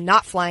 Man, I am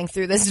not flying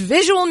through this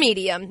visual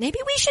medium. Maybe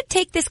we should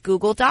take this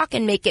Google Doc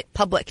and make it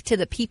public to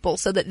the people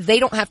so that they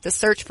don't have to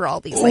search for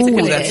all these.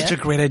 Ooh, that's such a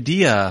great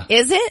idea.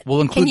 Is it?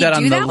 We'll include that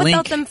on the link.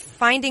 without them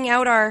finding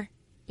out our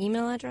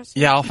email address?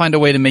 Yeah, I'll find a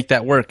way to make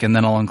that work, and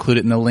then I'll include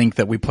it in the link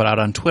that we put out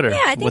on Twitter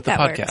with the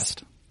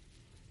podcast. Works.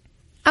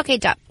 Okay,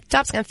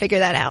 Dop's going to figure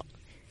that out.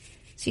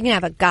 So you can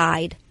have a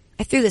guide.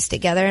 I threw this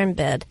together in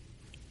bed.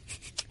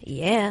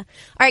 Yeah.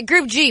 All right,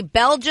 Group G,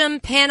 Belgium,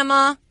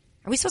 Panama.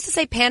 Are we supposed to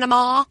say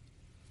Panama?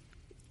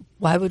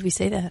 Why would we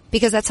say that?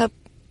 Because that's how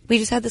we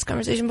just had this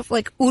conversation before.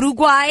 Like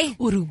Uruguay.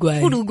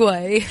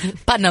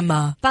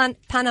 Panama.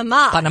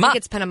 Panama. I Panama. think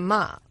it's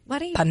Panama.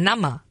 What are you?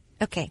 Panama.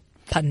 Okay.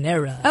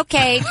 Panera.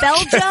 Okay,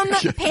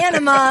 Belgium,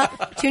 Panama,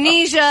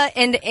 Tunisia,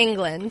 and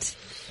England.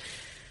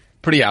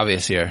 Pretty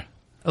obvious here.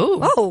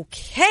 Oh.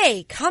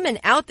 Okay, coming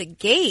out the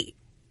gate.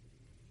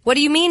 What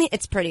do you mean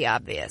it's pretty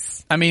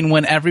obvious? I mean,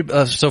 when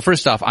so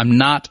first off, I'm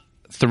not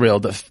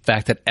thrilled the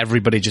fact that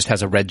everybody just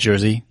has a red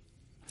jersey.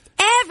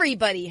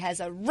 Everybody has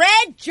a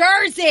red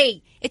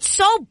jersey. It's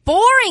so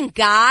boring,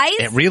 guys.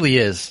 It really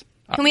is.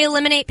 Can we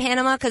eliminate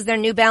Panama because they're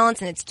New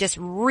Balance and it's just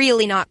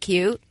really not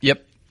cute?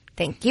 Yep.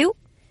 Thank you.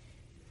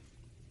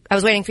 I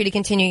was waiting for you to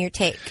continue your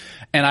take.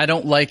 And I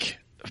don't like,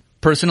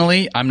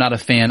 personally, I'm not a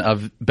fan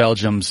of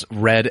Belgium's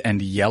red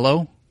and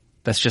yellow.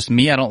 That's just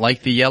me. I don't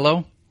like the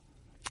yellow.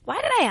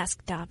 Why did I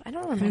ask Dov? I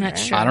don't remember. I'm not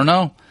sure. I don't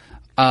know.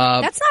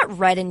 That's not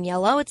red and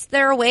yellow. It's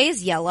their away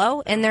is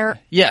yellow and they're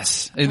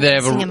Yes. They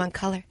have seeing them on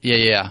color.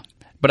 Yeah.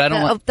 But I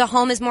don't The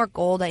home is more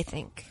gold, I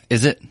think.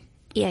 Is it?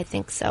 Yeah, I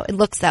think so. It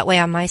looks that way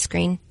on my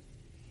screen.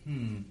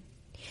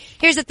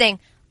 Here's the thing.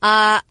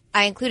 I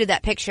included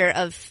that picture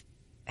of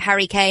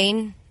Harry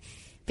Kane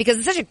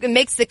because it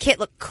makes the kit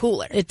look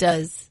cooler. It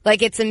does.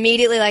 Like it's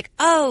immediately like,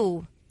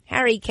 oh,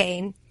 Harry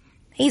Kane.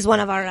 He's one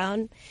of our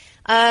own.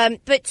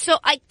 But so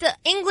the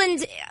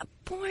England,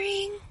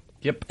 boring.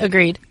 Yep.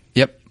 Agreed.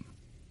 Yep.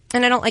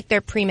 And I don't like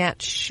their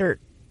pre-match shirt.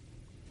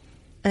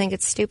 I think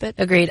it's stupid.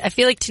 Agreed. I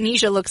feel like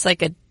Tunisia looks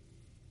like a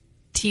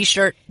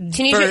t-shirt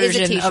Tunisia is a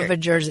version t-shirt. of a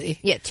jersey.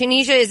 Yeah,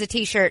 Tunisia is a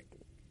t-shirt.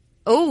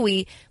 Oh,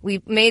 we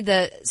made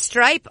the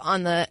stripe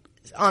on the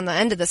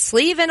end of the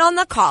sleeve and on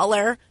the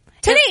collar.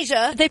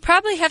 Tunisia. They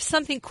probably have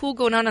something cool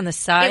going on the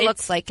side. It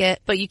looks like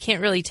it. But you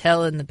can't really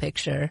tell in the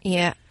picture.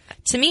 Yeah.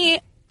 To me,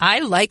 I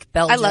like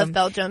Belgium. I love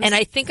Belgium. And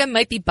I think I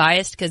might be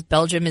biased because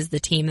Belgium is the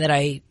team that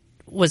I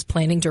was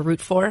planning to root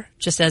for,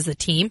 just as a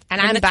team.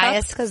 And in I'm the cup.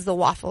 biased because the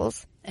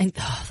waffles. And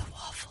the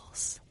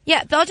waffles.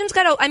 Yeah, Belgium's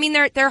got I mean,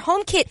 their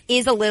home kit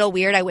is a little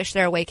weird. I wish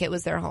their away kit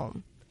was their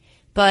home.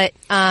 But,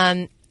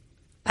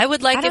 I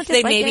would like if they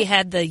dislike maybe it.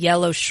 had the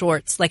yellow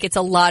shorts. Like it's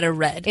a lot of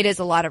red. It is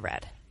a lot of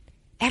red.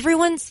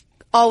 Everyone's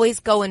always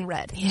going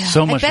red. Yeah.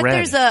 So much I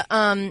bet red.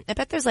 I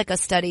bet there's like a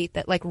study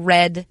that like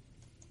red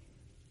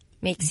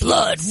makes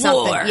Blood, you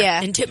something. war,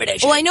 yeah.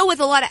 intimidation. Well, I know with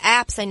a lot of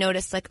apps, I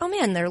noticed like, oh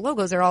man, their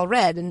logos are all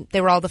red, and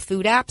they were all the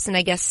food apps, and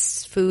I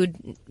guess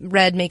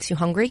red makes you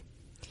hungry.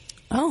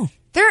 Oh.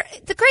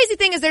 The crazy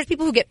thing is there's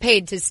people who get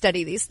paid to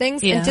study these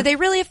things, Yeah. and do they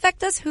really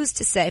affect us? Who's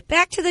to say?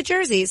 Back to the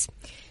jerseys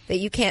that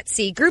you can't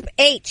see. Group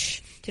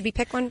H. Did we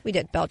pick one? We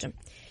did. Belgium.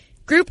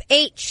 Group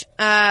H.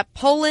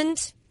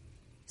 Poland,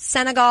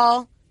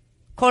 Senegal,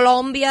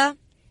 Colombia,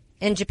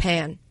 and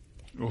Japan.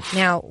 Oof.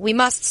 Now, we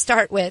must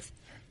start with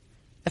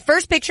the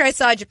first picture I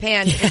saw of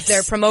Japan is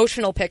their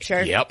promotional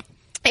picture. Yep.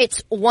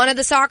 It's one of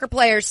the soccer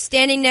players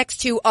standing next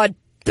to a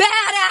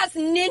badass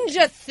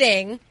ninja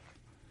thing.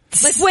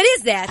 Like, what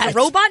is that? A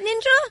robot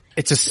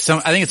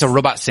ninja? I think it's a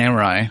robot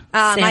samurai.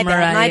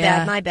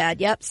 Samurai, My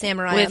bad. Yep,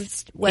 samurai.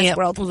 With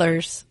Westworld.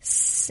 antlers.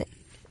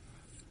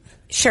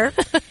 Sure.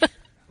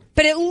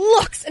 But it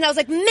looks, and I was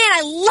like, man,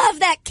 I love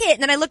that kit.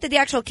 And then I looked at the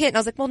actual kit, and I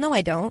was like, well, no,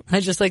 I don't. I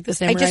just like the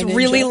samurai I just ninja.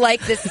 really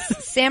like this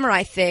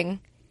samurai thing.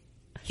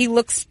 He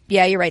looks,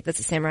 yeah, you're right, that's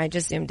a samurai. I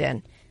just zoomed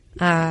in.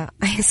 I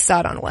saw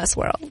it on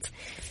Westworld.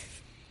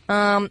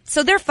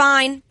 So they're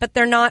fine, but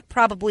they're not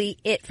probably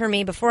it for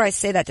me. Before I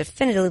say that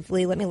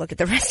definitively, let me look at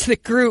the rest of the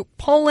group.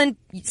 Poland,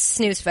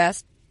 snooze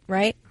fest,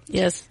 right?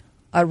 Yes.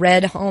 A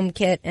red home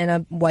kit and a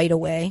white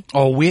away.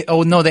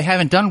 Oh no, they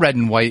haven't done red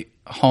and white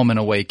home and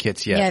away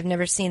kits yet. Yeah, I've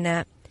never seen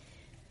that.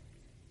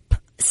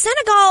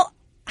 Senegal,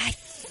 I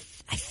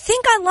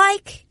think I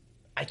like.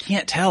 I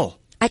can't tell.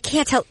 I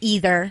can't tell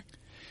either.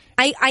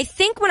 I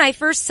think when I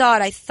first saw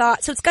it, I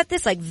thought, so it's got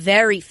this like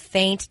very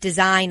faint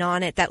design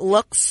on it that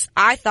looks,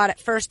 I thought at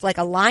first like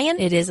a lion.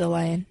 It is a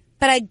lion.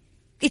 But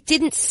it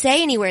didn't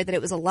say anywhere that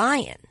it was a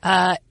lion.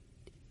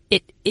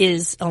 It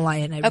is a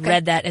lion. I Okay.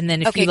 read that. And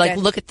then if Okay, you like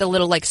good. look at the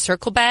little like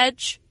circle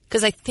badge,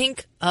 because I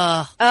think,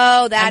 Oh,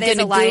 that I'm is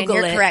gonna a lion. Google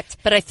You're it, correct.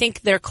 But I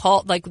think they're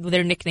called, like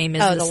their nickname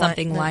is the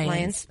something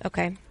lions.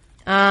 Okay.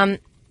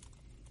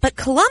 But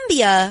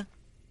Colombia's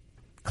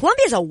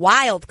a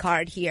wild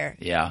card here.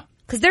 Yeah.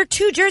 Because their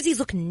two jerseys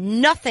look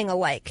nothing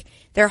alike.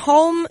 Their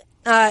home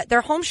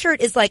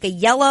shirt is like a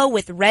yellow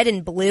with red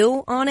and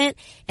blue on it,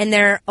 and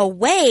their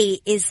away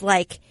is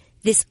like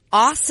this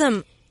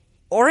awesome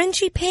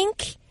orangey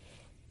pink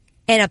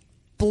and a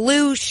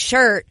blue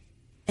shirt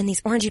and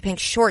these orangey pink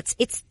shorts.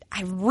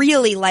 I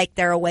really like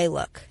their away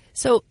look.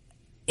 So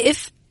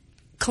if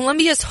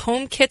Colombia's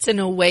home kits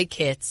and away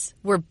kits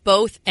were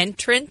both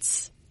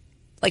entries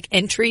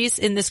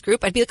in this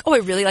group, I'd be like, oh, I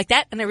really like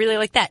that and I really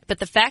like that. But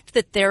the fact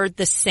that they're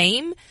the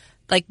same,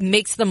 like,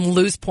 makes them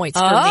lose points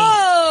for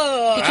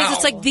me. Because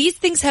it's like, these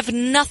things have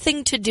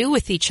nothing to do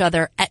with each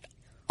other at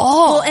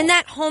all. Well, and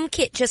that home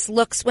kit just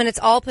looks, when it's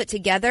all put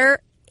together,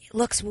 it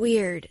looks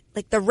weird.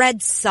 Like the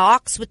red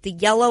socks with the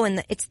yellow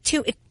and it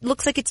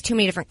looks like it's too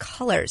many different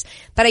colors.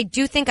 But I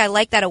do think I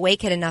like that away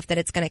kit enough that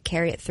it's going to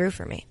carry it through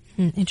for me.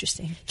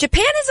 Interesting.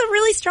 Japan is a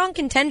really strong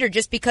contender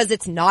just because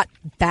it's not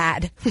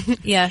bad.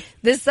 Yeah.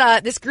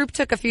 This group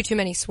took a few too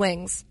many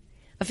swings.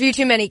 A few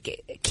too many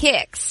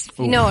kicks.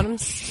 You know what I'm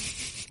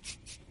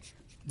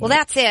Well,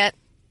 that's it.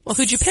 Well,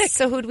 who'd you pick?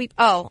 So who'd we...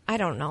 Oh, I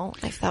don't know.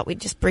 I thought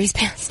we'd just breeze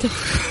past it.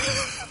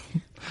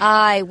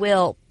 I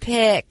will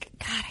pick...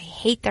 God, I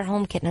hate their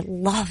home kit and I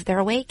love their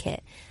away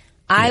kit.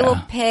 I will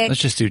pick...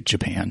 Let's just do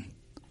Japan.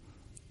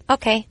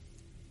 Okay.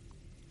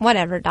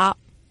 Whatever, Dop.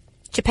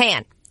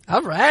 Japan.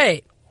 All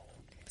right.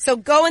 So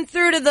going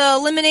through to the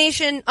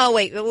elimination... Oh,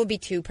 wait. It will be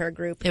 2 per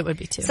group. It would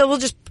be 2. So we'll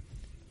just...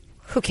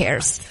 Who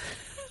cares?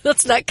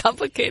 That's not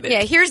complicated.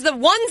 Yeah, here's the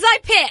ones I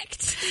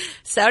picked.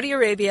 Saudi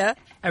Arabia,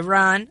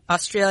 Iran,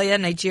 Australia,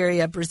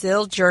 Nigeria,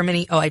 Brazil,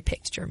 Germany. Oh, I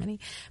picked Germany.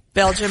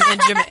 Belgium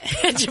and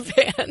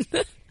Japan.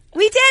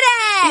 We did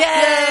it!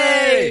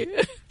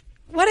 Yay!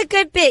 What a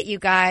good bit, you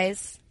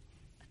guys.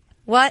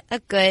 What a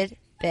good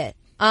bit.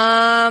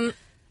 Do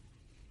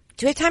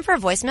we have time for a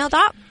voicemail,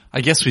 Dop?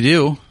 I guess we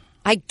do.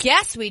 I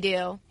guess we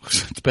do.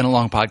 It's been a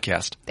long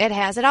podcast. It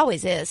has. It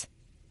always is.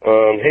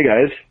 Hey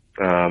guys,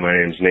 my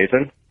name's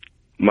Nathan.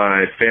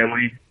 My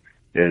family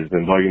has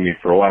been bugging me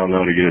for a while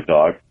now to get a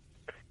dog.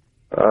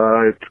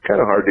 It's kind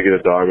of hard to get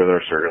a dog with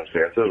our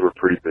circumstances. We're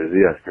pretty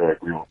busy. I feel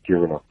like we won't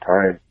give enough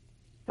time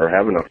or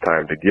have enough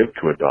time to give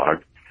to a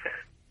dog.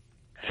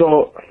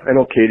 So I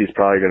know Katie's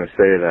probably going to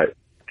say that,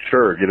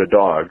 sure, get a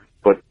dog,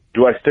 but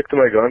do I stick to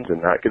my guns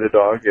and not get a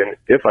dog? And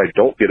if I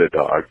don't get a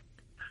dog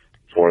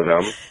for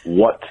them,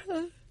 what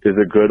is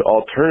a good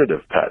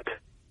alternative pet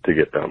to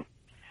get them?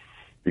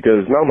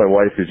 Because now my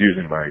wife is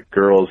using my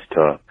girls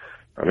to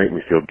make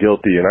me feel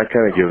guilty, and I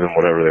kind of give them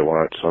whatever they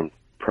want, so I'm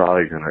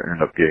probably going to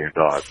end up getting a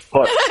dog.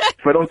 But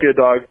if I don't get a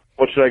dog,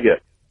 what should I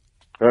get?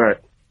 All right.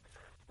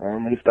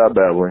 I'm going to stop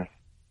babbling.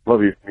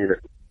 Love you. Mean it.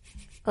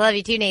 I love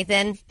you too,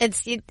 Nathan.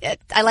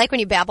 I like when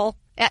you babble.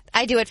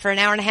 I do it for an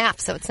hour and a half,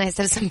 so it's nice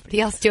to have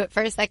somebody else do it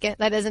for a second.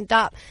 That isn't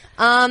Dop.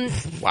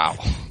 Wow.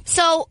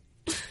 So,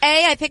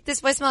 I picked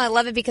this voicemail. I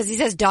love it because he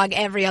says dog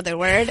every other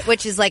word,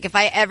 which is like if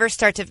I ever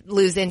start to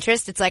lose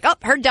interest, it's like, oh,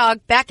 heard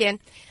dog, back in.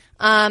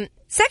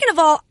 Second of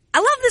all, I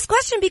love this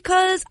question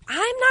because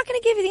I'm not going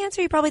to give you the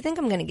answer you probably think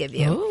I'm going to give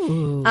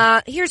you.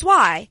 Here's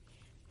why.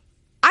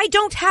 I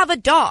don't have a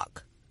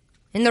dog.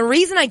 And the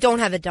reason I don't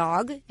have a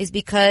dog is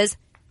because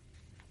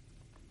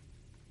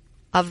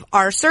of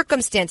our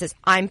circumstances.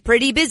 I'm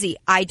pretty busy.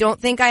 I don't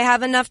think I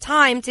have enough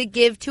time to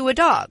give to a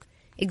dog.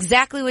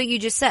 Exactly what you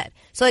just said.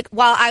 So like,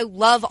 while I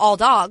love all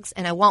dogs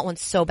and I want one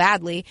so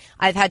badly,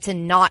 I've had to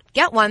not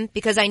get one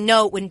because I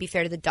know it wouldn't be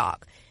fair to the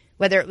dog.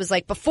 Whether it was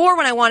like before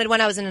when I wanted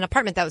one, I was in an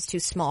apartment that was too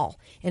small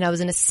and I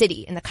was in a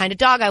city and the kind of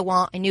dog I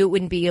want, I knew it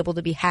wouldn't be able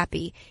to be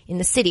happy in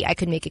the city. I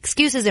could make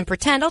excuses and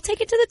pretend I'll take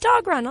it to the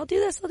dog run. I'll do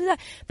this. I'll do that.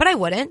 But I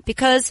wouldn't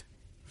because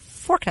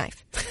fork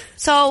knife.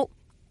 So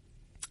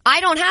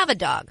I don't have a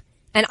dog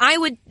and I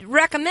would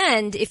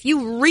recommend if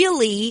you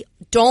really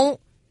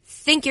don't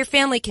think your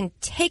family can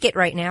take it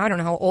right now. I don't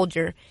know how old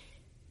your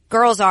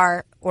girls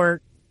are or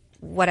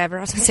whatever.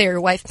 I was going to say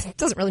your wife. It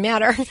doesn't really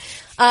matter.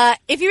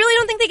 If you really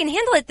don't think they can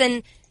handle it,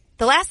 then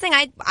the last thing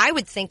I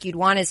would think you'd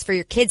want is for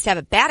your kids to have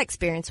a bad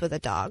experience with a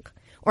dog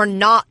or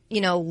not,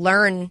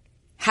 learn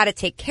how to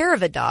take care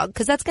of a dog,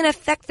 because that's going to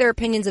affect their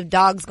opinions of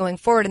dogs going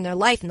forward in their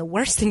life. And the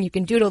worst thing you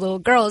can do to a little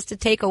girl is to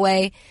take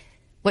away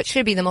what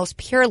should be the most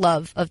pure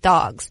love of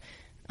dogs.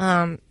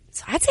 So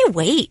I'd say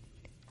wait.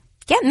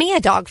 Get me a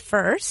dog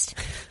first,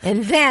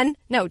 and then,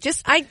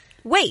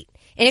 wait.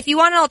 And if you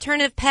want an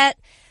alternative pet,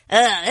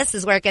 this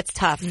is where it gets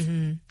tough.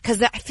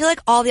 Because I feel like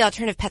all the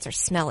alternative pets are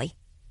smelly.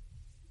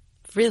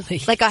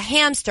 Really? Like a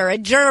hamster, a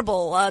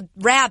gerbil, a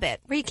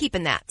rabbit. Where are you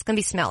keeping that? It's going to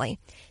be smelly.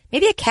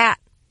 Maybe a cat.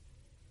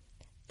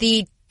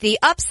 The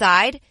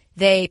upside,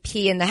 they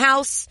pee in the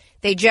house.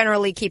 They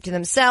generally keep to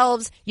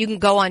themselves. You can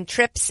go on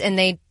trips and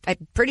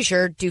I'm pretty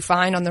sure, do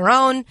fine on their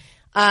own.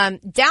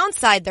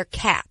 Downside, they're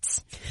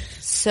cats.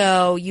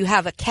 So you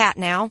have a cat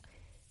now,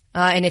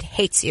 and it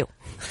hates you.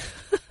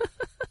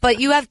 But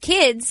you have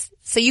kids,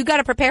 so you got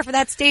to prepare for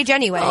that stage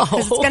anyway.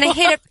 Because it's going to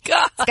hit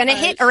it's going to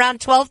hit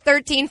around 12,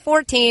 13,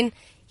 14. You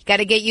got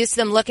to get used to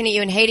them looking at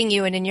you and hating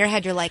you. And in your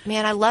head, you're like,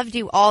 man, I loved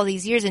you all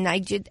these years and I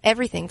did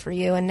everything for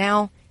you. And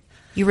now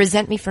you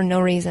resent me for no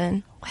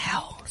reason.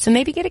 Wow. So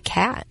maybe get a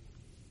cat.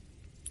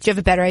 Do you have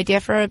a better idea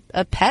for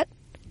a pet?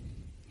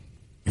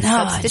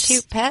 No,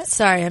 Substitute pet?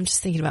 Sorry, I'm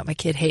just thinking about my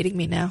kid hating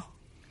me now.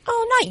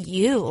 Oh, not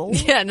you.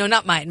 Yeah, no,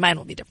 not mine. Mine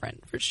will be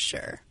different for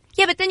sure.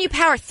 Yeah, but then you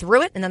power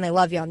through it and then they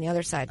love you on the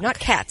other side. Not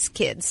cats,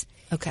 kids.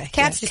 Okay.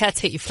 Cats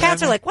hate you forever.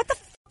 Cats are like, what the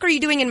fuck are you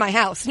doing in my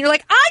house? And you're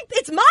like,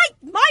 it's my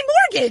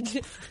mortgage.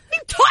 What are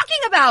you talking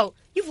about?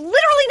 You've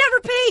literally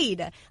never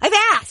paid. I've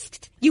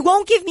asked. You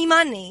won't give me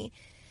money.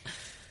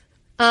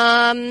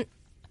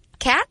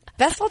 Cat?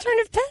 Best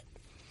alternative pet?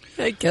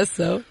 I guess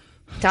so.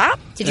 Top?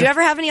 Did you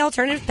ever have any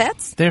alternative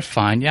pets? They're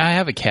fine. Yeah, I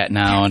have a cat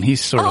now, and he's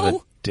sort of a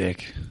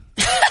dick.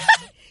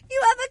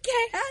 You have a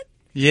cat?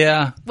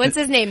 Yeah. What's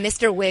his name?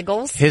 Mr.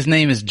 Wiggles? His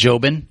name is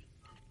Jobin.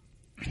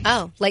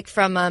 Oh, like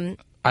from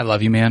I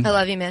Love You, Man. I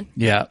Love You, Man.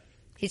 Yeah.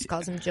 He just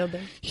calls him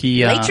Jobin.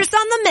 He Waitress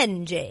on the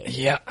Menjay.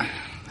 Yeah.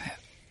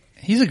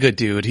 He's a good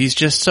dude. He's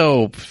just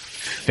so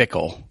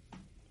fickle.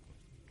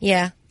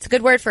 Yeah, it's a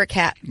good word for a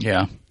cat.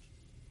 Yeah.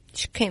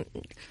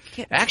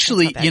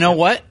 Actually, you know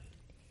what?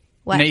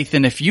 What?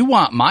 Nathan, if you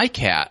want my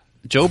cat,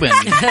 Jobin.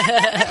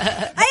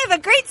 I have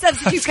a great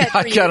substitute pet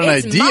for you. I got an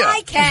it's idea.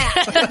 My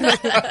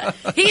cat.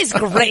 He's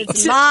great.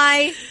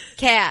 My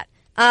cat.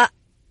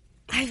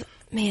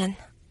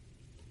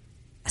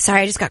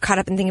 Sorry, I just got caught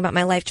up in thinking about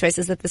my life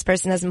choices that this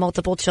person has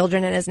multiple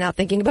children and is now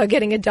thinking about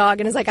getting a dog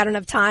and is like, I don't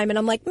have time. And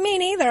I'm like, me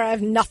neither. I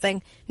have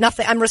nothing.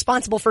 Nothing. I'm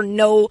responsible for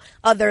no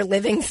other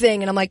living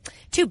thing. And I'm like,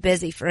 too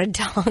busy for a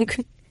dog.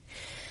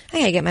 I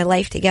gotta get my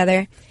life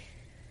together.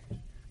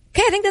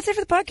 Okay, I think that's it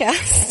for the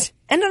podcast.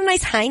 End on a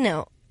nice high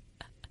note.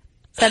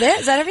 Is that it?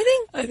 Is that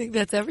everything? I think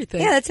that's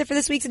everything. Yeah, that's it for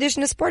this week's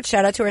edition of Sports.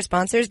 Shout out to our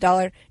sponsors,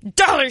 Dollar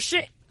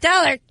Shave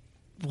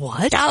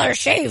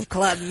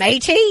Club,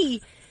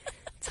 matey.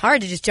 It's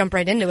hard to just jump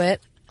right into it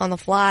on the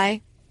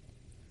fly.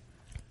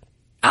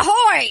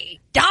 Ahoy!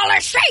 Dollar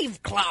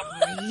Shave Club,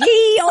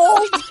 ye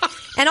old.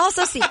 And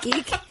also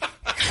SeatGeek.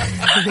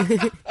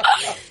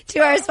 To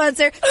our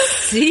sponsor,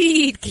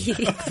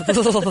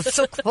 SeatGeek.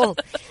 So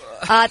cold.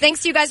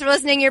 Thanks to you guys for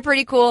listening. You're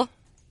pretty cool.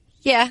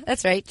 Yeah,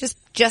 that's right.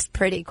 Just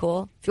pretty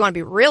cool. If you want to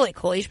be really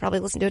cool, you should probably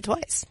listen to it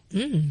twice.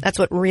 That's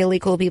what really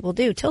cool people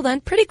do. Till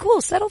then, pretty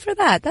cool. Settle for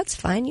that. That's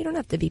fine. You don't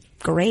have to be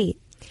great.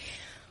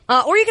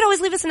 Or you can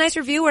always leave us a nice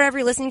review wherever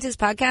you're listening to this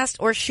podcast,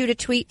 or shoot a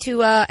tweet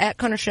to at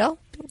Connor Shell,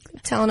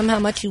 telling them how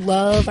much you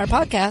love our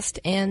podcast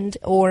and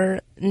or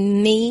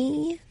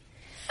me.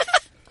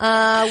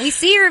 We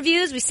see your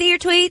reviews. We see your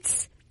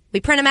tweets.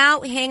 We print them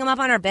out. We hang them up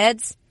on our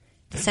beds.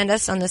 Send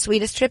us on the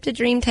sweetest trip to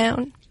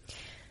Dreamtown.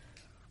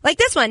 Like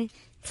this one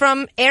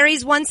from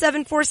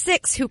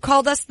Aries1746, who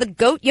called us the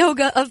goat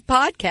yoga of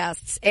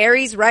podcasts.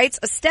 Aries writes,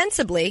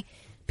 ostensibly,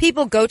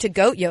 people go to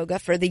goat yoga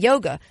for the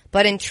yoga,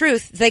 but in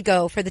truth, they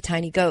go for the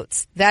tiny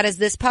goats. That is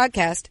this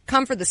podcast.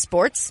 Come for the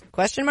sports? ?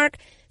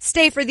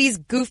 Stay for these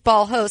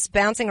goofball hosts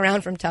bouncing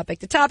around from topic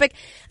to topic,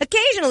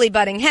 occasionally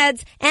butting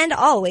heads, and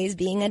always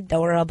being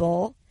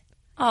adorable.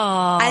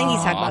 Aww. I think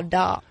he's talking about a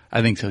dog.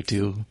 I think so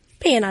too.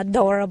 Being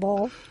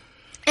adorable.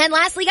 And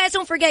lastly, guys,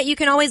 don't forget, you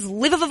can always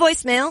leave us a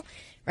voicemail.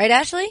 Right,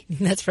 Ashley?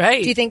 That's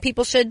right. Do you think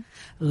people should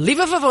leave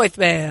us a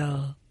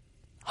voicemail?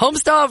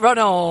 Homestar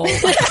Ronald.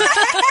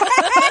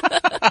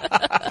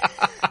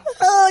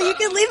 Oh, you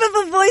can leave us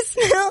a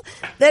voicemail.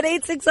 That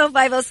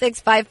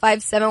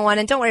 860-506-5571.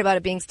 And don't worry about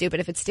it being stupid.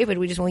 If it's stupid,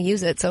 we just won't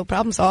use it. So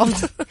problem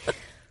solved.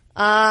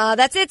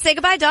 That's it. Say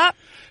goodbye, Doc.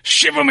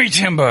 Shiver me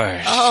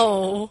timbers.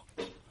 Oh.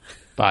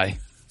 Bye.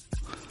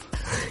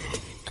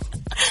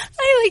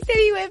 I like that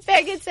he went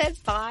back and said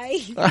bye.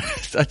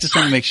 I just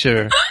want to make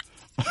sure.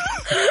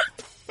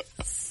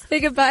 Say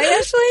goodbye,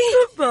 Ashley.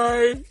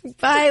 Goodbye.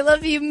 Bye.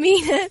 Love you.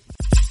 Mean it.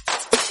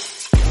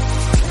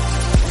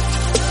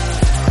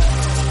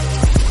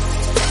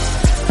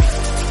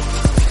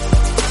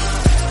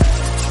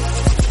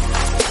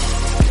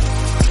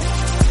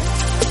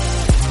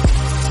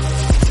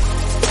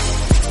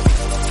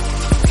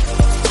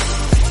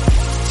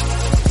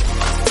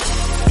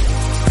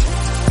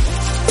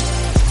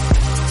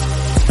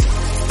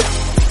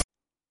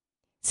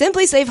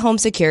 SimpliSafe Home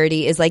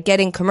Security is like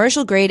getting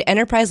commercial-grade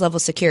enterprise-level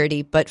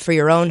security, but for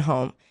your own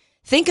home.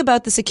 Think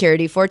about the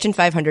security Fortune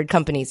 500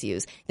 companies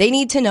use. They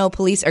need to know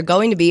police are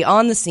going to be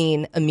on the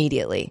scene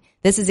immediately.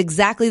 This is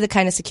exactly the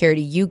kind of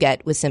security you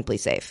get with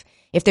SimpliSafe.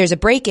 If there's a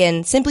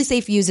break-in,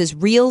 SimpliSafe uses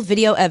real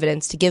video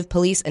evidence to give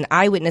police an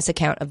eyewitness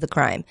account of the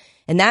crime.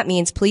 And that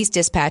means police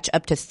dispatch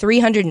up to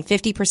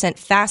 350%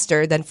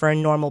 faster than for a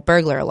normal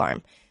burglar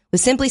alarm.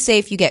 With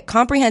SimpliSafe, you get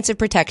comprehensive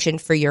protection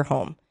for your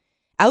home.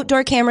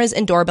 Outdoor cameras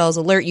and doorbells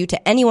alert you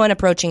to anyone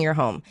approaching your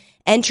home.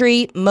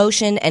 Entry,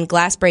 motion, and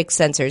glass break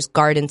sensors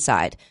guard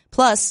inside.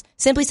 Plus,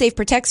 SimpliSafe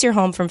protects your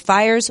home from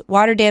fires,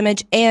 water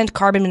damage, and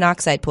carbon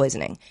monoxide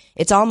poisoning.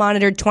 It's all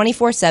monitored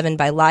 24/7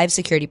 by live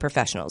security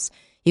professionals.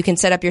 You can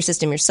set up your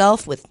system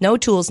yourself with no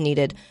tools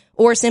needed,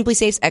 or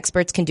SimpliSafe's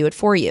experts can do it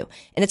for you.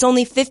 And it's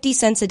only 50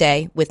 cents a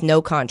day with no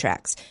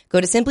contracts.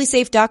 Go to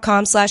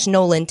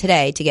simplysafe.com/Nolan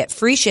today to get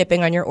free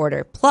shipping on your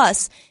order,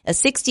 plus a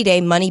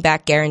 60-day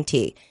money-back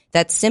guarantee.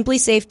 That's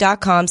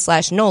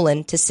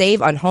simplysafe.com/Nolan to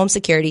save on home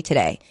security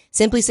today.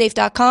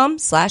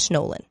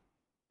 Simplysafe.com/Nolan.